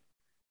 billion.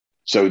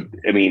 So,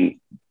 I mean,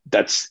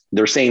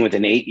 they're saying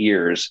within 8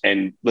 years,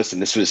 and listen,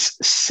 this was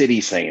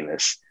Citi saying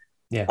this,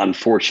 yeah.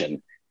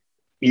 Unfortunate.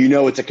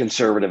 It's a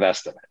conservative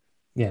estimate.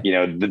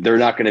 Yeah. They're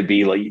not going to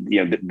be like,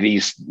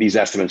 these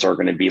estimates aren't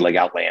going to be like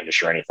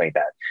outlandish or anything like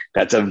that.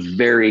 That's a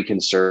very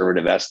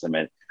conservative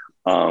estimate,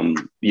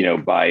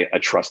 by a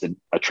trusted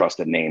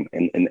name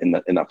in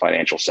the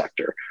financial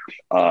sector.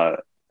 I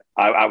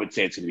would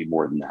say it's going to be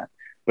more than that.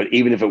 But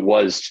even if it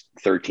was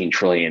 13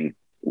 trillion,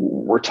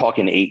 we're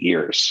talking 8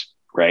 years,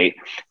 right?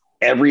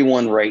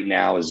 Everyone right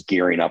now is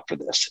gearing up for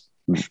this.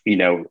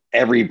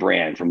 Every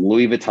brand from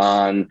Louis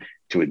Vuitton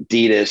to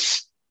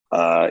Adidas,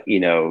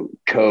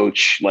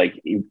 Coach, like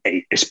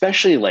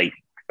especially like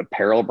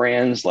apparel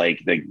brands,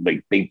 like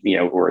big,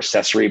 or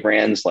accessory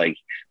brands like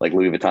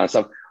Louis Vuitton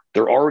stuff.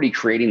 They're already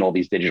creating all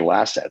these digital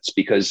assets,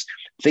 because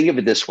think of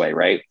it this way,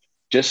 right?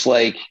 Just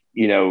like,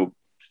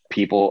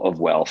 people of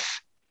wealth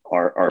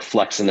are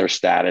flexing their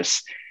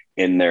status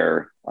in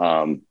their,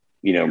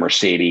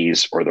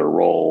 Mercedes or their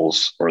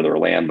Rolls or their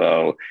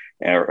Lambo,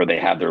 or they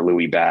have their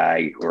Louis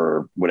bag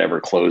or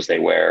whatever clothes they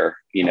wear,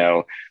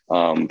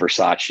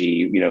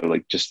 Versace,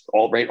 like just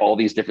all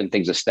these different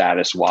things of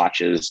status,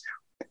 watches.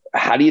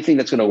 How do you think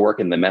that's going to work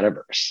in the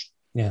metaverse?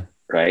 Yeah.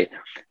 Right.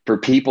 For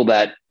people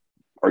that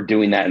are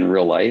doing that in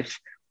real life,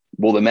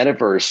 well, the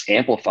metaverse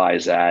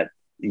amplifies that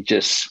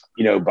just,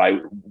 by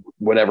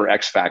whatever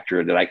X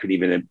factor that I could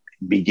even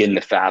begin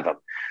to fathom,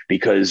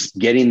 because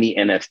getting the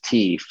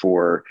NFT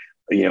for,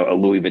 a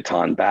Louis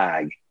Vuitton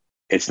bag,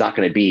 it's not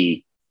going to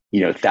be,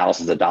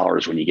 thousands of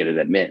dollars when you get it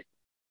at mint,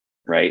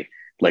 right?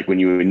 Like when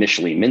you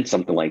initially mint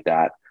something like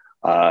that,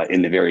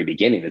 in the very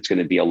beginning, it's going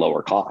to be a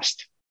lower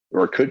cost,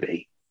 or it could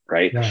be,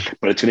 right? Yeah.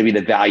 But it's going to be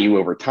the value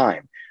over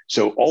time.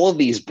 So all of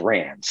these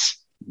brands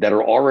that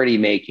are already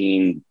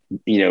making,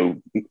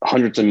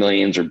 hundreds of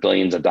millions or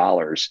billions of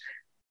dollars,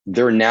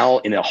 they're now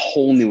in a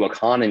whole new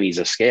economies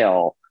of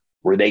scale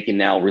where they can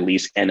now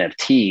release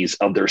NFTs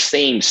of their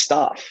same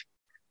stuff.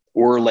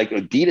 Or like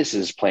Adidas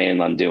is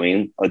planning on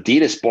doing.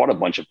 Adidas bought a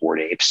bunch of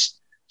Bored Apes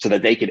so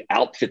that they could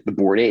outfit the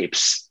Bored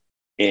Apes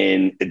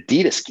in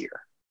Adidas gear.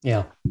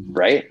 Yeah.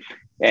 Right.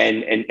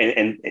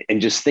 And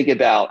just think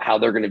about how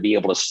they're going to be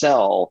able to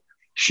sell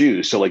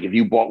shoes. So like if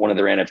you bought one of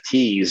their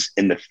NFTs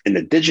in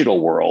the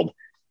digital world,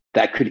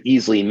 that could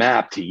easily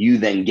map to you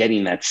then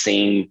getting that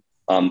same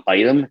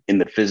item in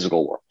the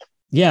physical world.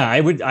 Yeah,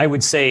 I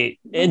would say,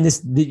 and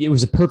it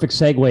was a perfect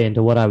segue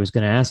into what I was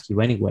going to ask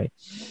you anyway,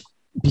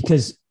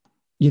 because,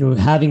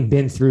 having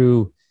been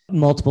through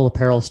multiple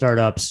apparel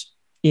startups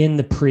in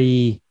the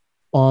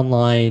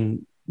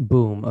pre-online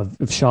boom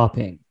of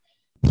shopping,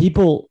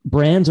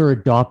 brands are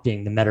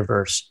adopting the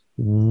metaverse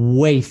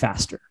way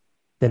faster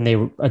than they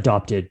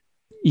adopted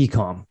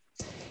e-com.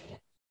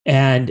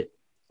 And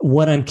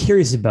what I'm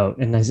curious about,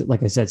 and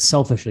like I said,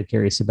 selfishly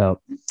curious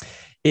about,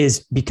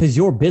 is because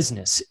your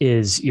business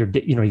is your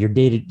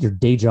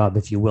day job,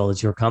 if you will,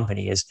 is your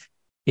company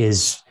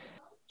is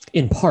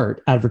in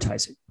part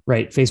advertising,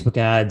 right? Facebook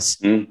ads,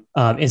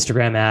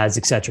 Instagram ads,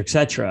 et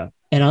cetera.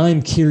 And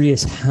I'm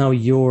curious how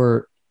we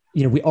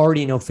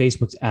already know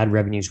Facebook's ad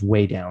revenue is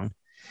way down,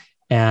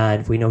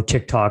 and we know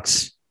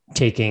TikTok's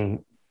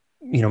taking,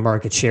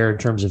 market share in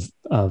terms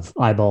of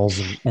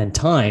eyeballs and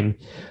time.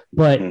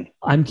 But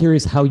I'm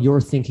curious how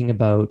you're thinking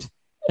about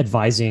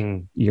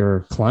advising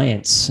your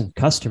clients and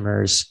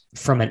customers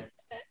from an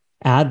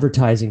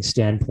advertising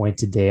standpoint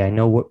today. I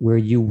know where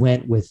you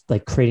went with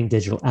like creating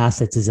digital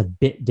assets is a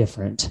bit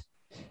different.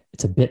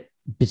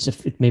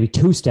 It's maybe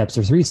 2 steps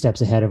or 3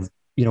 steps ahead of,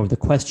 the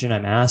question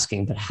I'm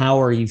asking, but how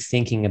are you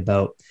thinking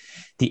about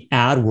the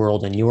ad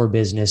world and your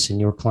business and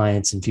your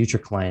clients and future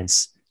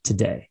clients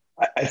today?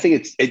 I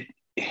think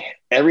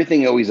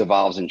everything always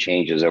evolves and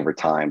changes over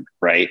time,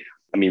 right?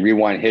 I mean,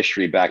 rewind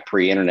history back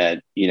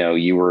pre-internet,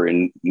 you were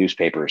in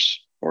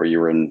newspapers or you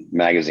were in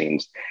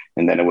magazines,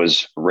 and then it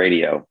was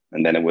radio,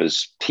 and then it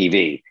was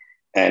TV.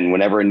 And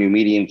whenever a new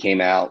medium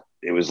came out,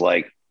 it was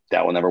like,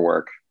 that will never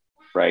work,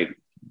 right?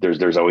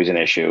 There's always an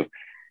issue.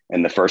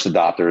 And the first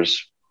adopters,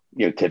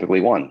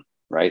 typically won,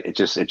 right? It's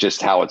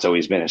just how it's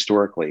always been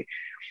historically.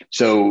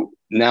 So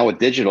now with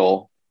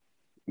digital,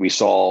 we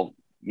saw,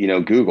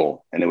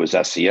 Google, and it was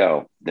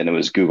SEO. Then it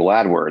was Google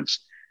AdWords.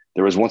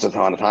 There was once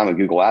upon a time in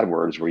Google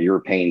AdWords where you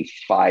were paying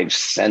 5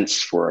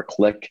 cents for a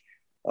click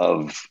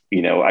of,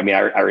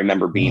 I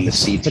remember being the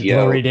CTO. The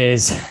glory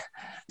days.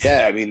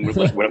 Yeah. I mean,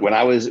 when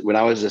I was a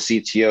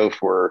CTO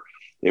for,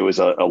 it was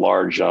a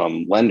large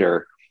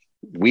lender,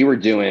 we were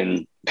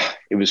doing,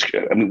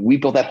 I mean, we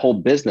built that whole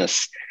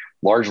business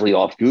largely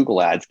off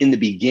Google ads in the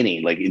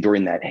beginning, like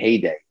during that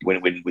heyday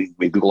when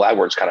Google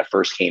AdWords kind of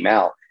first came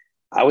out.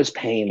 I was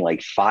paying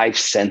like 5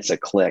 cents a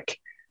click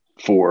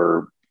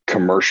for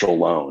commercial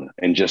loan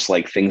and just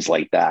like things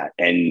like that.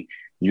 And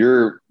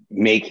you're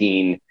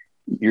doing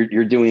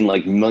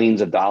like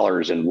millions of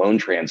dollars in loan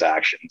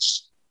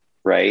transactions,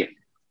 right?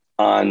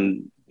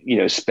 On,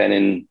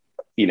 spending,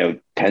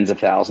 tens of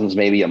thousands,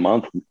 maybe a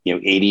month,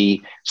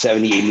 80,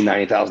 70, 80,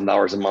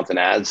 $90,000 a month in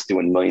ads,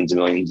 doing millions and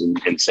millions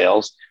in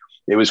sales.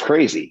 It was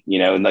crazy,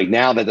 and like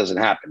now that doesn't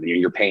happen.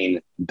 You're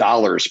paying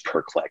dollars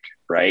per click,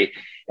 right?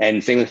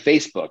 And same with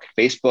Facebook.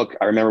 Facebook,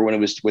 I remember when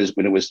it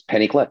was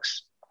penny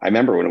clicks. I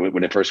remember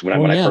when I first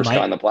got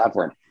on the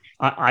platform.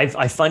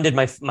 I funded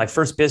my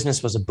first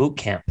business was a boot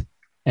camp,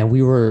 and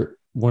we were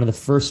one of the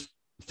first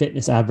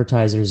fitness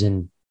advertisers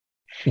in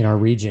our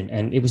region,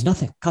 and it was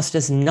nothing. Cost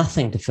us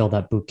nothing to fill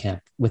that boot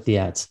camp with the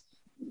ads.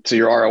 So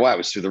your ROI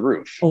was through the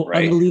roof. Oh,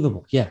 right?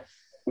 Unbelievable! Yeah.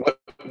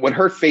 What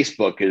hurt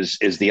Facebook is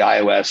the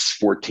iOS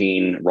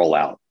 14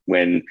 rollout,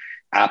 when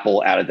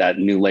Apple added that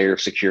new layer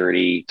of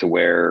security to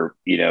where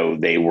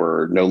they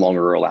were no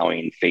longer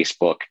allowing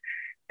Facebook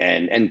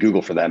and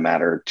Google, for that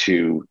matter,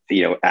 to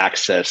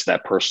access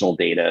that personal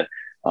data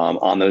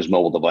on those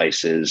mobile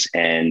devices,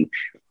 and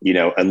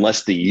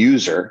unless the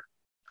user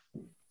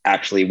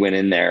actually went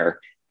in there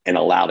and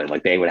allowed it,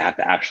 like they would have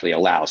to actually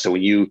allow. So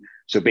when you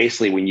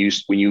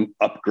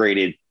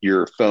upgraded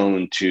your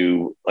phone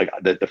to like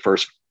the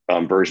first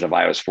version of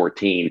iOS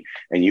 14,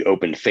 and you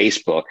opened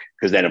Facebook,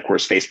 because then of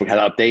course Facebook had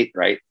to update,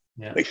 right?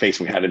 Yeah. Like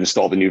Facebook had to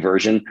install the new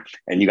version,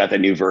 and you got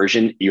that new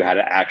version, you had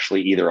to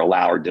actually either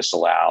allow or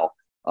disallow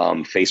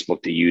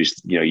Facebook to use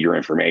your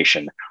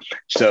information.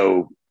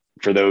 So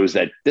for those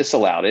that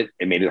disallowed it,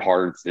 it made it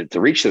harder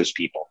to reach those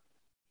people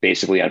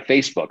basically on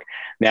Facebook.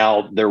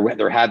 Now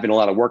there have been a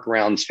lot of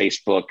workarounds.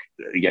 Facebook,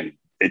 again,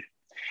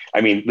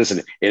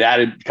 it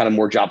added kind of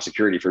more job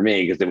security for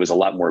me, because there was a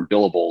lot more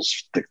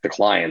billables to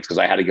clients, because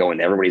I had to go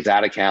into everybody's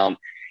ad account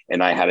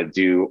and I had to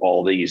do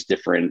all these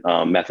different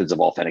methods of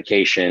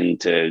authentication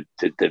to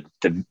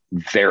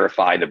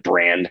verify the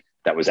brand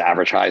that was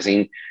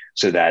advertising,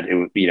 so that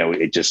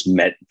it just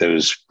met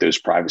those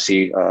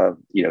privacy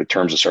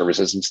terms of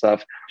services and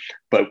stuff.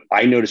 But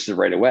I noticed it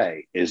right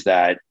away, is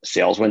that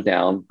sales went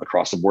down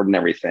across the board and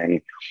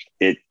everything.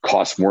 It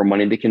costs more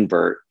money to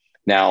convert.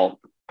 Now,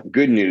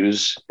 good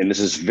news, and this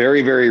is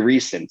very, very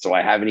recent, so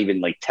I haven't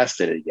even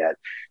tested it yet.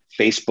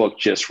 Facebook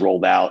just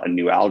rolled out a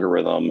new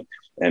algorithm,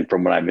 and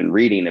from what I've been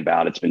reading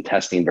about, it's been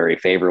testing very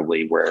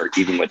favorably, where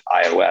even with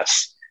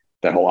iOS,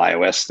 that whole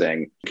iOS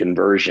thing,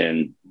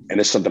 conversion, and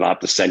this is something I'll have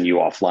to send you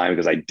offline,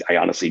 because I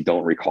honestly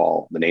don't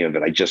recall the name of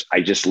it.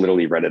 I just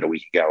literally read it a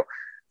week ago,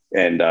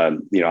 and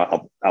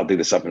I'll do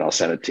this up and I'll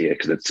send it to you,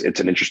 because it's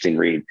an interesting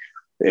read.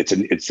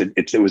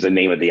 It was the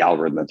name of the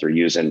algorithm that they're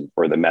using,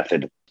 or the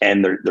method,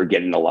 and they're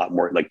getting a lot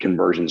more, like,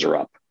 conversions are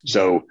up.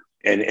 So,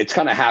 and it's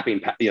kind of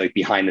happening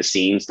behind the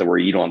scenes, to where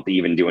you don't have to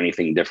even do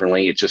anything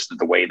differently. It's just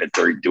the way that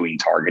they're doing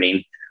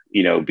targeting,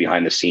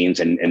 behind the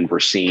scenes, and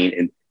we're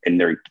seeing and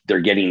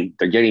they're getting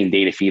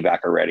data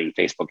feedback already.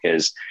 Facebook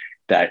is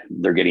that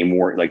they're getting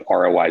more, like,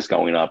 ROIs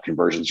going up,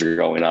 conversions are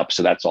going up.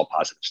 So that's all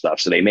positive stuff.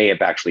 So they may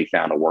have actually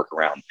found a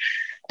workaround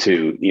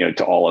to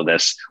all of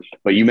this.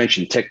 But you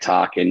mentioned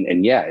TikTok,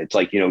 and yeah, it's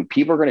like,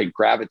 people are going to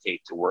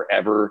gravitate to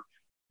wherever,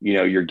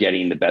 you're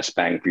getting the best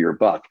bang for your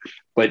buck.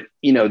 But,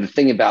 the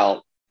thing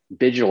about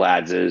digital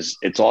ads is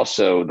it's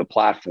also the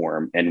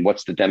platform, and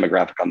what's the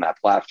demographic on that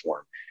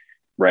platform,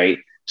 right?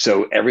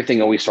 So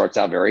everything always starts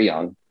out very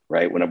young,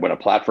 right? When a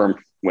platform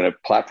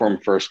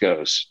first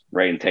goes,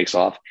 right, and takes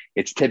off,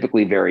 it's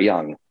typically very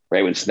young,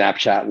 right? When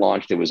Snapchat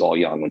launched, it was all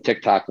young. When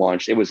TikTok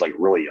launched, it was like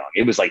really young.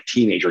 It was like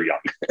teenager young,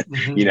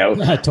 Mm-hmm.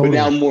 Yeah,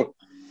 totally.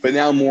 But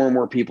now more and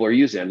more people are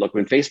using it. Look,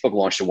 when Facebook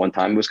launched at one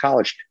time, it was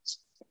college kids,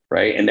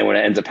 right? And then what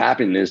ends up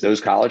happening is those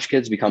college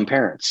kids become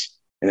parents,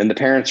 and then the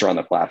parents are on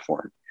the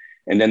platform.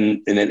 And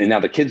now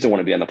the kids don't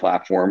want to be on the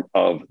platform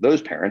of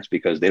those parents,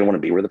 because they don't want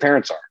to be where the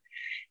parents are.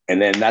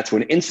 And then that's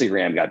when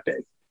Instagram got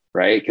big,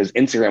 right? Because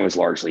Instagram was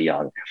largely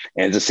young.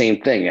 And it's the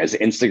same thing. As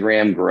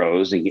Instagram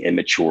grows and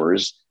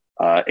matures,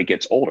 it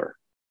gets older.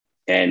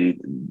 And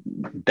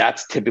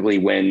that's typically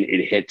when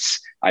it hits,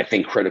 I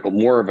think,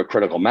 more of a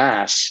critical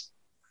mass,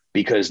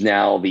 because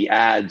now the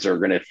ads are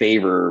going to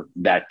favor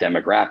that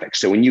demographic.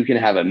 So when you can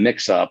have a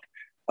mix up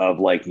of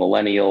like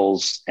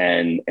millennials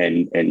and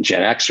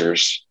Gen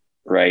Xers,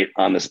 right,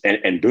 on this,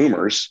 and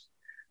boomers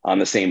on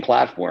the same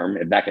platform,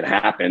 if that can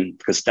happen,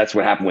 because that's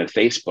what happened with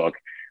Facebook.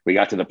 We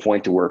got to the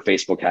point to where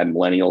Facebook had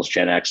millennials,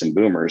 Gen X, and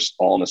boomers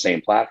all on the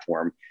same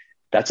platform.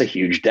 That's a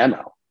huge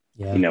demo.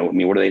 Yeah.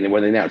 What are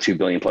they now? 2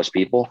 billion plus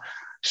people.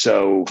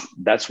 So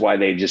that's why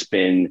they've just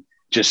been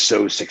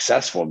so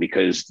successful,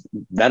 because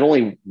not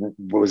only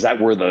was that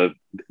where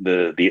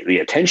the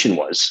attention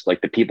was,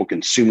 like the people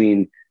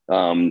consuming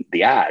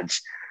the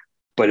ads,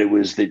 but it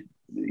was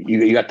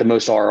you got the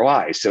most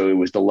ROI. So it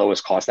was the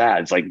lowest cost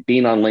ads. Like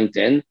being on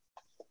LinkedIn,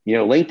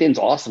 LinkedIn's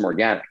awesome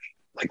organic.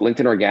 like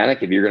LinkedIn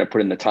organic, if you're going to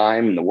put in the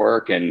time and the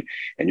work and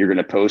you're going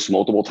to post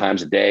multiple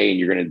times a day and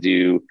you're going to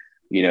do,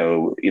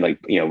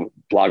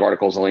 blog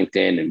articles on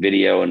LinkedIn and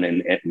video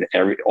and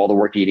all the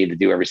work you need to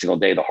do every single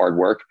day, the hard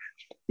work.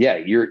 Yeah.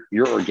 Your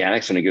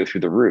organic's going to go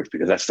through the roof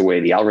because that's the way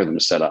the algorithm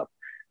is set up.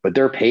 But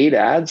their paid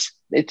ads,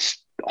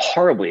 it's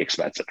horribly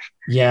expensive.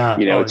 Yeah.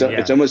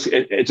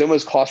 It's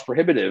almost cost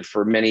prohibitive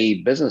for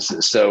many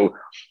businesses. So,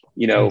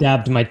 I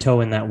dabbed my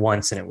toe in that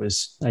once and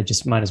I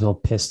just might as well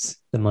pissed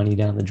the money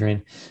down the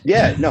drain.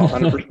 Yeah, no,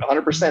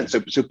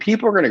 100%. So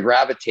people are going to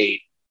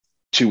gravitate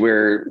to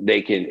where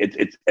they can,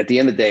 it's at the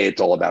end of the day,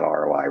 it's all about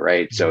ROI,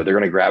 right? So they're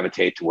going to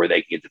gravitate to where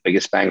they can get the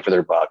biggest bang for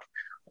their buck.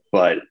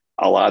 But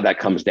a lot of that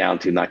comes down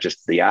to not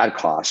just the ad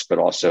costs, but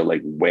also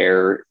like,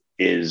 where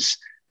is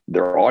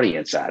their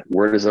audience at?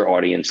 Where does their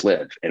audience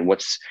live? And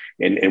once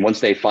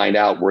they find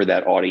out where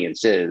that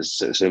audience is,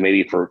 so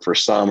maybe for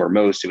some or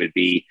most, it would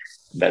be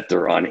that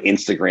they're on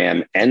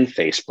Instagram and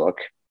Facebook,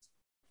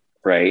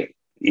 right?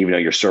 Even though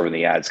you're serving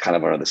the ads kind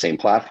of on the same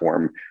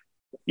platform,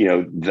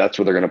 that's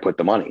where they're going to put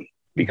the money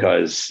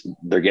because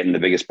they're getting the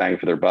biggest bang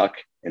for their buck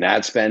in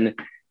ad spend.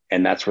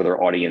 And that's where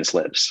their audience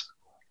lives.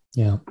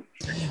 Yeah.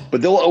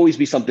 But there'll always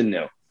be something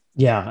new.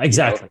 Yeah,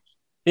 exactly.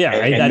 Yeah.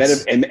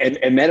 And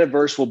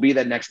Metaverse will be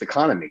that next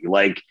economy.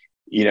 Like,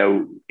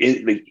 and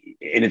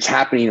it's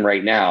happening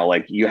right now.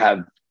 Like you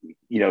have,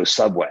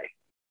 Subway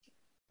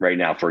right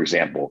now, for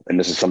example, and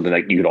this is something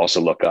that you could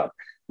also look up.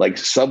 Like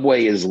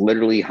Subway is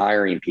literally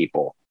hiring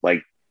people,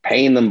 like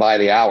paying them by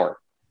the hour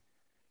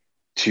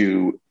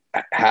to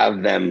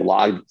have them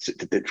log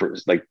for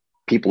like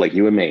people like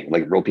you and me,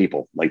 like real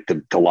people, like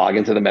to log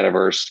into the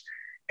Metaverse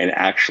and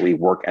actually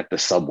work at the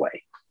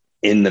Subway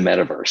in the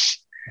Metaverse.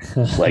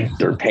 Like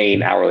they're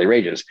paying hourly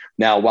wages.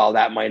 Now, while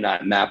that might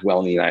not map well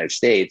in the United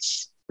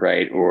States,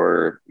 right,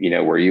 or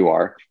where you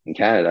are in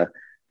Canada,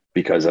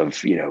 because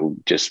of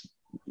just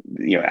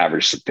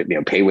average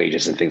pay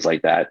wages and things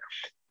like that.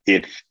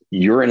 If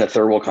you're in a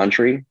third world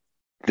country,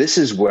 this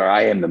is where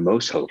I am the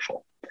most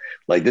hopeful.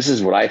 Like this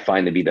is what I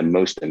find to be the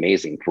most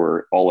amazing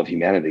for all of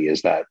humanity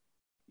is that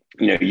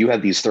you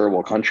have these third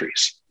world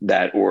countries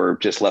that, or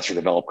just lesser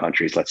developed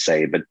countries, let's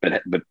say, but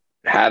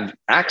have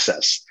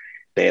access.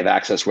 They have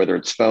access, whether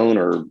it's phone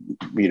or,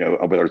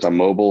 whether it's on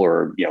mobile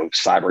or,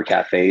 cyber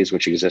cafes,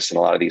 which exist in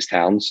a lot of these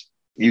towns.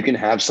 You can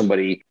have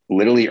somebody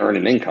literally earn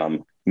an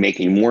income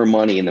making more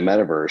money in the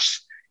Metaverse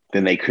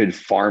than they could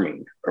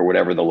farming or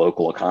whatever the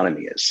local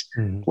economy is.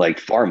 Like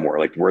far more,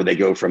 like where they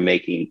go from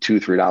making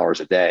 $2-3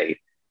 a day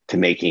to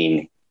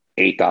making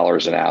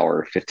 $8 an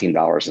hour,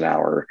 $15 an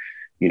hour,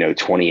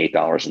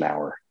 $28 an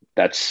hour.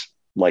 That's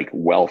like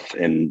wealth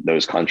in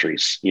those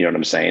countries. You know what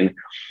I'm saying?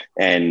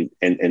 And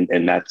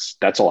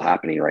that's all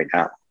happening right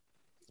now.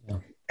 Yeah.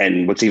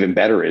 And what's even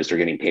better is they're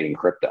getting paid in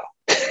crypto,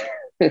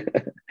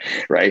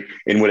 right?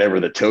 In whatever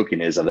the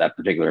token is of that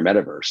particular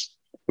Metaverse,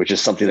 which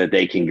is something that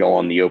they can go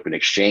on the open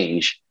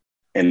exchange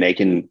and they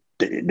can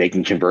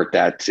convert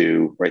that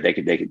to, right?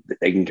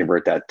 They can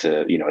convert that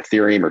to,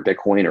 Ethereum or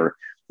Bitcoin or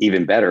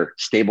even better,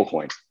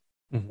 stablecoin,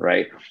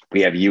 right?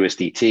 We have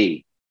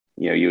USDT,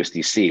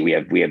 USDC.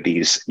 We have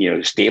these,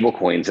 stable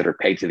coins that are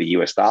pegged to the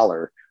US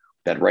dollar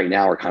that right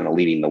now are kind of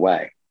leading the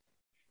way,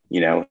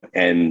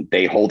 and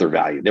they hold their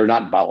value. They're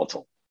not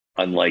volatile,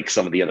 unlike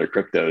some of the other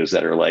cryptos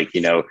that are like,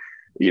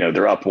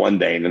 they're up one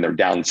day and then they're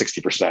down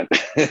 60%.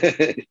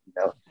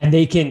 And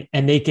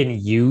they can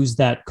use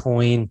that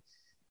coin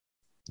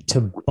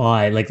to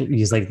buy, like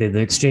use like they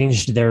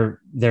exchanged their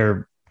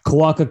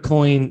Kawaka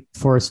coin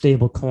for a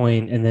stable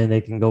coin, and then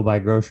they can go buy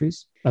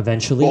groceries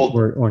eventually,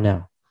 or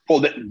now.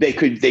 Well, they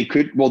could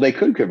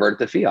convert it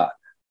to fiat.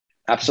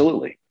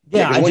 Absolutely.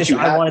 Yeah, I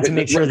wanted to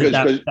make sure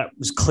that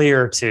was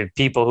clear to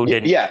people who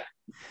didn't. Yeah,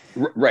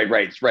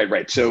 right.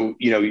 So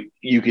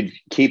you could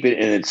keep it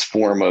in its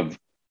form of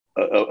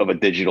a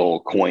digital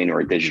coin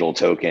or a digital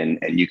token,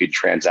 and you could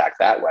transact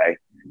that way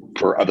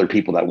for other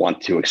people that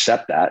want to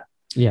accept that.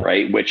 Yeah.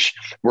 Right. Which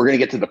we're going to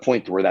get to the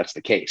point where that's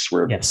the case,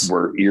 where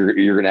you're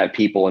going to have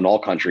people in all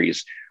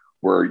countries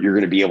where you're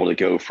going to be able to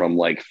go from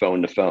like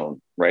phone to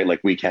phone, right? Like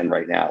we can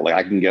right now. Like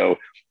I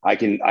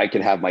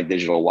can have my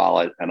digital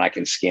wallet and I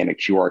can scan a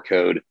QR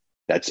code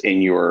that's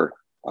in your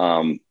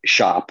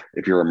shop.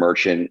 If you're a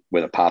merchant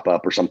with a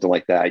pop-up or something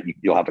like that,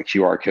 you'll have a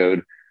QR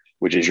code,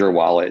 which is your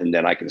wallet. And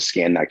then I can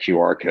scan that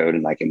QR code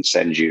and I can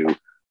send you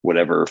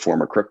whatever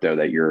form of crypto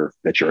that you're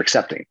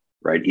accepting,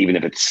 right? Even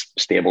if it's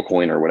stable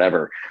coin or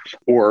whatever,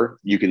 or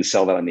you can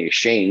sell that on the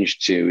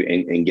exchange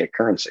and get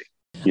currency.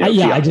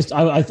 I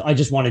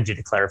just wanted you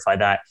to clarify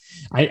that.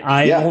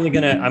 I'm only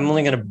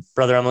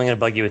gonna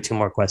bug you with 2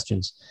 more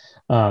questions.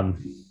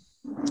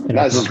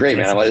 This is great,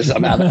 man.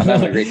 I'm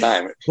having a great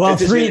time. Well,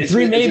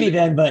 three maybe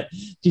then, but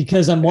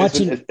because I'm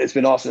watching, it's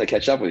been awesome to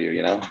catch up with you.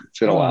 It's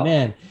been a while,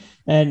 man.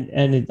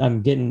 And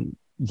I'm getting,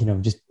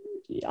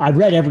 I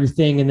read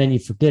everything and then you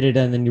forget it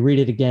and then you read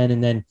it again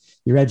and then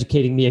you're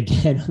educating me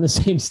again on the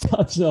same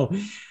stuff. So,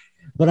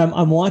 but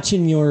I'm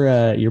watching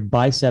your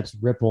biceps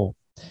ripple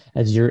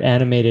as you're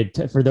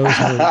animated for those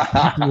who are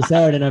checking this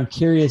out. And I'm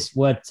curious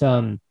what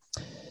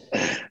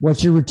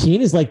what your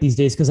routine is like these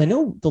days. Cause I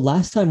know the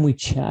last time we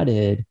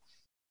chatted,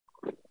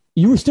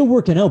 you were still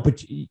working out,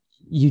 but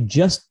you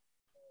just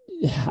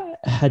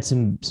had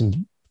some,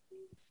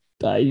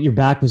 your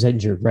back was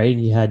injured, right?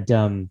 And you had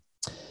some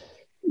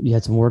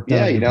work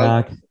done on your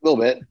back. A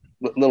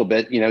little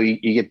bit,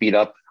 you get beat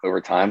up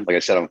over time. Like I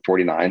said, I'm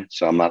 49,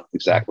 so I'm not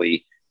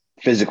exactly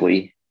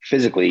physically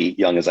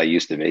young as I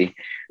used to be.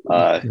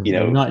 Not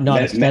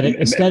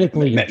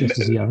aesthetically, you're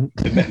just as young.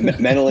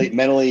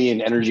 mentally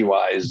and energy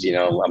wise,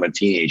 I'm a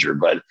teenager,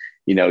 but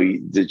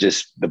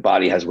just the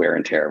body has wear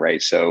and tear,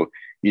 right? So,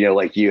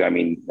 like you, I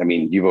mean,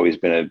 you've always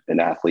been an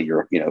athlete,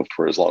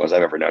 for as long as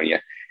I've ever known you.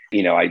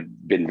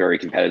 I've been very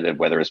competitive,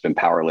 whether it's been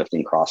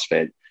powerlifting,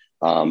 CrossFit,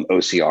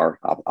 OCR,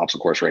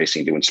 obstacle course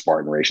racing, doing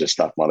Spartan races,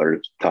 Tough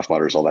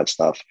Mudders, all that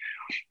stuff.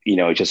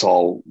 It's just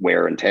all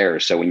wear and tear.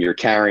 So when you're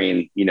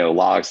carrying,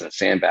 logs and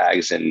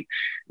sandbags and,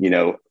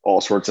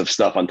 all sorts of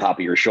stuff on top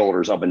of your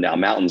shoulders up and down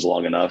mountains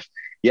long enough,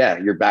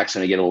 your back's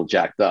going to get a little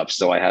jacked up.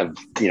 So I have,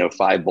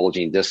 5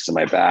 bulging discs in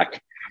my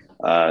back,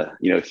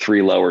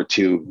 3 lower,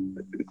 2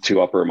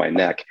 upper in my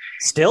neck.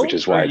 Still, which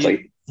is why it's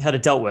like had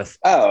it dealt with.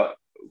 Oh,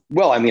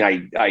 well, I mean,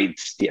 I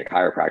see a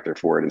chiropractor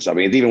for it and stuff. I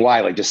mean, it's even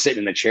why, like, just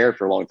sitting in a chair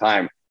for a long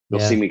time,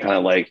 you'll see me kind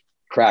of like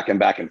cracking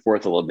back and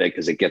forth a little bit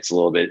because it gets a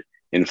little bit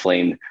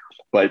inflamed.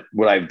 But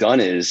what I've done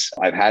is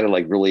I've had to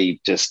like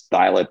really just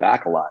dial it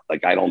back a lot.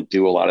 Like, I don't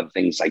do a lot of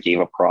things. I gave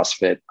up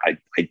CrossFit. I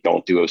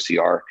don't do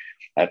OCR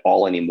at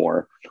all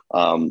anymore.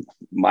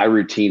 My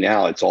routine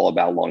now, it's all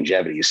about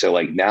longevity. So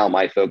like now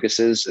my focus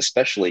is,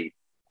 especially,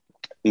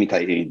 let me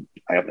tell you,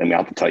 I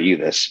have to tell you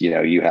this,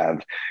 you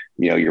have,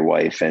 your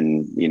wife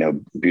and,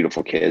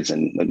 beautiful kids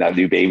and that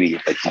new baby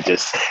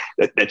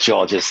that you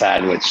all just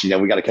had, which,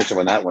 we got to catch up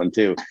on that one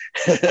too.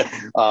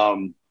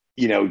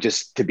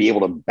 Just to be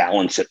able to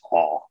balance it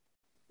all.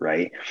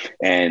 Right.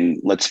 And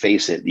let's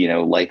face it,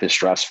 life is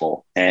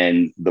stressful.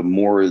 And the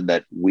more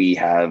that we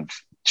have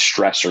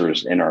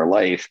stressors in our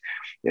life,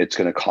 it's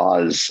going to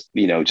cause,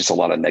 just a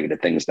lot of negative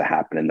things to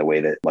happen in the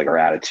way that, like, our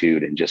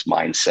attitude and just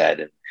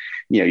mindset. And,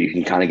 you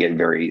can kind of get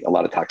a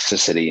lot of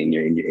toxicity in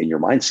your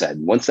mindset.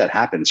 And once that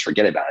happens,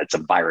 forget about it. It's a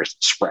virus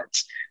that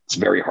spreads. It's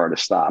very hard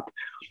to stop.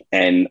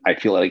 And I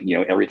feel like,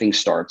 everything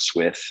starts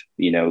with,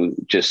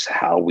 just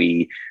how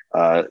we,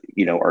 are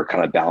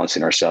kind of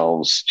balancing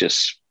ourselves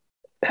just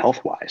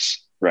health wise.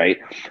 Right.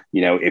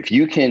 If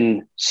you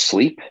can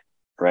sleep,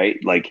 right.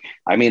 Like,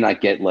 I may not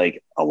get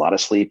like a lot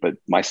of sleep, but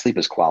my sleep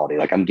is quality.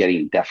 Like, I'm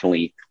getting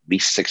definitely at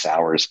least 6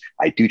 hours.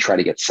 I do try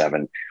to get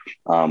 7,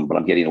 but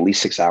I'm getting at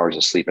least 6 hours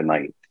of sleep a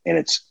night. And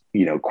it's,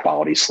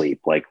 quality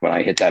sleep. Like, when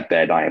I hit that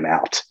bed, I am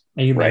out.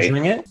 Are you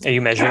measuring it? Are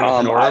you measuring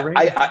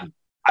it?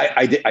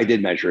 I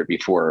did measure it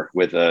before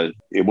with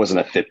it wasn't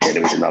a Fitbit,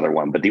 it was another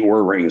one, but the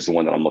Oura Ring is the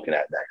one that I'm looking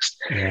at next.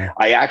 Yeah.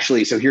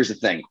 So here's the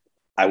thing.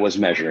 I was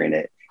measuring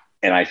it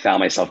and I found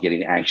myself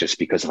getting anxious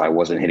because if I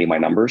wasn't hitting my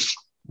numbers,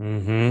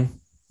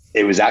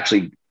 it was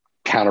actually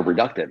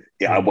counterproductive.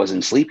 I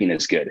wasn't sleeping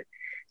as good.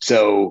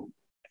 So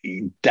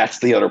that's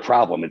the other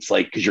problem. It's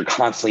like, because you're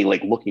constantly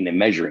like looking and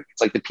measuring.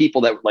 It's like the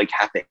people that like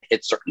have to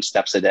hit certain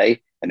steps a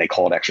day and they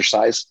call it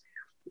exercise.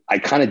 I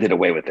kind of did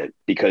away with it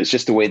because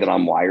just the way that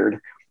I'm wired,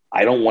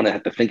 I don't want to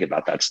have to think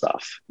about that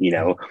stuff.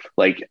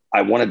 Like,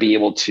 I want to be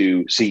able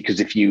to see, because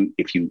if you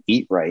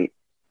eat right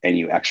and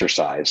you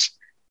exercise,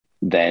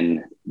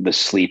 then the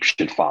sleep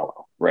should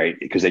follow, right?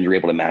 Because then you're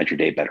able to manage your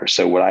day better.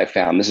 So what I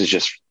found, this is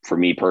just for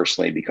me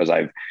personally, because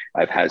I've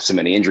had so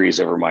many injuries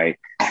over my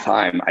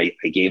time, I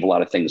gave a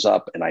lot of things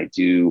up, and I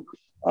do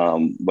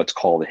what's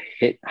called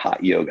HIIT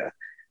hot yoga.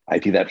 I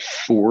do that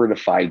 4 to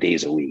 5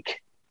 days a week.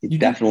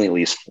 Definitely at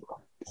least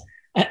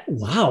 4.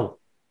 Wow.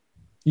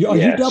 Are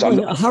you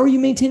doubling? How are you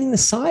maintaining the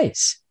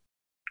size?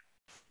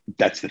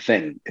 That's the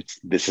thing.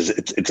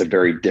 It's a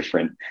very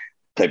different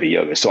type of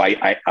yoga. So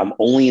I'm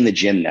only in the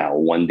gym now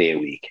 1 day a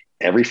week.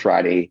 Every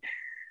Friday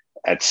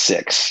at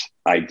 6,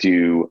 I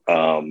do,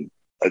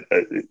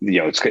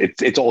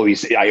 it's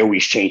always, I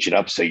always change it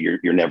up. So your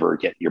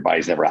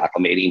body's never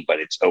acclimating, but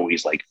it's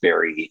always like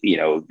very,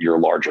 your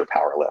larger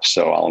power lifts.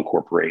 So I'll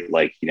incorporate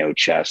like,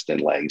 chest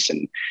and legs,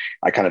 and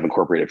I kind of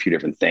incorporate a few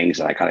different things,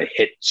 and I kind of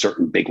hit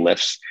certain big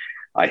lifts.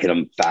 I hit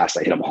them fast,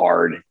 I hit them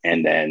hard.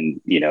 And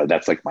then,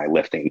 that's like my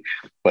lifting,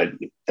 but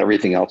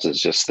everything else is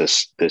just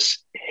this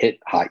HIIT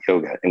hot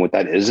yoga. And what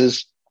that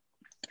is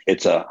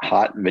it's a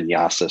hot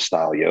vinyasa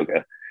style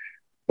yoga,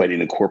 but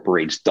it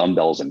incorporates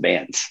dumbbells and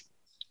bands,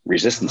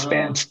 resistance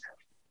bands.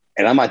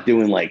 And I'm not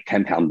doing like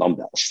 10-pound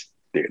dumbbells,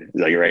 dude.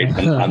 Like, right.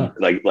 I'm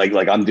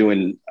like I'm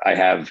doing, I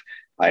have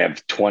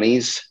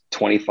 20s,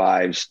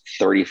 25s,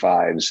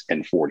 35s,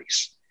 and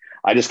 40s.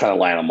 I just kind of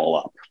line them all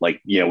up.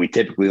 Like, we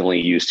typically only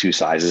use 2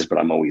 sizes, but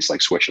I'm always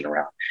like switching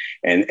around.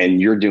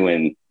 And you're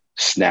doing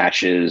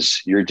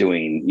snatches, you're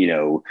doing,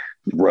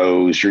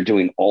 rows, you're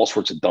doing all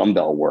sorts of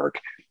dumbbell work,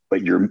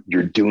 but you're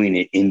doing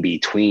it in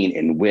between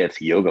and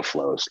with yoga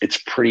flows.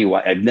 It's pretty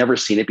wild. I've never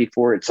seen it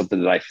before. It's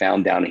something that I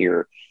found down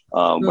here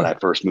when I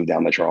first moved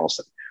down to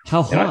Charleston.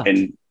 How hot?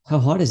 How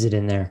hot is it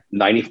in there?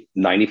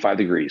 95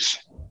 degrees.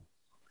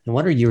 No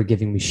wonder you were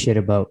giving me shit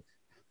about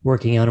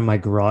working out in my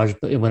garage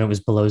when it was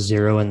below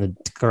zero and the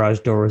garage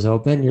door was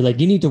open. You're like,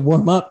 you need to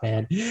warm up,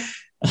 man.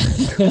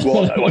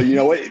 Well, you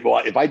know what? Well,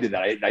 if I did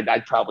that,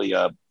 I'd probably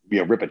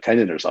rip a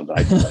tendon or something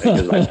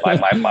because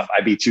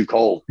I'd be too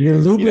cold. You're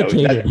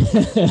lubricated.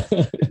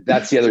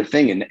 That's the other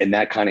thing. In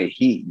that kind of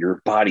heat,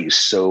 your body is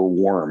so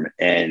warm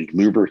and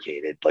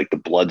lubricated, like the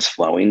blood's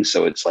flowing.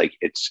 So it's like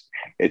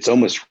it's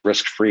almost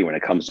risk-free when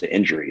it comes to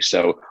injury.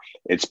 So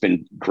it's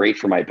been great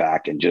for my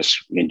back and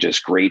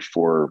just great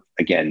for,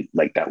 again,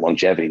 like that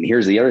longevity. And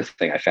here's the other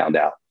thing I found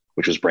out,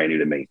 which was brand new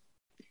to me.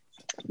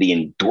 The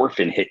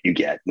endorphin hit you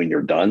get when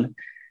you're done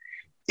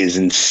is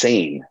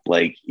insane.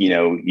 Like,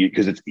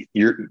 because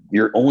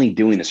you're only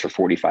doing this for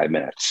 45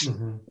 minutes,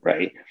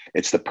 right?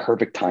 It's the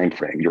perfect time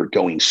frame. You're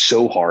going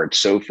so hard,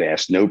 so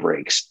fast, no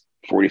breaks,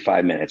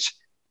 45 minutes.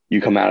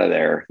 You come out of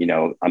there,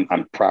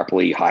 I'm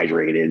properly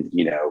hydrated,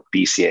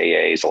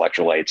 BCAAs,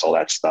 electrolytes, all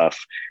that stuff.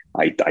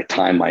 I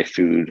time my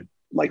food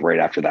like right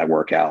after that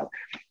workout,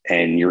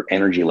 and your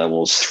energy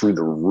levels through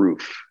the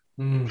roof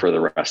for the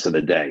rest of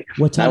the day.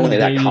 What time Not only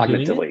of the day that, are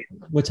you doing cognitively.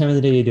 it? What time of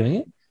the day are you doing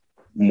it?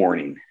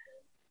 Morning.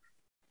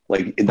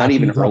 Like not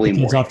even early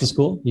morning. Kids off to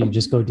school? You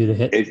just go do the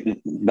hit?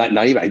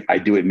 Not even. I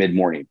do it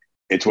mid-morning.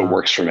 It's what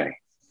works for me.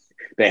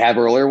 They have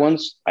earlier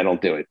ones. I don't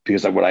do it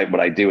because what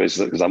I do is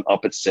because I'm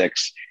up at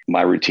 6.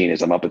 My routine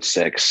is I'm up at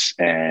 6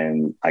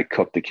 and I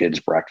cook the kids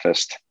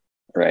breakfast.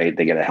 Right,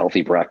 they get a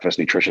healthy breakfast,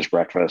 nutritious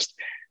breakfast.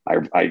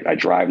 I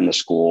drive them to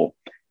school,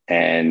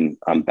 and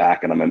I'm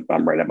back, and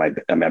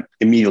I'm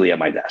immediately at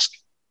my desk.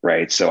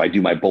 Right, so I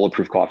do my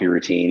bulletproof coffee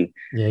routine.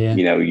 Yeah.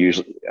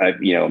 Usually,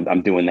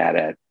 I'm doing that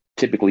at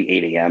typically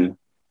 8 a.m.,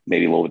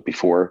 maybe a little bit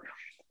before,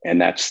 and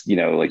that's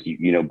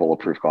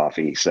bulletproof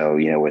coffee. So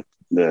with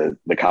the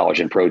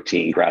collagen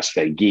protein,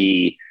 grass-fed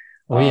ghee,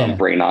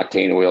 brain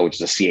octane oil,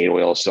 which is a C8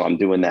 oil. So I'm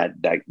doing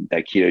that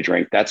keto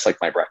drink. That's like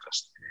my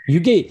breakfast. You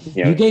gave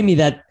me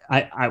that.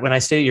 I when I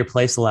stayed at your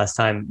place the last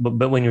time,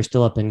 but when you're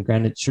still up in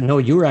Granite, no,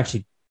 you were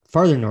actually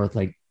farther north,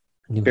 like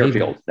New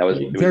Fairfield.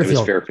 Haven. It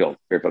was Fairfield.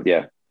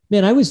 Yeah.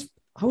 Man, I was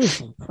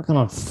fucking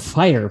on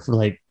fire for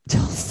like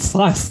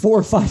 4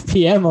 or 5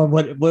 p.m. on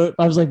what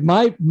I was like,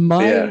 my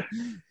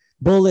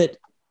bullet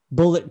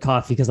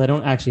coffee, because I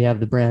don't actually have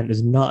the brand,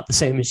 is not the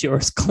same as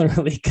yours,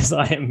 clearly, because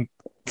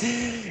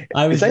it's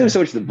not even so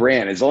much the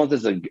brand, as long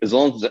as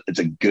it's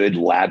a good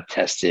lab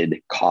tested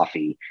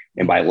coffee.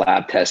 And by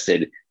lab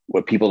tested,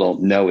 what people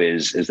don't know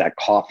is that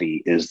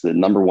coffee is the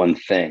number one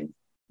thing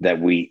that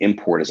we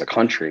import as a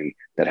country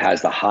that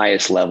has the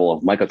highest level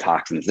of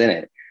mycotoxins in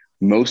it,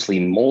 mostly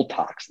mold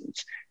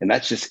toxins. And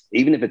that's just,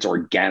 even if it's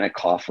organic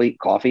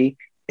coffee,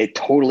 it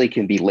totally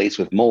can be laced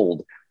with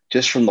mold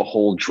just from the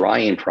whole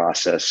drying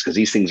process, because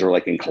these things are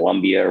like in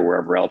Colombia or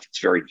wherever else, it's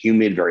very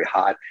humid, very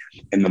hot,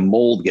 and the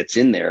mold gets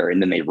in there,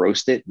 and then they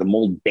roast it, the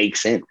mold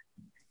bakes in.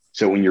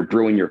 So when you're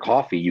brewing your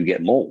coffee, you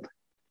get mold,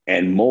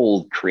 and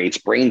mold creates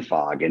brain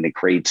fog, and it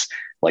creates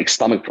like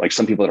stomach, like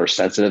some people that are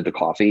sensitive to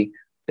coffee,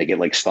 they get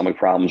like stomach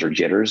problems or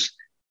jitters.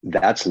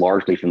 That's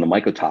largely from the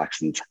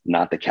mycotoxins,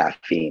 not the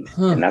caffeine.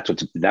 And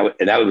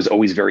that was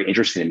always very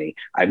interesting to me.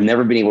 I've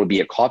never been able to be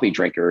a coffee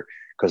drinker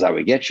because I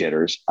would get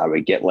jitters. I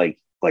would get like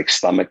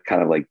stomach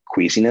kind of like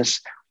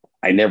queasiness.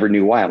 I never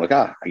knew why. I'm like,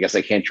 I guess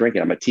I can't drink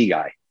it. I'm a tea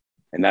guy.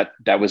 And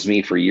that was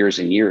me for years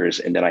and years.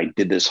 And then I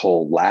did this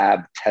whole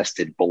lab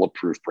tested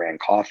bulletproof brand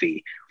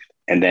coffee.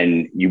 And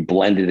then you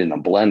blend it in a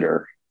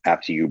blender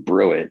after you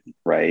brew it,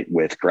 right?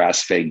 With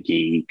grass-fed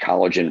ghee,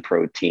 collagen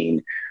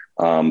protein,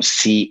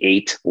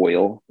 C8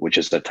 oil, which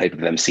is a type of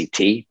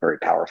MCT, very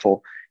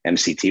powerful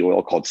MCT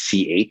oil called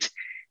C8.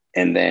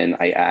 And then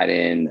I add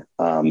in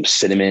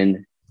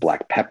cinnamon,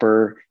 black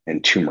pepper,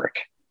 and turmeric.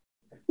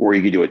 Or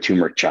you could do a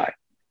turmeric chai,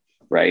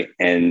 right?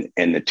 And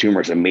the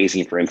turmeric is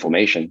amazing for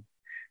inflammation,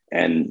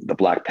 and the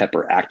black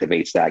pepper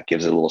activates that,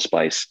 gives it a little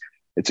spice.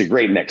 It's a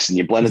great mix, and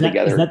you blend it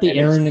together. Is that the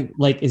Aaron?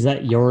 Like, is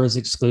that yours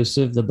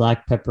exclusive? The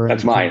black pepper?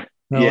 That's mine.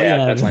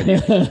 That's my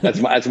deal.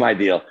 That's my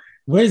deal.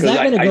 Where's that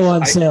going to go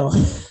on sale?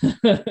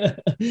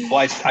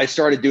 Well, I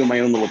started doing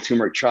my own little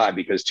turmeric chai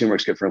because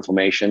turmeric's good for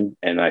inflammation,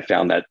 and I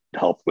found that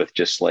helped with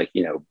just like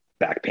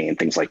back pain,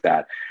 things like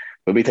that.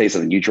 But let me tell you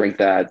something. You drink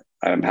that.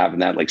 I'm having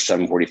that like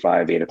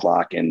 7:45, 8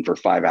 o'clock, and for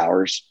 5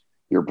 hours,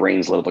 your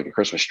brain's lit up like a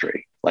Christmas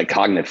tree. Like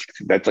cognitive,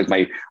 that's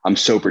like I'm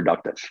so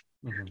productive.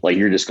 Mm-hmm. Like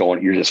you're just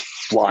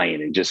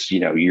flying, and just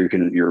you're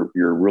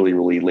really,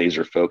 really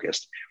laser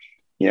focused.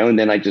 And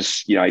then I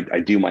just I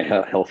do my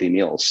healthy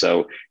meals.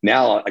 So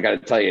now I got to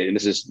tell you, and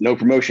this is no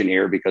promotion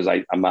here because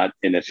I'm not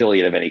an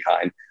affiliate of any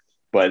kind,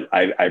 but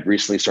I've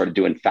recently started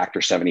doing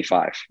Factor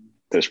 75,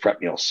 those prep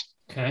meals.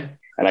 Okay,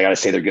 and I got to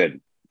say they're good.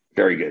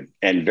 Very good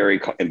and very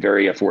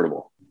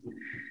affordable.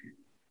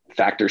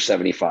 Factor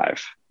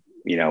 75.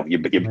 They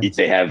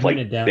have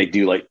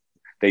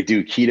they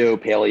do keto,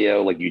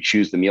 paleo. Like you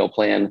choose the meal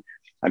plan.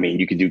 I mean,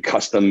 you can do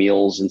custom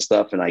meals and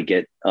stuff, and I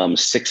get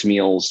 6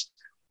 meals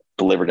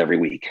delivered every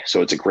week.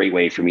 So it's a great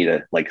way for me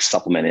to like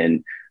supplement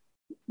in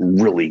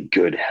really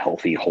good,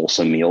 healthy,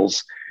 wholesome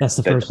meals. That's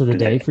the first of the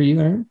day for you,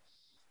 Aaron?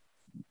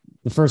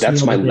 The first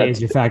meal of the day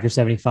is your Factor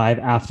 75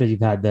 after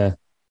you've had the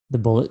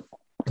bullet.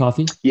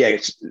 coffee? Yeah,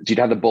 you'd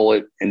have the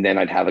bullet, and then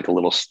I'd have like a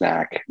little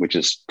snack, which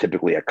is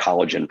typically a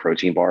collagen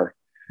protein bar.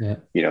 Yeah.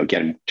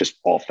 Again, just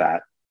all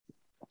fat,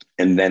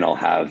 and then I'll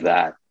have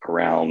that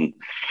around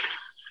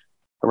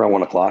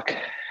 1 o'clock.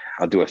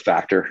 I'll do a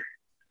factor.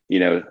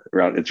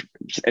 Around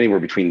it's anywhere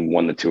between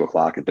 1 to 2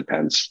 o'clock. It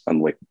depends on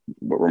like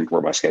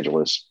where my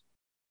schedule is.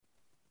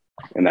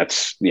 And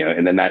that's,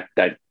 and then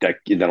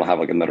then I'll have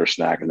like another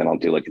snack, and then I'll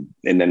do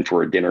and then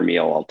for a dinner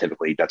meal,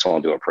 that's when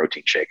I'll do a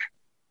protein shake.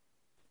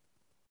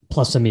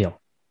 Plus a meal.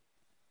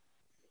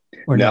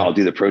 Or no, I'll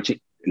do the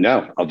protein.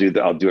 No, I'll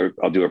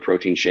do a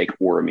protein shake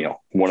or a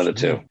meal. One of the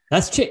two.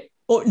 That's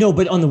Oh no,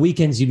 but on the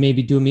weekends you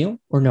maybe do a meal,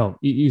 or no?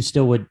 You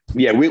still would.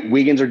 Yeah,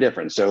 weekends are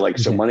different. So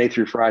so Monday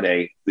through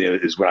Friday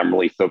is when I'm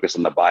really focused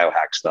on the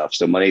biohack stuff.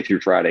 So Monday through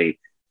Friday,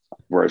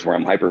 whereas where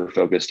I'm hyper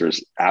focused,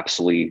 there's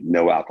absolutely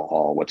no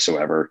alcohol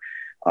whatsoever.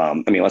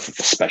 Unless it's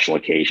a special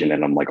occasion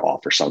and I'm like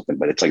off or something,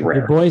 but it's like rare.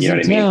 Your boys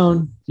in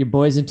town. Your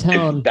boys in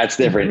town. That's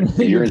different.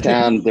 You're in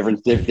town.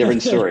 Different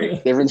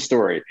story. Different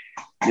story.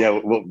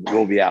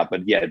 We'll be out,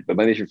 but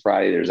Monday through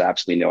Friday, there's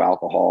absolutely no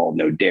alcohol,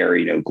 no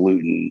dairy, no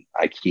gluten.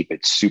 I keep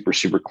it super,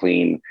 super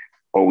clean,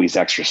 always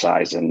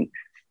exercising.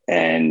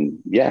 And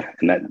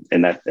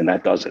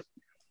that does it.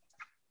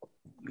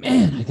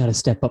 Man, I got to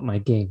step up my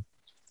game.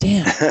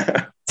 Damn.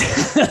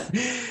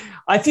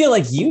 I feel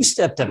like you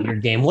stepped up your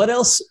game. What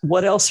else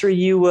are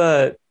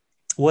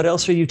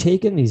you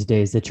taking these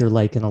days that you're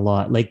liking a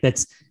lot? Like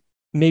that's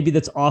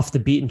off the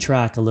beaten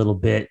track a little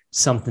bit,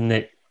 something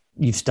that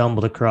you've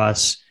stumbled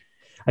across.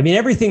 I mean,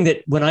 everything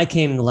that when I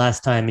came the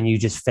last time and you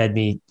just fed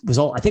me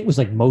was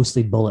like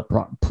mostly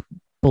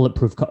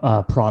bulletproof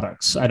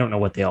products. I don't know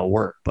what they all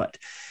were, but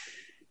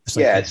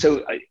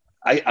so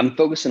I'm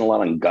focusing a lot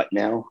on gut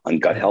now, on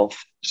gut health.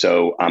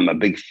 So I'm a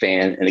big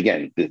fan. And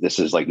again, this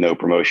is like no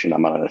promotion.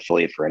 I'm not an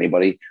affiliate for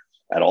anybody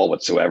at all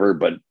whatsoever,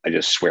 but I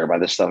just swear by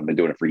this stuff. I've been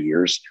doing it for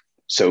years.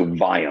 So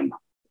Viome,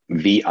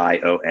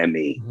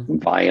 Viome,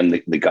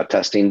 Viome, the gut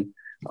testing.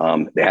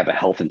 They have a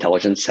health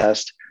intelligence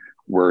test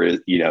where,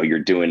 you're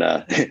doing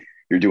a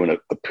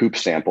poop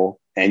sample,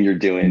 and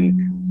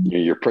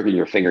you're pricking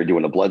your finger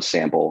doing a blood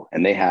sample,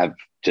 and they have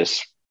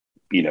just,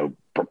 a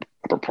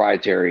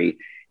proprietary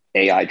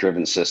AI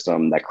driven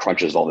system that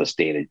crunches all this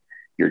data,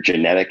 your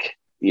genetic,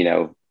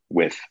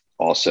 with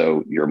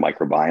also your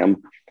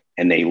microbiome.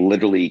 And they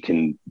literally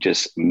can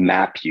just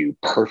map you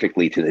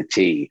perfectly to the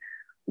T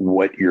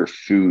what your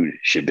food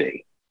should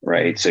be.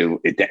 Right.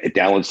 So it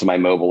downloads to my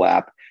mobile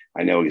app.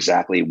 I know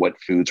exactly what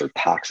foods are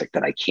toxic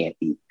that I can't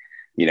eat,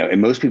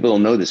 and most people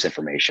don't know this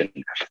information.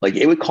 Like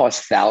it would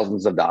cost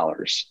thousands of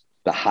dollars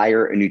to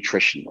hire a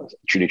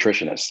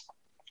nutritionist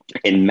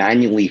and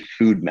manually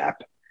food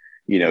map,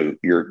 to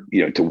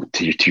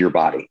your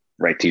body,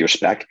 right, to your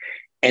spec.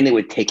 And it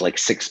would take like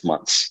 6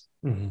 months,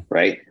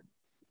 right?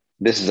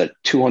 This is a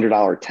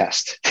 $200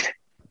 test.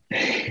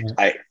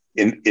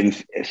 In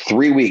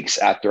 3 weeks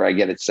after I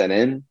get it sent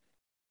in,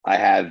 I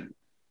have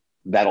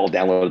that all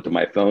downloaded to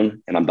my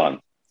phone, and I'm done.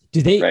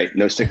 Do they? Right?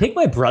 No. I think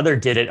my brother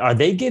did it. Are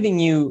they giving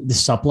you the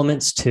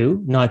supplements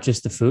too, not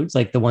just the foods,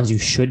 like the ones you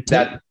should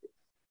take?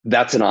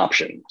 That's an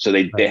option. So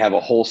they have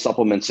a whole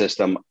supplement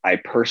system. I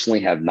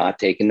personally have not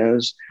taken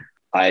those.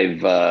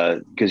 I've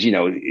because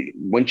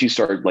once you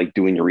start like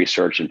doing your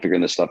research and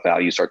figuring this stuff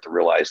out, you start to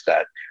realize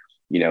that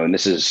and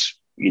this is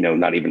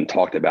not even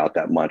talked about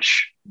that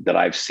much that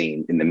I've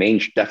seen in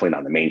definitely not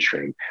in the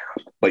mainstream,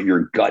 but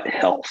your gut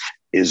health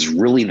is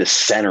really the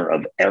center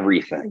of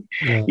everything.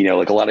 Yeah.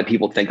 Like a lot of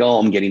people think, oh,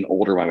 I'm getting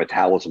older, my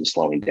metabolism's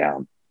slowing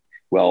down.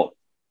 Well,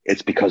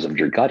 it's because of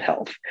your gut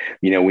health.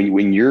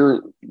 When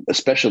you're,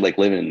 especially like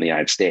living in the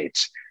United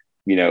States,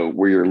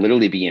 where you're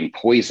literally being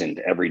poisoned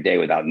every day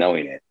without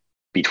knowing it,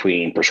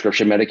 between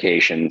prescription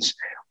medications,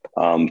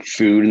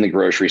 food in the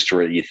grocery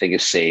store that you think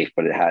is safe,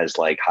 but it has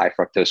like high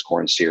fructose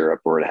corn syrup,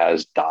 or it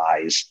has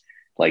dyes,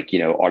 like,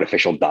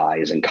 artificial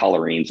dyes and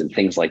colorings and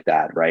things like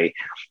that. Right.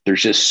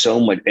 There's just so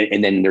much.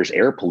 And then there's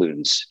air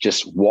pollutants,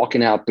 just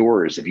walking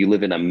outdoors. If you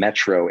live in a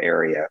metro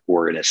area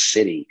or in a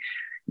city,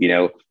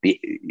 in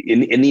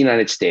the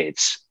United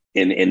States,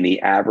 in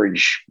the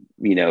average,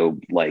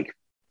 like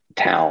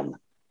town,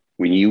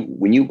 when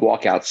you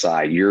walk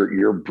outside,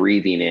 you're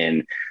breathing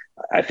in,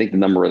 I think the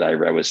number that I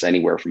read was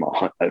anywhere from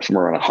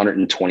around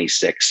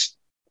 126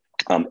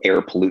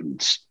 air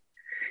pollutants.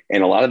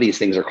 And a lot of these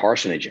things are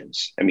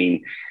carcinogens. I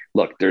mean,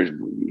 look,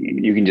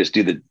 you can just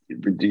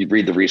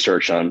read the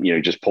research on,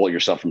 just pull it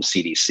yourself from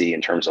CDC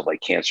in terms of like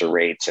cancer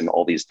rates and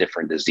all these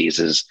different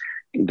diseases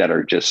that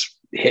are just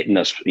hitting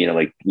us,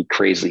 like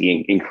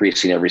crazily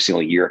increasing every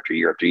single year after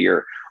year after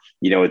year.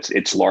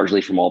 It's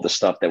largely from all the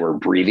stuff that we're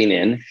breathing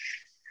in,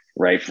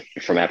 right,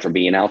 from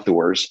being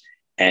outdoors,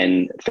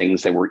 and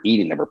things that we're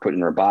eating, that we're putting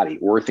in our body,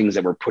 or things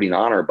that we're putting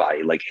on our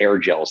body, like hair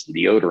gels and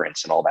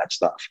deodorants and all that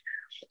stuff.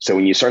 So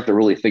when you start to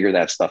really figure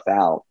that stuff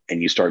out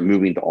and you start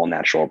moving to all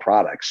natural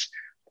products,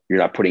 you're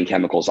not putting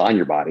chemicals on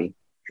your body.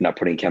 You're not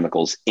putting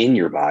chemicals in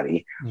your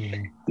body.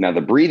 Now,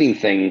 the breathing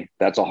thing,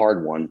 that's a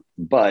hard one,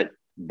 but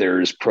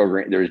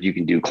you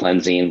can do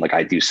cleansing. Like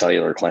I do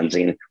cellular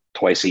cleansing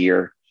twice a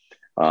year.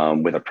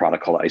 with a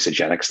product called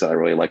Isogenics that I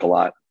really like a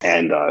lot.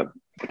 And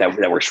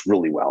that works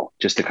really well,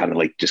 just to kind of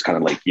like,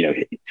 you know,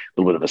 hit a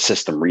little bit of a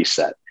system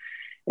reset.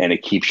 And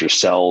it keeps your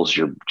cells,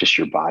 your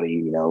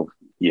body,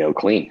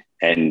 clean,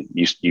 and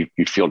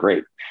you feel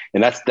great.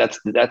 And that's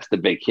the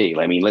big key.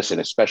 I mean, listen,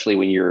 especially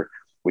when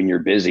you're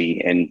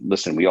busy, and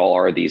listen, we all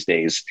are these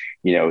days.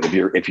 You know,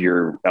 if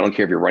you're, I don't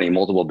care if you're running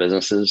multiple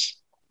businesses,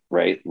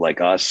 right,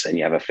 like us, and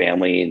you have a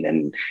family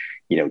and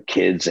you know,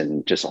 kids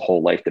and just a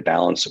whole life to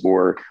balance,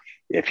 or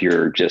if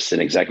you're just an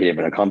executive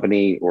in a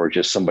company, or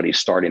just somebody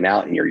starting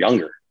out and you're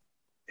younger,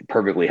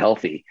 perfectly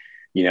healthy.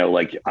 You know,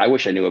 like I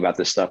wish I knew about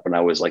this stuff when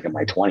I was like in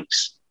my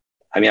 20s.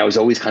 I mean, I was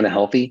always kind of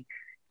healthy,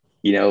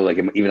 you know, like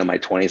even in my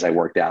 20s, I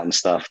worked out and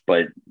stuff,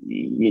 but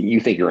you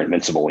think you're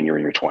invincible when you're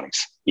in your 20s,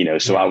 you know?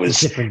 So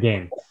it's a different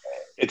game.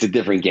 It's a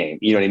different game.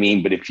 You know what I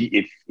mean? But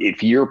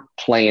if you're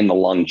playing the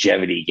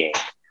longevity game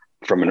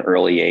from an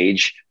early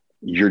age,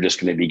 you're just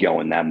going to be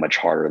going that much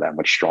harder, that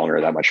much stronger,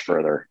 that much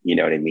further. You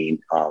know what I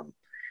mean?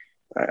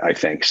 I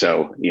think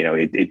so. You know,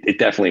 it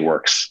definitely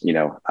works. You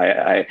know,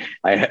 I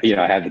have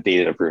the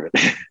data to prove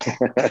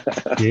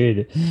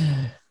it.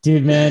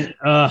 dude, man.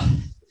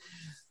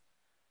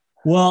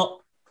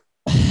 Well,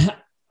 I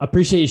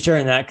appreciate you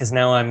sharing that, because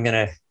now I'm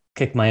gonna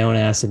kick my own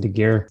ass into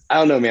gear. I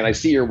don't know, man. I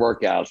see your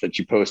workouts that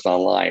you post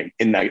online,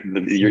 and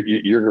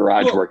your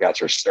garage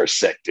workouts are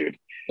sick, dude.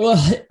 Well,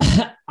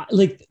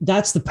 like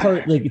that's the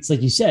part. Like it's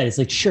like you said. It's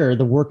like, sure,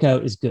 the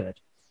workout is good.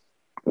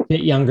 A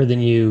bit younger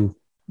than you.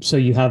 So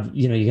you have,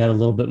 you know, you got a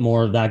little bit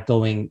more of that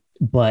going,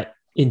 but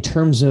in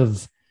terms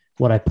of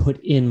what I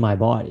put in my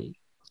body,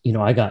 you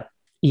know, I got,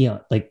 you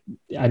know, like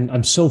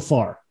I'm so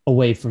far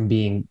away from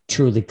being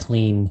truly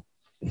clean,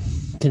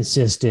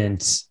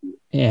 consistent,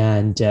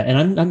 and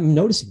I'm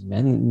noticing,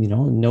 man, you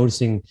know, I'm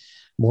noticing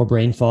more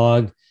brain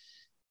fog.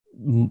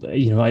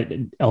 You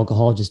know,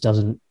 alcohol just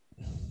doesn't,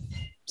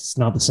 it's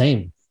not the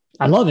same.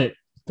 I love it.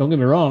 Don't get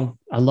me wrong.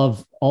 I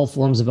love all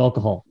forms of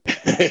alcohol.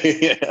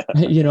 Yeah.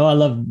 You know, I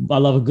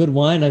love a good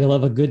wine. I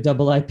love a good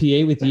double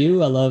IPA with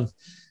you. I love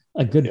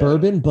a good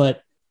bourbon,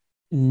 but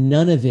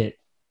none of it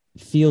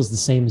feels the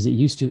same as it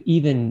used to.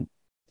 Even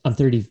I'm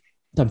turning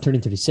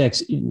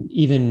 36,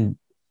 even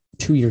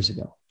 2 years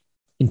ago.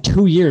 In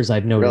 2 years,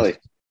 I've noticed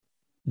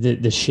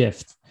the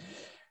shift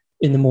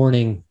in the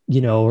morning,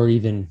 you know, or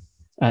even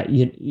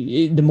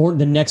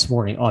the next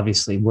morning,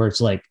 obviously, where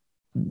it's like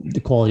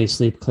the quality of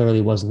sleep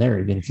clearly wasn't there,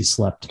 even if you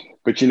slept.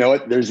 But you know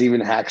what? There's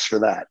even hacks for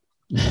that.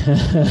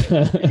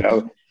 You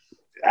know,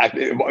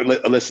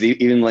 listen,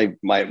 even like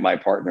my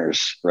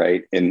partners,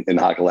 right, in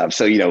Hockey Lab.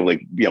 So, you know,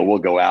 like, you know, we'll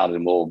go out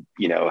and we'll,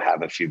 you know,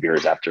 have a few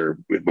beers after,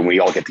 when we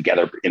all get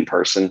together in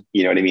person,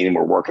 you know what I mean? And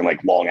we're working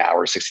like long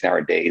hours,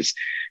 16-hour days,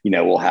 you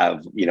know, we'll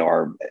have, you know,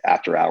 our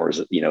after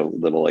hours, you know,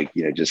 little, like,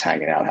 you know, just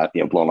hanging out,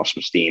 you know, blowing off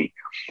some steam.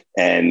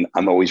 And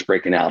I'm always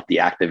breaking out the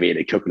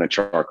activated coconut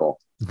charcoal,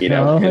 you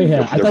know. Oh,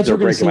 yeah. I thought you were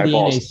going to say the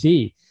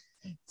NAC.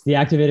 It's the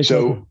activated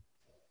coconut.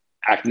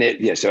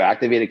 So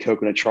activated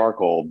coconut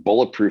charcoal,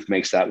 Bulletproof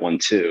makes that one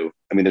too.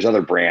 I mean, there's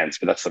other brands,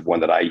 but that's the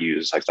one that I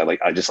use.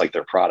 I just like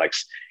their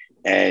products.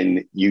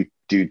 And you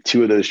do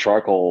 2 of those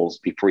charcoals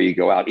before you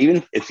go out.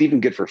 It's even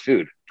good for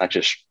food, not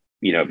just,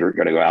 you know, if you're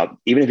going to go out,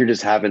 even if you're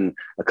just having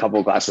a couple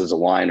of glasses of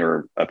wine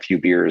or a few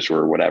beers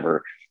or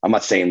whatever. I'm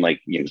not saying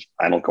like, you know,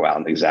 I don't go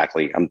out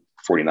exactly. I'm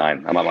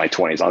 49. I'm on my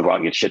 20s. I'll go out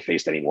and get shit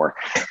faced anymore.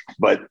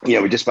 But, you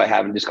know, just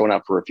going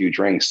out for a few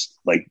drinks,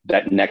 like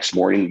that next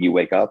morning you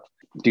wake up,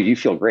 dude, you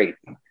feel great,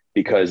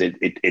 because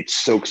it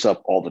soaks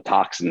up all the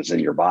toxins in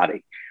your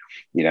body,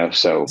 you know?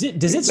 So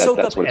does it soak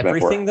up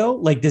everything though?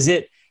 Like, does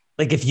it,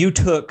 like if you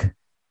took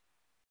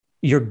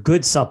your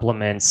good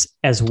supplements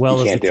as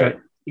well as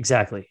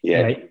exactly.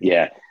 Yeah. Right?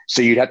 Yeah.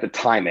 So you'd have to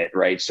time it,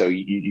 right? So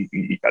you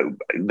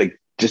like,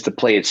 just to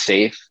play it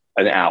safe,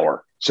 an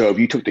hour. So if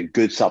you took the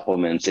good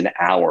supplements an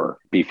hour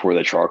before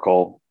the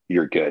charcoal,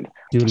 you're good.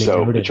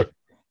 So the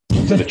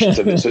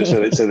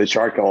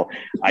charcoal,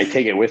 I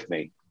take it with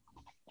me.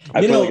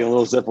 I put like a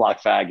little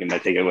Ziploc bag and I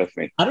take it with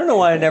me. I don't know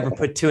why I never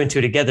put 2 and 2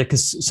 together,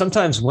 because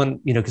sometimes when,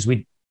 you know, because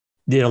we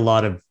did a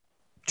lot of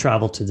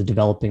travel to the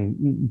developing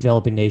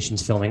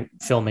nations, filming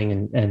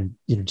and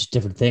you know, just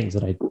different things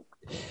that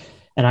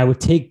I would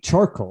take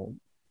charcoal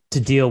to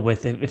deal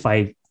with if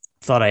I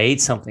thought I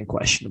ate something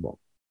questionable.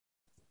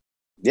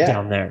 Yeah,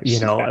 down there, you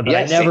know. But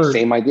I never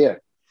same idea.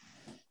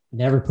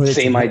 Never put it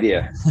same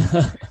idea.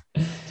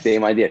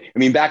 Same idea. I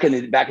mean, back in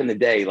the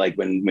day, like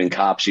when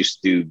cops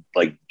used to do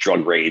like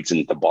drug raids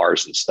into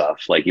bars and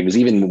stuff, like it was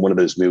even one of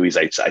those movies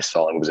I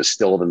saw. It was A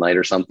Still of the Night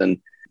or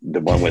something. The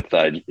one with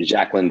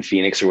Jacqueline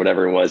Phoenix or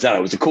whatever it was. I don't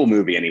know, it was a cool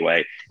movie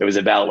anyway. It was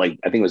about like,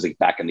 I think it was like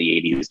back in the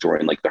 80s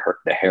during like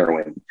the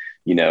heroin,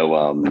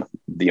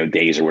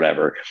 days or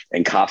whatever.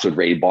 And cops would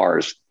raid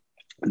bars.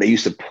 They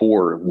used to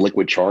pour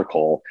liquid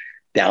charcoal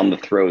down the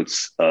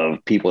throats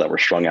of people that were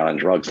strung out on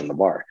drugs in the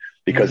bar,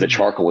 because the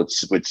charcoal would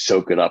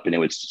soak it up and it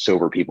would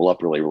sober people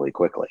up really, really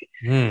quickly.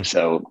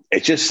 So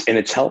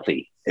it's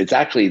healthy. It's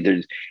actually,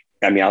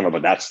 I don't know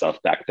about that stuff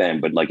back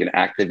then, but like an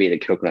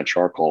activated coconut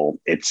charcoal,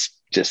 it's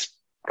just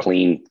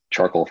clean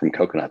charcoal from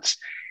coconuts.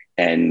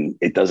 and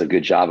it does a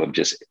good job of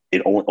just,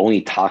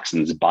 only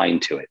toxins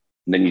bind to it.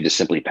 And then you just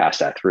simply pass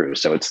that through.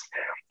 So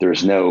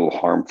there's no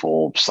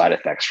harmful side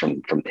effects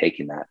from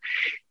taking that.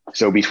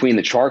 So between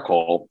the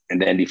charcoal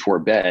and then before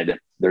bed,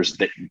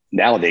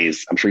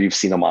 nowadays, I'm sure you've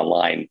seen them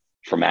online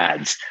from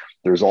ads.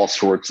 There's all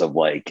sorts of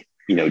like,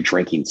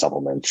 drinking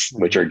supplements,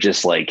 which are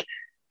just like,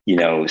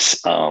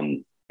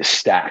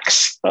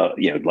 stacks,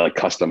 like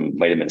custom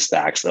vitamin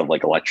stacks of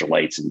like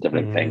electrolytes and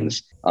different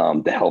things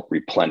to help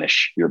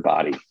replenish your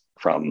body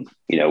from,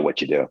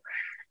 what you do.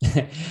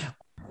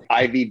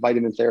 IV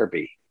vitamin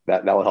therapy,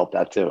 that will help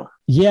that too.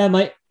 Yeah.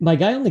 My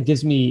guy only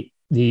gives me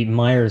the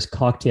Myers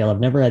cocktail. I've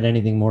never had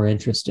anything more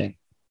interesting,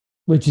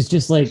 which is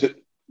just like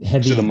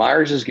heavy. So the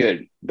Myers is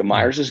good. The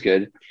Myers is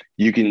good.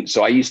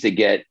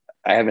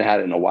 I haven't had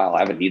it in a while. I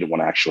haven't needed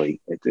one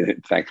actually,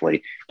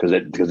 thankfully, because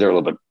they're a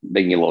little bit,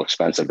 they can get a little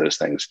expensive, those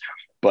things.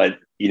 But,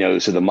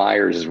 so the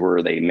Myers is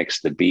where they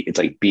mix the B, it's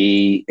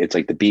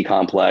like the B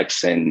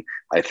complex, and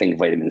I think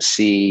vitamin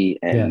C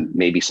and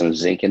maybe some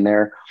zinc in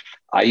there.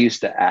 I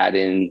used to add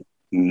in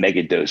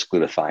mega dose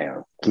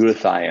glutathione.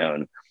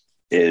 Glutathione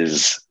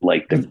is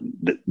like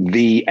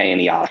the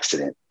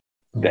antioxidant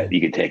that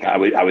you could take. I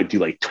would do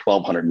like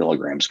 1,200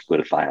 milligrams of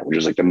glutathione, which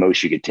is like the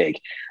most you could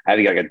take. I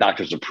think I got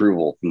doctor's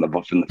approval from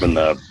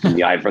the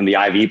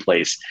IV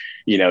place,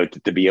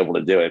 to be able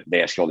to do it.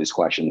 They ask you all these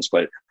questions,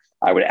 but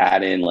I would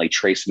add in like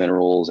trace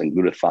minerals and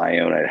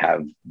glutathione. I'd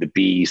have the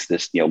B's,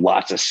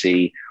 lots of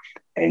C,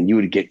 and you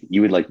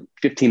would like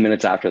 15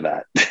 minutes after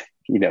that,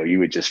 you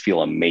would just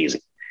feel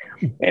amazing.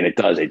 And it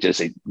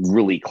it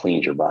really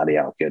cleans your body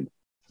out good.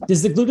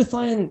 Does the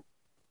glutathione,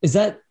 is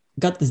that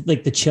got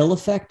the chill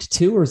effect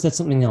too, or is that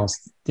something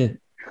else?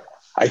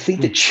 I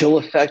think the chill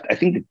effect, I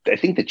think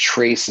the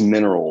trace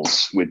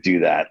minerals would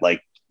do that,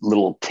 like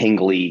little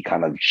tingly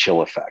kind of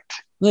chill effect.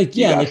 Like,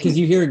 yeah, like, because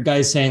you hear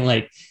guys saying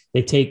like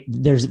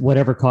there's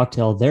whatever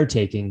cocktail they're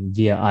taking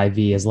via IV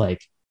is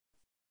like,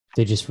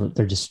 they're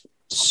just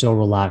so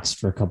relaxed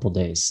for a couple of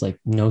days, like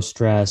no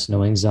stress,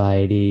 no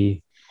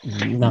anxiety.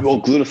 Nothing.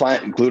 Well,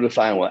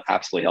 glutathione will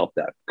absolutely help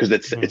that, because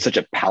it's such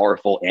a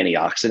powerful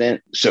antioxidant.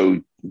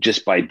 So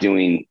just by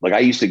doing, like, I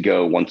used to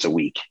go once a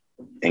week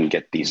and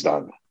get these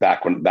done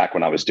back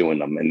when I was doing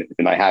them,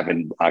 and I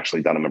haven't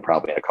actually done them in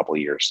probably a couple of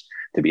years,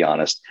 to be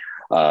honest.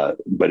 But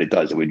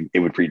it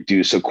would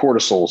reduce. So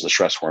cortisol is the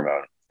stress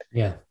hormone,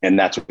 and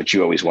that's what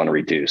you always want to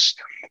reduce.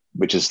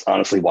 Which is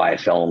honestly why I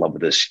fell in love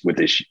with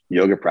this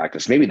yoga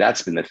practice. Maybe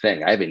that's been the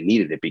thing. I haven't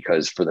needed it,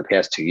 because for the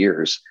past 2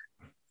 years,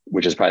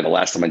 which is probably the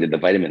last time I did the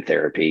vitamin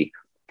therapy,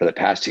 for the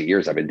past 2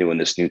 years, I've been doing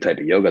this new type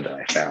of yoga that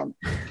I found.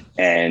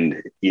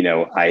 And,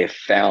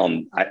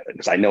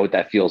 because I know what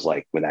that feels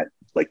like, when that,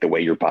 like the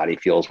way your body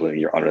feels when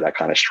you're under that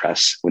kind of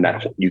stress, when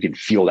you can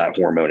feel that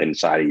hormone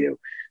inside of you.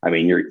 I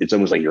mean, it's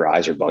almost like your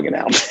eyes are bugging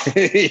out.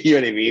 You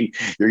know what I mean?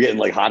 You're getting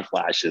like hot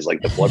flashes,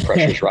 like the blood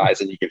pressure's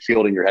rising. You can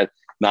feel it in your head.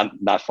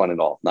 Not fun at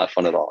all. Not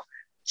fun at all.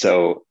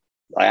 So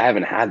I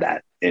haven't had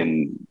that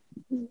in,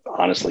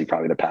 honestly,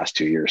 probably the past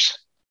 2 years.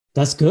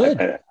 That's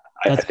good.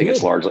 I think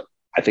it's largely,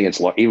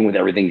 even with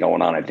everything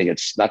going on, I think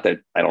it's not that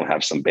I don't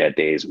have some bad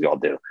days. We all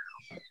do.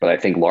 But I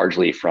think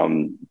largely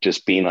from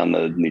just being on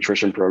the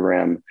nutrition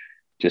program,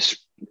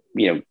 just,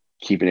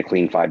 keeping it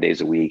clean 5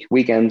 days a week.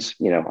 Weekends,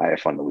 I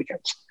have fun the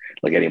weekends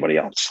like anybody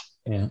else.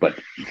 Yeah. But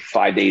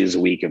 5 days a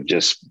week of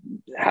just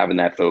having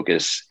that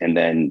focus, and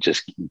then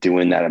just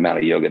doing that amount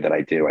of yoga that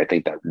I do, I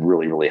think that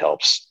really, really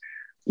helps,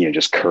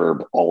 just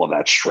curb all of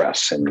that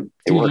stress, and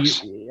it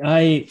works.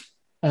 I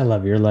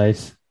love your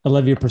life. I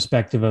love your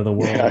perspective of the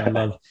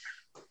world.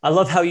 I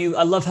love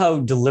how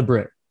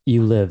deliberate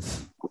you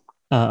live.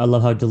 I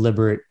love how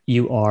deliberate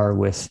you are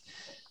with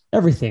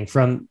everything,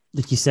 from,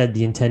 like you said,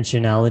 the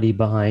intentionality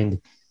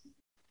behind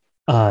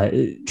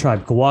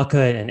Tribe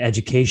Kawaka and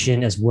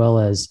education, as well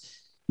as,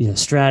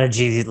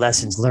 strategy,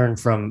 lessons learned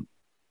from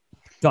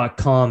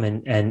 .com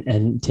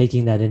and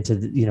taking that into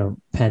the,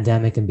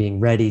 pandemic, and being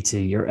ready to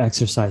your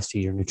exercise, to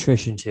your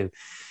nutrition, to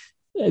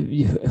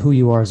who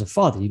you are as a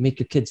father. You make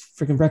your kids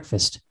freaking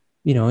breakfast,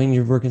 and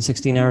you're working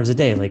 16 hours a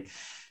day. Like,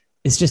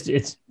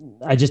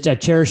 I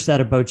cherish that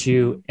about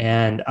you.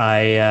 And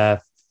I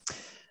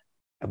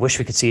wish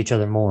we could see each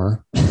other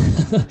more.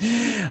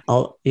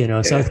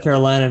 South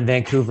Carolina and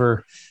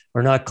Vancouver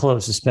are not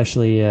close,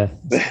 especially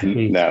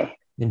no,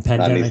 in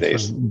pandemic,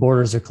 when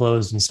borders are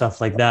closed and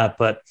stuff like that.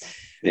 But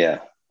yeah,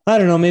 I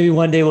don't know, maybe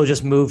one day we'll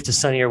just move to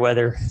sunnier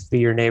weather, be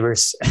your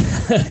neighbors.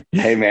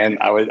 Hey man,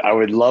 I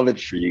would love it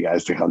for you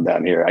guys to come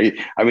down here.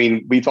 I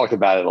mean, we talked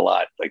about it a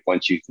lot. Like,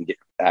 once you can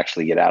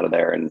actually get out of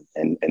there and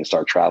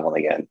start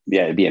traveling again.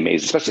 Yeah, it'd be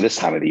amazing, especially this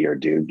time of the year,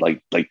 dude.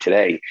 Like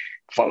today,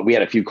 we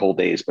had a few cold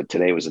days, but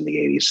today was in the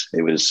 80s.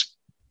 It was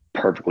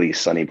perfectly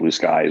sunny, blue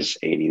skies,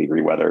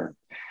 80-degree weather.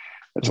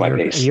 That's my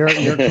pace. Your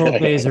cold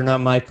days are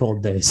not my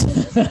cold days.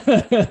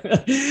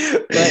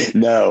 But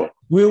no,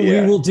 we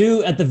will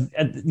do at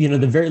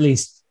the very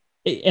least.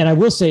 And I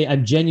will say,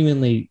 I'm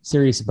genuinely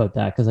serious about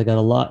that, because I got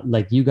a lot,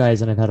 like you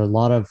guys, and I've had a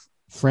lot of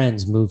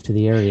friends moved to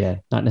the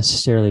area, not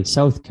necessarily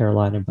South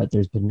Carolina, but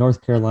there's been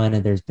North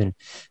Carolina, there's been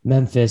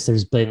Memphis,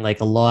 there's been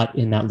like a lot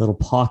in that little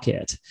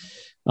pocket.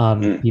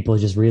 People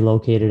just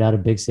relocated out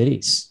of big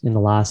cities in the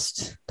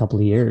last couple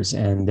of years.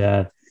 And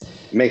it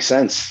makes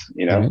sense,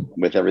 right?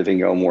 With everything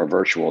going more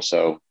virtual.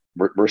 So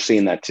we're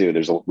seeing that too.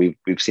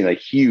 We've seen a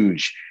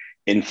huge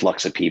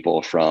influx of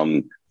people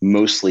from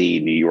mostly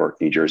New York,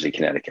 New Jersey,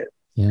 Connecticut,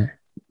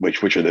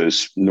 which are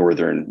those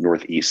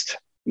northeast,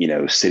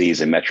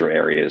 cities and metro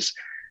areas,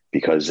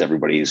 because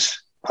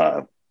everybody's,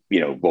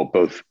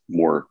 both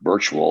more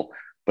virtual,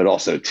 but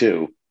also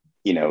too,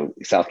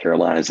 South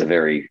Carolina is a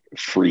very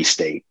free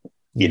state.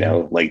 We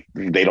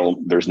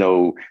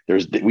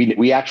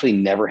actually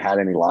never had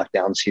any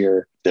lockdowns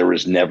here. There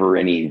was never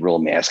any real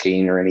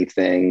masking or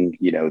anything.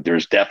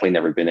 There's definitely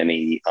never been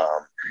any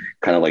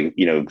kind of like,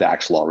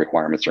 vax law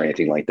requirements or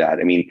anything like that.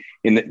 I mean,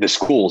 in the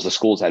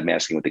schools had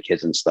masking with the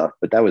kids and stuff,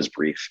 but that was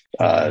brief.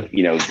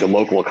 The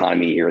local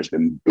economy here has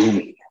been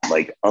booming,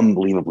 like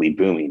unbelievably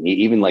booming.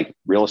 Even like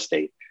real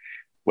estate,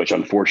 which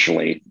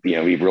unfortunately,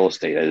 real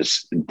estate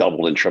has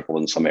doubled and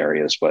tripled in some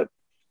areas, but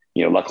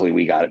luckily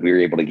we were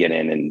able to get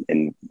in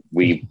and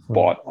we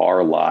bought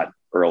our lot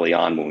early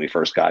on when we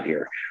first got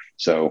here.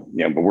 So,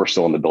 but we're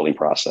still in the building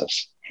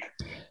process.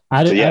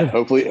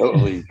 Hopefully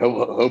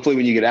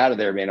when you get out of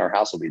there, man, our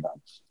house will be done.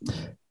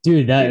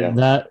 Dude,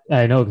 that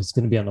I know it's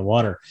going to be on the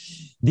water.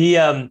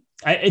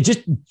 I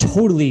just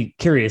totally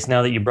curious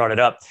now that you brought it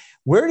up.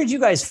 Where did you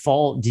guys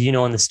fall? Do you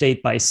know on the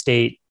state by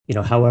state,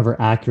 however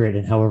accurate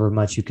and however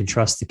much you can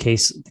trust the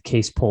case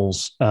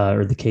polls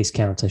or the case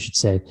counts, I should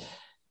say,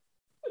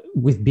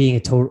 with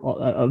being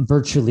a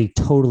virtually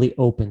totally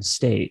open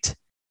state?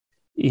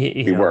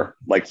 We were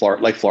like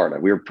Florida.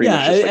 We were pretty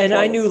much just like and Florida.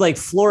 I knew like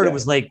Florida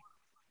was like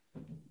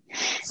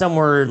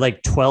somewhere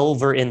like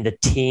 12 or in the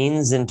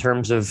teens in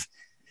terms of,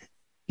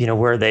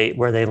 where they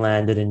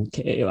landed. And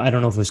I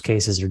don't know if it was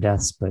cases or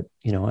deaths, but,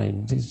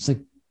 it's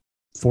like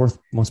fourth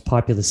most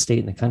populous state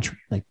in the country,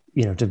 like,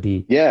 to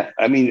be. Yeah.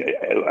 I mean,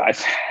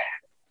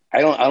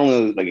 I don't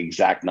know like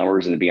exact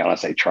numbers. And to be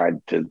honest,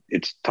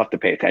 it's tough to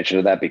pay attention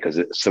to that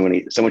because so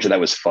much of that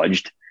was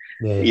fudged,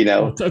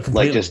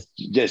 like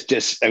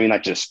just, I mean,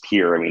 not just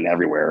here, I mean,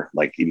 everywhere.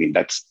 Like, I mean,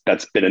 that's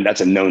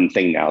a known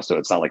thing now. So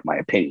it's not like my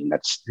opinion.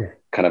 That's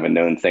kind of a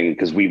known thing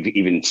because we've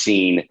even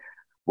seen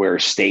where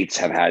states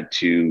have had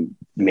to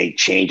make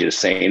changes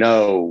saying,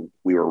 oh,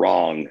 we were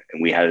wrong.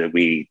 And we had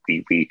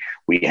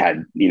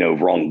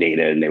wrong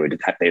data, and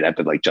they'd have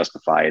to like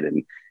justify it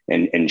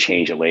and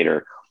change it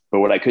later. But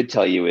what I could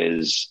tell you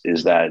is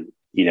that,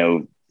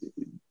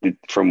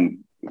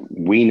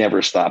 we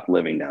never stopped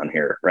living down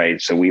here. Right.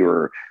 So we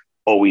were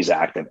always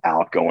active,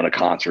 out, going to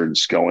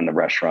concerts, going to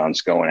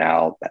restaurants, going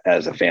out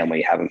as a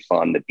family, having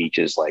fun, the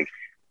beaches, like,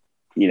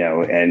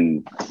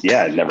 and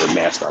never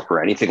masked up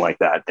or anything like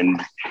that.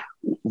 And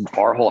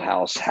our whole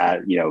house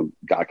had,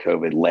 got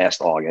COVID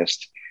last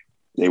August.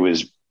 It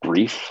was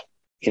brief,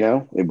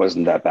 it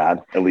wasn't that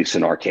bad, at least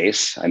in our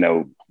case. I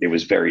know it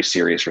was very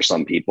serious for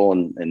some people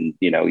and,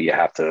 you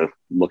have to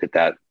look at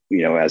that,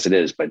 as it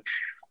is. But,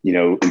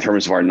 in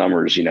terms of our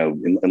numbers,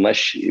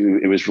 unless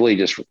it was really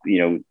just,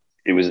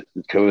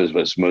 COVID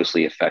was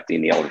mostly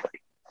affecting the elderly,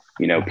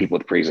 people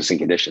with pre-existing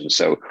conditions.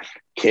 So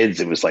kids,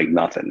 it was like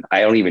nothing.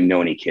 I don't even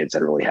know any kids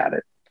that really had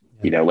it,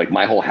 like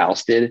my whole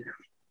house did.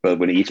 But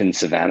when Ethan and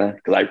Savannah,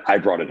 because I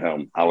brought it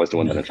home, I was the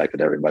one that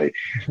infected everybody.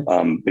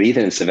 But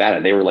Ethan and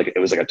Savannah, they were like, it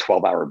was like a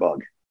 12-hour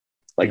bug.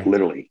 Like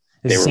literally,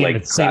 they were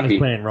like crappy.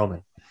 Quinn and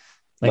Roman.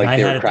 Like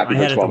they were crappy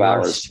for 12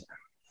 hours.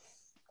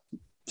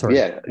 Sorry.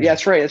 Yeah,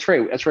 that's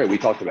right. We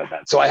talked about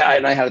that. So I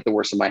had it the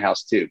worst in my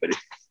house too, but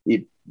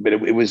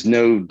it was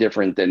no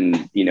different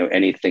than,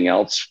 anything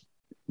else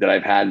that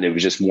I've had. It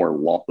was just more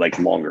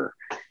longer.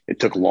 It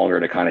took longer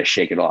to kind of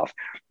shake it off.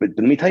 But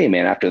let me tell you,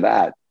 man, after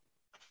that,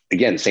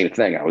 again, same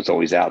thing. I was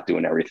always out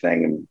doing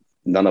everything, and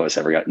none of us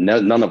ever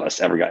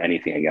got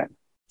anything again.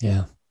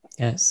 Yeah.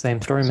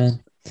 Same story,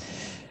 man.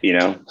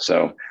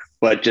 So,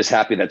 but just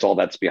happy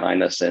that's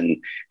behind us.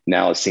 And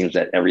now it seems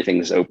that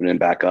everything's opening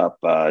back up.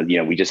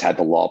 We just had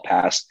the law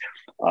passed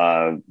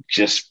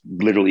just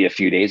literally a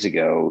few days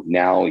ago.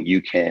 Now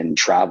you can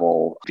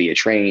travel via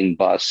train,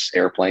 bus,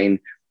 airplane,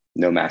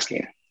 no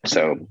masking.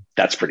 So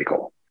that's pretty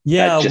cool.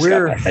 Yeah.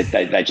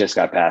 That just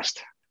got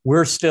passed.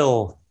 We're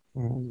still,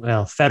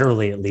 well,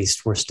 federally, at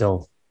least, we're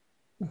still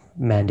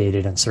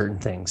mandated on certain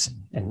things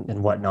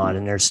and whatnot.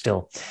 And there's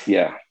still,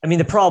 I mean,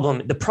 the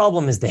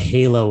problem is the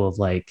halo of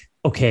like,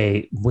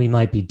 okay, we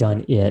might be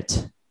done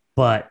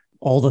but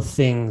all the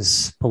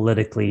things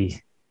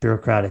politically,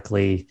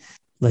 bureaucratically,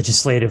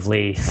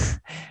 legislatively,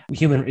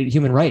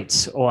 human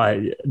rights,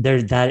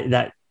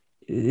 that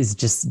is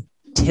just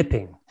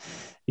tipping,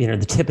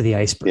 the tip of the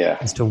iceberg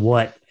as to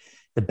what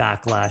the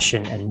backlash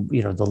and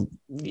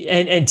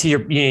to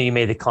your, you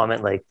made the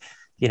comment, like,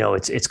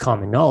 it's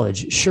common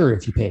knowledge. Sure,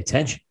 if you pay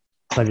attention,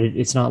 but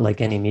it's not like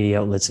any media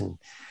outlets in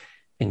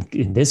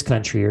this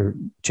country are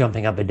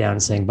jumping up and down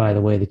and saying, by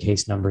the way, the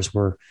case numbers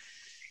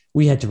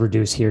we had to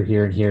reduce here, and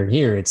here, and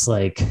here. It's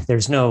like,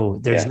 there's no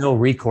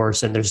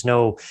recourse, and there's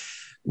no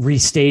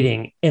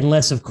restating,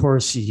 unless of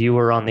course you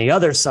were on the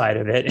other side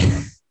of it.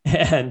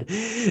 And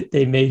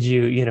they made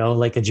you,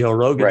 like a Joe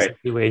Rogan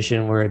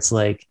situation where it's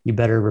like, you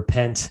better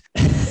repent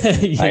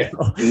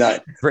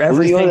for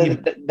everything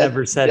you've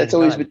ever said. That's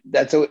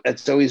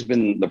always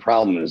been the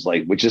problem, is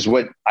like, which is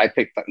what I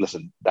picked.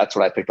 Listen, that's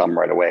what I picked on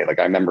right away. Like,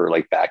 I remember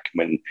like back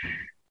when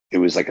it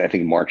was like, I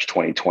think March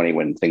 2020,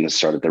 when things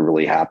started to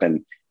really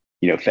happen,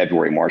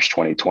 February, March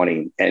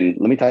 2020. And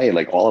let me tell you,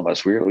 like, all of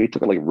us, we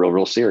took it like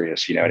real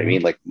serious. You know what I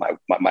mean? Like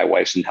my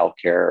wife's in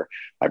healthcare.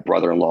 My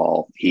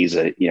brother-in-law, he's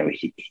a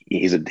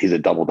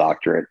double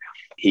doctorate.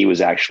 He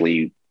was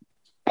actually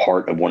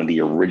part of one of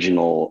the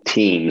original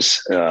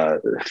teams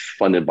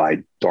funded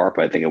by DARPA,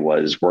 I think it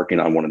was, working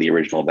on one of the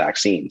original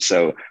vaccines.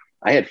 So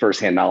I had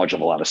firsthand knowledge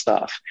of a lot of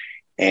stuff.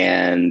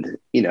 And,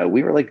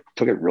 we were like,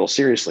 took it real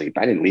seriously.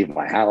 I didn't leave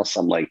my house.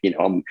 I'm like,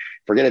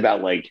 forget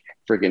about like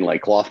freaking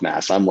like cloth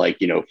masks. I'm like,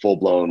 full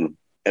blown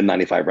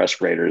N95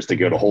 respirators to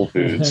go to Whole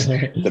Foods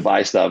to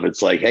buy stuff.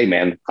 It's like, hey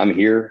man, I'm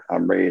here.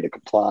 I'm ready to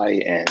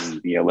comply.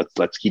 And,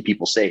 let's keep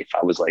people safe.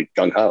 I was like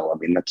gung ho. I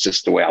mean, that's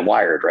just the way I'm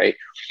wired. Right.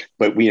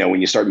 But when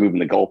you start moving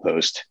the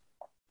goalpost,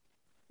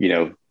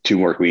 2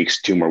 more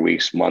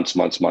weeks,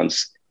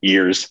 months,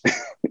 years,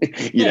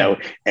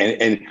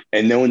 and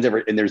no one's ever,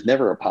 and there's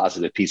never a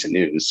positive piece of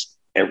news.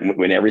 And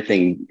when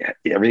everything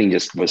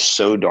just was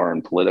so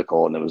darn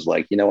political, and it was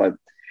like, what,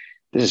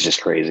 this is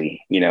just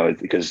crazy,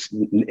 because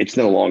it's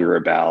no longer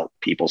about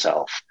people's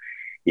health.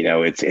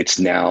 It's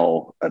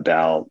now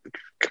about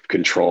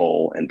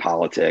control and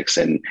politics.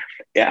 And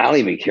I don't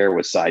even care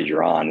what side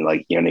you're on.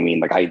 Like, you know what I mean?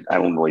 Like, I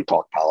don't really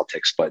talk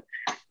politics, but,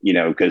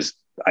 because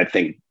I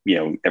think,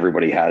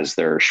 everybody has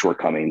their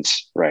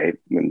shortcomings, right?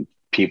 When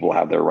people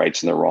have their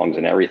rights and their wrongs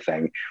and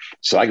everything.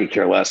 So I could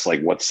care less like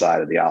what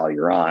side of the aisle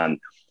you're on.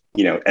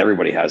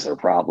 Everybody has their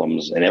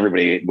problems, and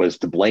everybody was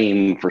to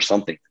blame for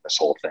something in this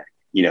whole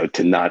thing,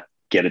 to not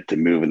get it to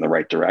move in the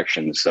right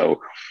direction.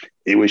 So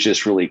it was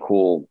just really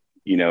cool,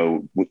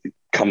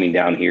 coming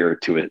down here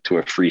to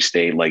a free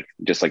state, like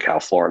just like how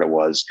Florida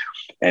was.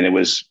 And it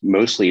was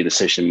mostly a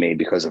decision made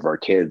because of our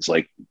kids.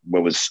 Like,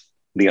 what was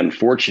the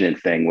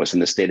unfortunate thing was, in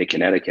the state of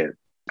Connecticut,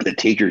 the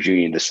teachers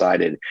union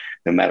decided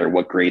no matter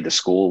what grade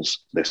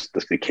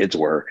the kids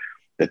were,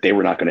 that they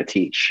were not going to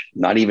teach,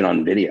 not even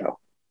on video.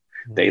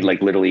 They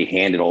like literally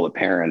handed all the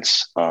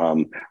parents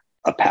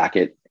a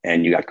packet,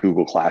 and you got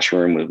Google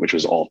Classroom, which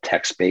was all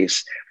text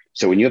based.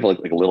 So when you have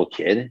like a little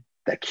kid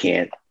that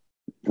can't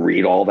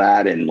read all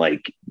that and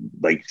like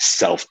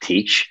self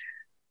teach,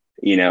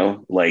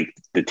 like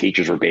the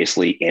teachers were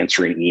basically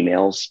answering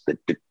emails that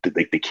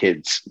the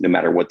kids, no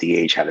matter what the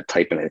age, had to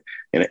type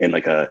in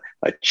like a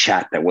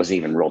chat that wasn't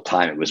even real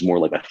time. It was more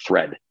like a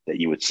thread that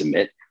you would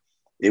submit.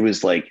 It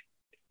was like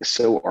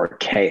so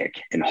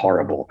archaic and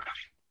horrible.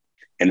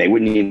 And they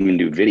wouldn't even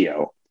do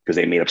video because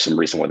they made up some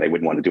reason why they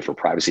wouldn't want to do for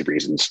privacy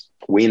reasons.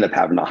 We ended up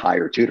having to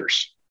hire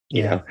tutors,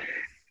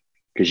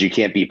 because you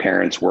can't be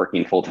parents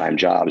working full-time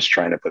jobs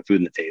trying to put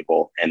food on the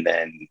table and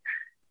then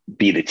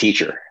be the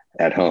teacher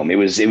at home. It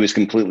was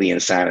completely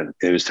insanity.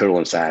 It was total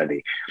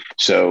insanity.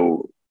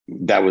 So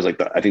that was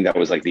like I think that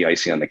was like the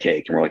icing on the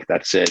cake. And we're like,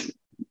 that's it.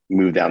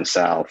 Moved down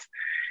south,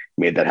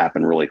 made that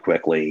happen really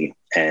quickly.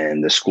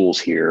 And the schools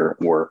here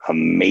were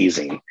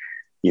amazing.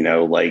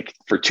 Like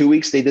for 2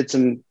 weeks, they did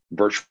some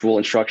virtual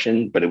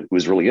instruction, but it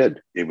was really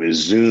good. It was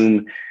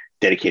Zoom,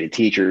 dedicated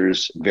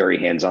teachers, very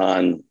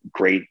hands-on,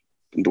 great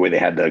the way they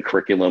had the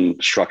curriculum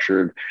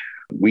structured.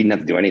 We didn't have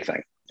to do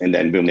anything. And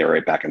then boom, they were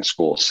right back in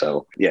school.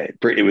 So yeah,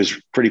 it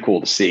was pretty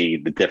cool to see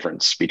the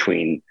difference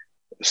between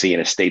seeing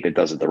a state that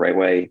does it the right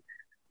way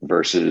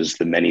versus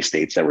the many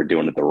states that were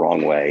doing it the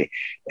wrong way.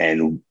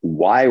 And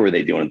why were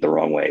they doing it the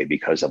wrong way?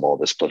 Because of all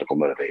this political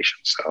motivation.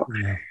 So,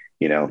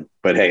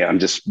 but hey, I'm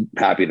just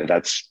happy that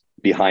that's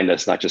behind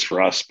us, not just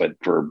for us, but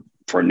for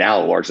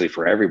now, largely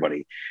for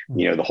everybody.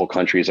 The whole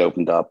country has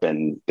opened up,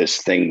 and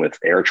this thing with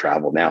air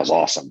travel now is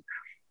awesome,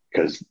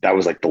 because that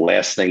was like the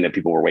last thing that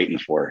people were waiting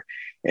for.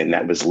 And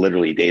that was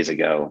literally days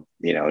ago.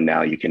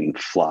 Now you can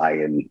fly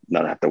and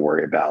not have to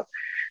worry about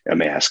a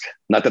mask.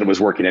 Not that it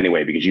was working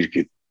anyway, because you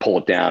could pull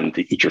it down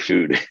to eat your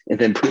food and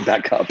then put it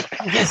back up.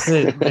 I guess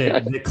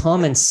the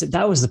comments,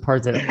 that was the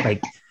part that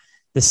like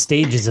the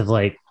stages of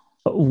like,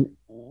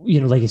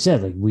 like you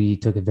said, like we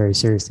took it very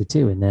seriously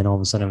too. And then all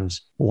of a sudden it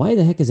was, why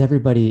the heck is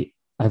everybody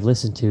I've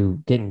listened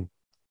to getting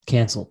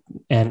canceled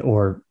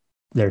or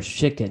their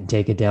shit getting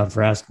taken down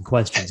for asking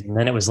questions? And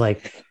then it was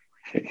like,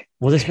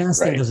 well, this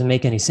mask thing doesn't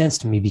make any sense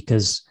to me,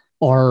 because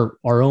our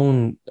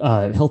own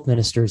health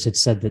ministers had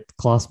said that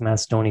cloth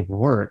masks don't even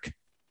work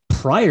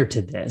prior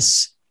to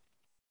this.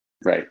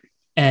 Right.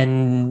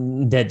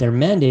 And that they're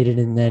mandated.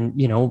 And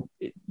then,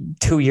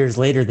 2 years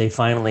later, they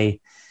finally,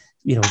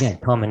 again,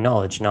 common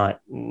knowledge,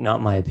 not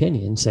my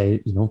opinion,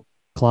 say,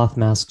 cloth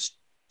masks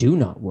do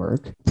not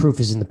work.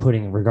 Proof is in the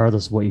pudding,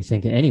 regardless of what you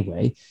think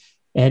anyway.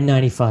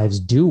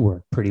 N95s do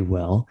work pretty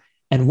well.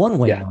 And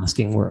one-way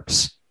masking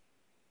works.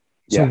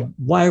 So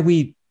why are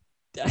we,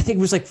 I think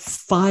it was like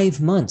 5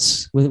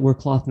 months where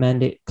cloth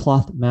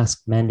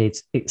mask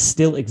mandates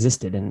still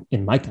existed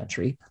in my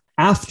country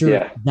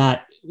after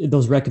that,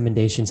 those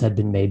recommendations had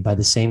been made by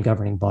the same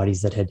governing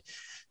bodies that had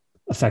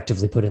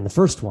effectively put in the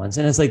first ones.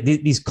 And it's like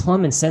these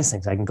common sense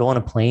things. I can go on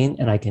a plane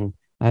and I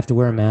have to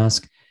wear a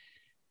mask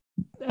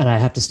and I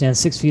have to stand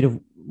 6 feet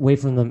away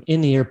from them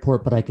in the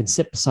airport, but I can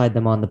sit beside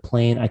them on the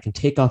plane. I can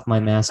take off my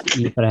mask,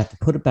 but I have to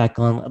put it back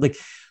on. Like,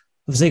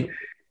 I was like,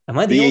 am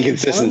I the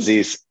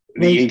inconsistencies?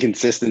 The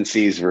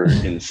inconsistencies were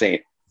insane.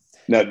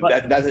 No,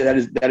 but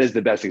that is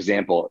the best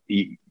example.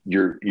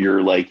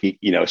 You're like,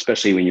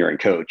 especially when you're in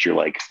coach, you're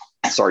like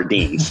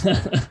sardines.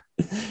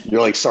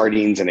 You're like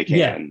sardines in a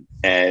can.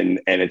 And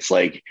it's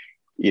like,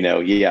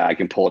 I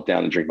can pull it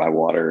down and drink my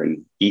water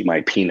and eat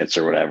my peanuts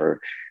or whatever.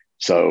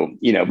 So,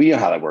 we know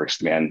how that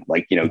works, man.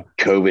 Like,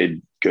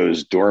 COVID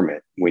goes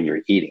dormant when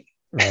you're eating.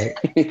 Right.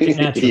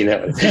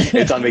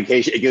 It's on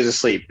vacation. It goes to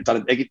sleep.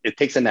 It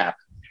takes a nap.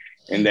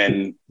 And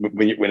then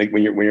when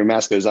your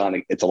mask goes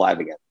on, it's alive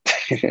again.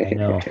 I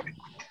know.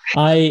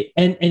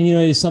 And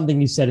it's something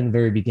you said in the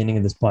very beginning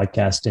of this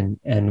podcast,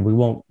 and we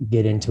won't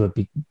get into it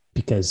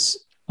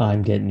because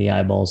I'm getting the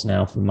eyeballs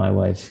now from my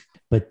wife.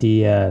 But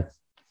you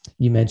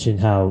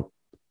mentioned how,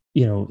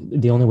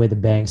 the only way the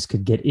banks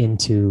could get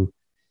into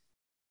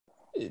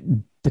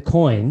the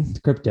coin,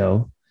 the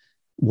crypto,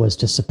 was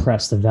to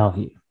suppress the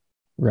value,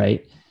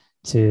 right?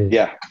 To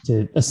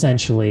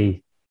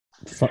essentially,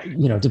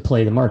 to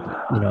play the market,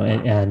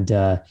 and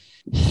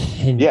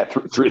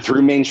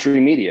through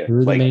mainstream media,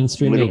 through the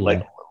mainstream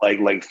media,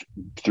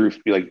 through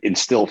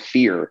instill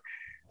fear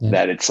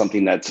that it's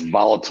something that's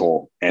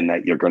volatile and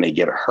that you're going to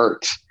get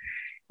hurt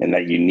and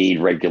that you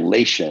need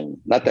regulation.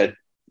 Not that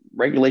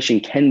regulation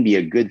can be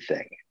a good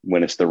thing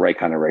when it's the right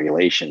kind of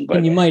regulation, but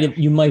and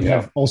you might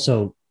have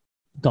also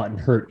gotten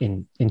hurt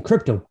in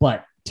crypto,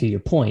 but to your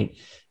point,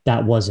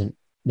 that wasn't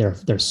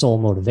their sole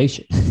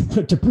motivation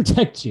to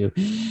protect you.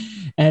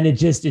 And it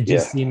just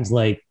seems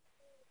like,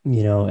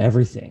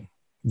 everything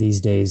these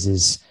days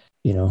is,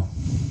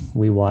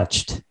 we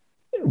watched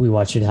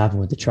it happen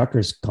with the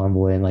truckers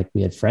convoy, and like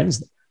we had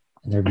friends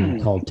and they're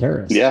being called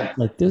terrorists. Yeah.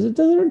 Like those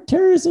are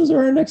terrorists. Those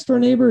are our next door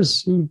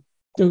neighbors who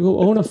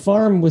own a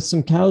farm with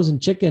some cows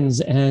and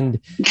chickens and,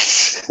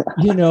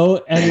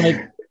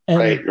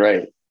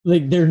 right.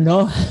 Like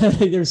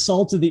they're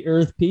salt of the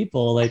earth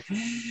people. Like,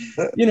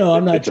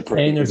 I'm not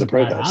saying there's a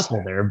bad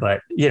apple there,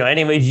 but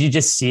anyways, you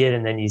just see it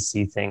and then you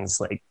see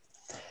things like,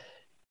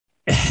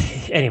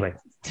 anyway,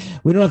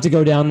 we don't have to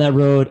go down that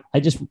road. I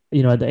just,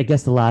 I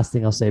guess the last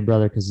thing I'll say,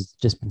 brother, because it's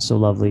just been so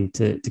lovely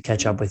to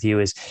catch up with you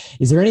is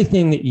there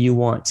anything that you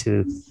want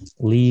to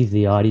leave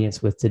the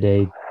audience with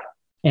today?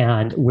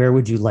 And where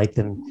would you like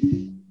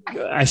them?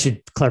 I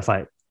should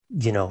clarify,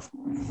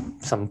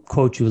 some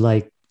quote you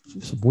like,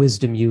 some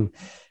wisdom you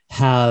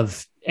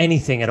have,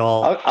 anything at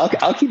all.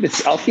 I'll keep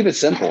it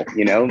simple,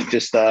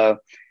 just, I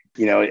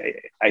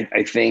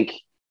think,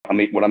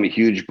 what I'm a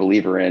huge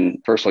believer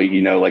in, first of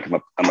all, like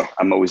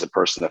I'm always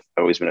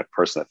always been a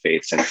person of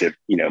faith since it,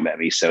 met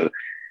me. So,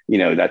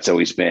 that's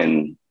always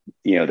been,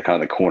 the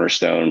kind of the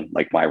cornerstone,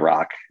 like my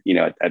rock,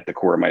 at the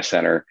core of my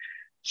center.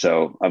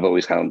 So I've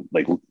always kind of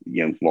like,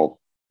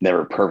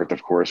 never perfect,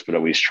 of course, but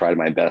always tried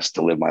my best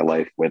to live my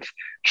life with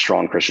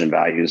strong Christian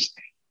values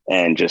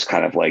and just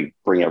kind of like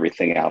bring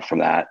everything out from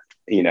that,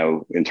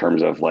 in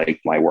terms of like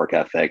my work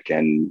ethic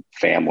and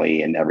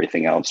family and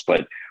everything else,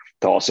 but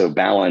to also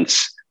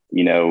balance,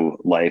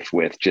 life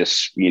with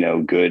just,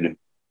 good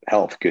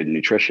health, good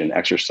nutrition,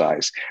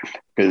 exercise.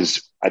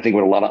 Because I think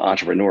with a lot of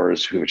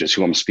entrepreneurs, which is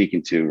who I'm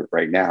speaking to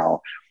right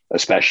now,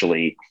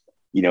 especially,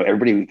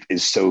 everybody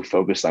is so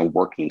focused on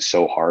working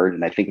so hard.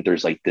 And I think that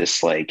there's like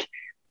this, like,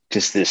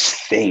 just this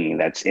thing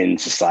that's in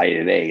society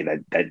today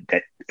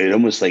that it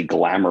almost like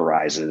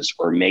glamorizes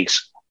or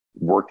makes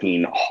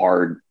working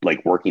hard,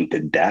 like working to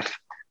death,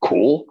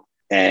 cool.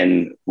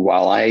 And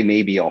while I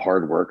may be a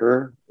hard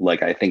worker,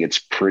 like I think it's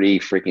pretty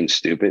freaking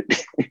stupid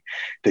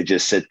to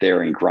just sit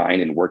there and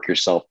grind and work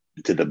yourself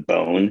to the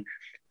bone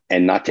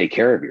and not take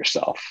care of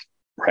yourself,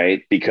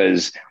 right?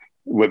 Because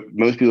what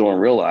most people don't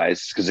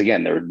realize, because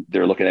again,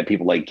 they're looking at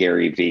people like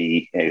Gary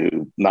Vee,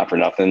 who, not for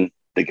nothing,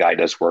 the guy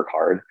does work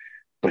hard,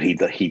 but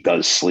he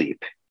does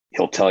sleep.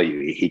 He'll tell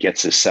you he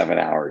gets his 7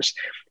 hours.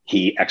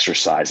 He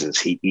exercises.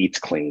 He eats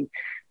clean.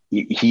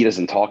 He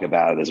doesn't talk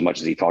about it as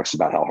much as he talks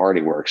about how hard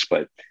he works,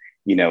 but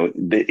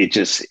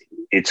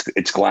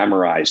it's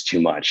glamorized too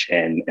much.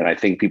 And I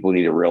think people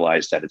need to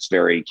realize that it's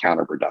very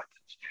counterproductive,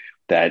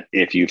 that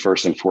if you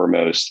first and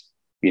foremost,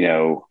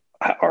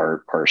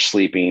 are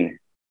sleeping,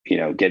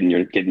 getting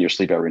your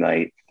sleep every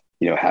night,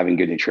 having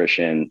good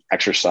nutrition,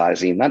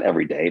 exercising, not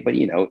every day, but,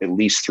 at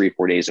least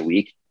 3-4 days a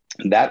week,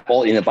 that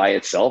all in and by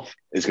itself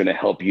is going to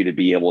help you to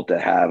be able to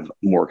have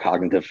more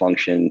cognitive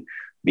function,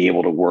 be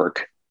able to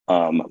work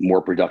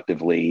more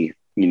productively,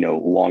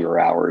 longer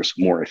hours,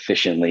 more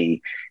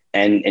efficiently,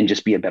 and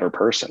just be a better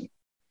person,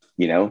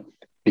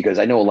 because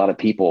I know a lot of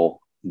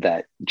people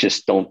that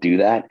just don't do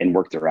that and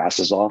work their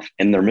asses off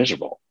and they're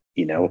miserable.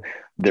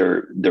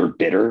 They're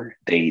bitter.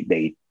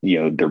 They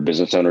they're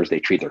business owners.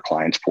 They treat their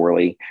clients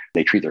poorly.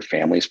 They treat their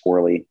families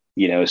poorly,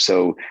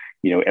 so,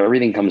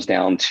 everything comes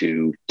down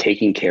to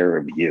taking care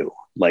of you.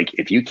 Like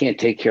if you can't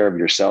take care of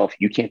yourself,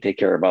 you can't take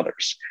care of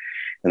others.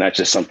 And that's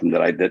just something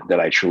that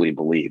I truly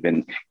believe.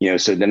 And,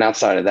 so then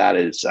outside of that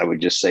is, I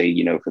would just say,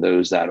 for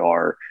those that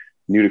are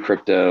new to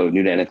crypto,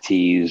 new to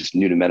NFTs,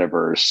 new to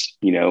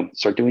Metaverse,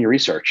 start doing your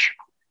research.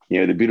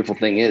 The beautiful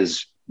thing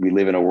is we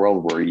live in a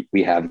world where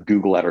we have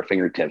Google at our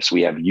fingertips.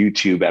 We have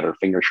YouTube at our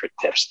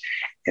fingertips.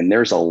 And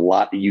there's a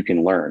lot that you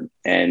can learn.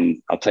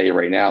 And I'll tell you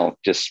right now,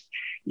 just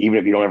even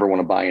if you don't ever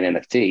want to buy an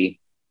NFT,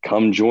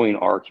 come join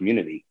our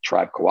community,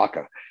 Tribe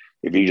Kawaka.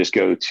 If you just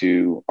go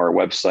to our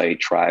website,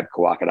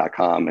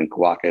 tribekawaka.com, and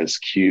Kawaka is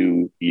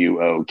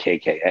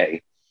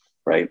Quokka,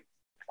 right?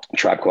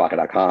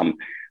 Tribekawaka.com.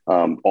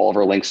 All of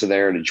our links are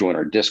there to join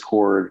our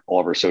Discord,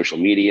 all of our social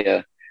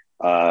media.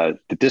 The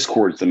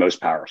Discord is the most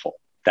powerful.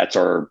 That's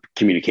our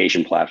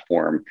communication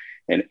platform,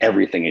 and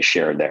everything is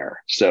shared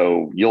there.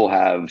 So you'll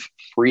have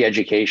free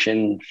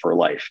education for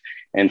life.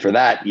 And for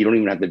that, you don't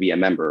even have to be a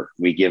member.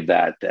 We give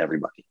that to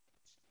everybody.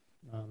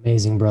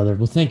 Amazing, brother.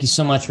 Well, thank you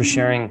so much for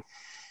sharing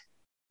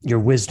your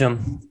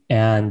wisdom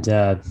and,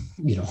 on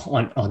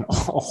a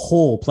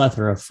whole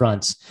plethora of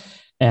fronts.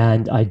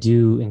 And I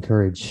do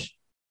encourage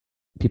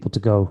people to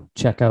go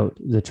check out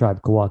the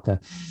Tribe Kawaka.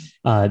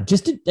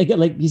 Just to, again,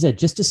 like you said,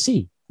 just to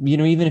see,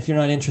 even if you're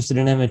not interested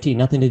in NFT,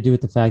 nothing to do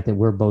with the fact that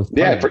we're both.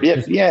 Yeah.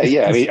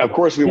 I mean, of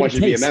course we want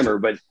you to be a member,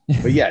 but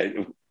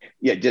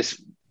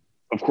just,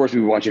 of course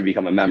we want you to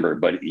become a member,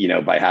 but,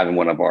 by having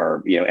one of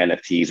our,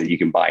 NFTs that you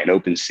can buy in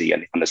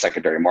OpenSea on the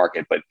secondary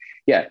market, but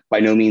yeah, by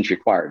no means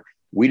required.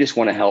 We just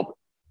want to help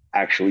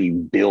actually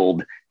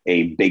build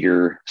a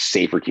bigger,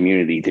 safer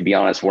community. To be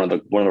honest, one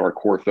of our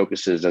core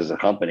focuses as a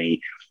company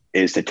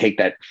is to take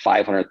that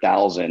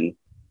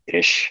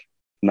 500,000-ish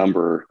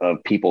number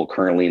of people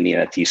currently in the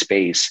NFT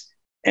space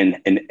and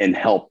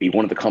help be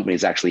one of the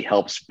companies that actually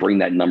helps bring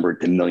that number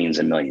to millions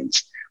and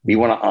millions. We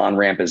want to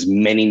on-ramp as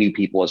many new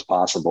people as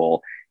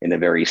possible in a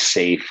very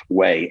safe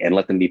way and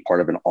let them be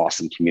part of an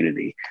awesome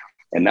community.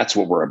 And that's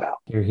what we're about.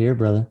 You're here,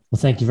 brother.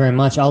 Well, thank you very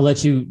much. I'll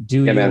let you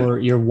do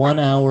your 1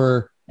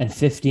 hour and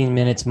 15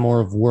 minutes more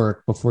of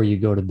work before you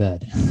go to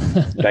bed.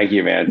 Thank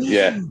you, man.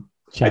 Yeah.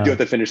 Ciao. I do have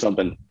to finish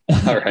something.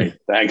 All right.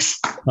 Thanks.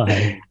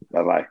 Bye.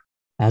 Bye-bye.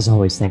 As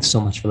always, thanks so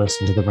much for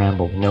listening to The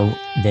Ramble. No,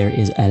 there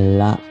is a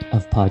lot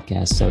of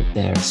podcasts out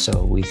there,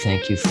 so we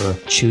thank you for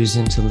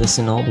choosing to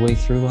listen all the way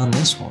through on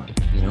this one.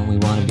 We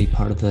want to be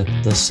part of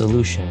the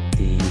solution,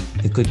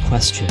 the good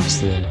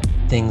questions, the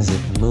things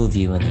that move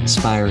you and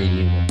inspire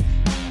you,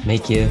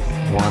 make you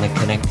want to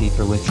connect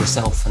deeper with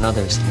yourself and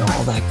others and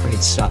all that great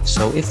stuff.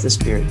 So if the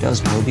spirit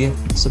does move you,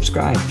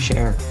 subscribe,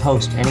 share,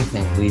 post,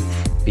 anything. We'd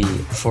be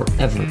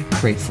forever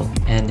grateful.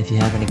 And if you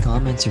have any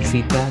comments or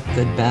feedback,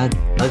 good, bad,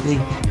 ugly,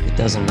 it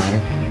doesn't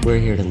matter. We're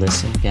here to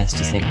listen. Guests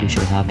you think we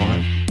should have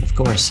on, of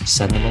course,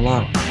 send them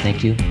along.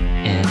 Thank you.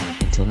 And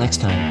until next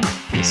time,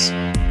 peace.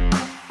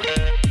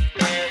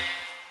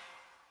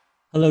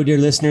 Hello, dear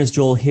listeners.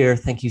 Joel here.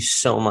 Thank you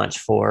so much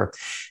for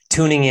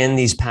tuning in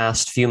these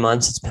past few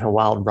months. It's been a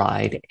wild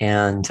ride,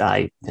 and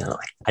I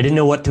didn't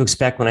know what to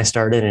expect when I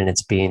started, and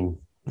it's been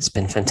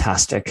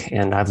fantastic.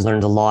 And I've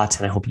learned a lot,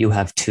 and I hope you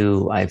have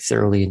too. I've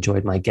thoroughly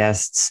enjoyed my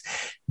guests.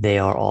 They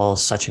are all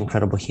such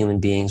incredible human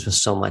beings with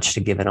so much to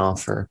give and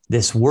offer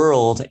this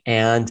world.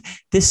 And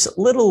this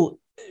little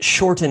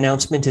short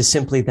announcement is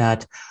simply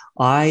that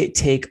I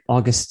take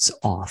Augusts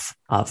off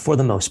for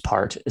the most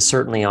part,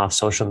 certainly off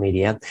social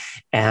media.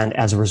 And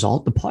as a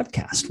result, the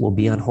podcast will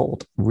be on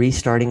hold,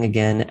 restarting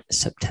again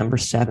September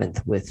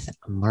 7th with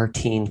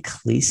Martine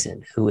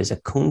Cleason, who is a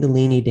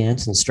Kundalini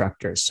dance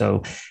instructor.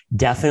 So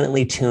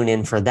definitely tune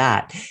in for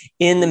that.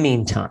 In the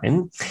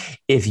meantime,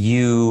 if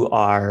you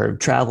are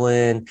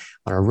traveling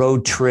on a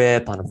road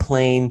trip, on a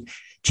plane,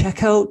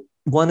 check out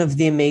one of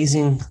the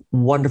amazing,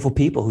 wonderful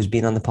people who's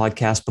been on the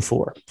podcast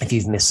before. If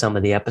you've missed some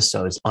of the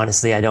episodes,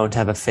 honestly, I don't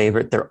have a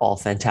favorite. They're all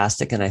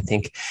fantastic. And I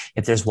think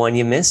if there's one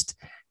you missed,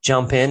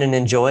 jump in and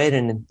enjoy it.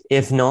 And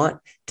if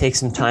not, take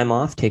some time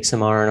off, take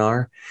some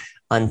R&R,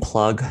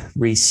 unplug,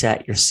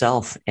 reset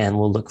yourself. And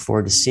we'll look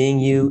forward to seeing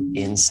you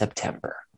in September.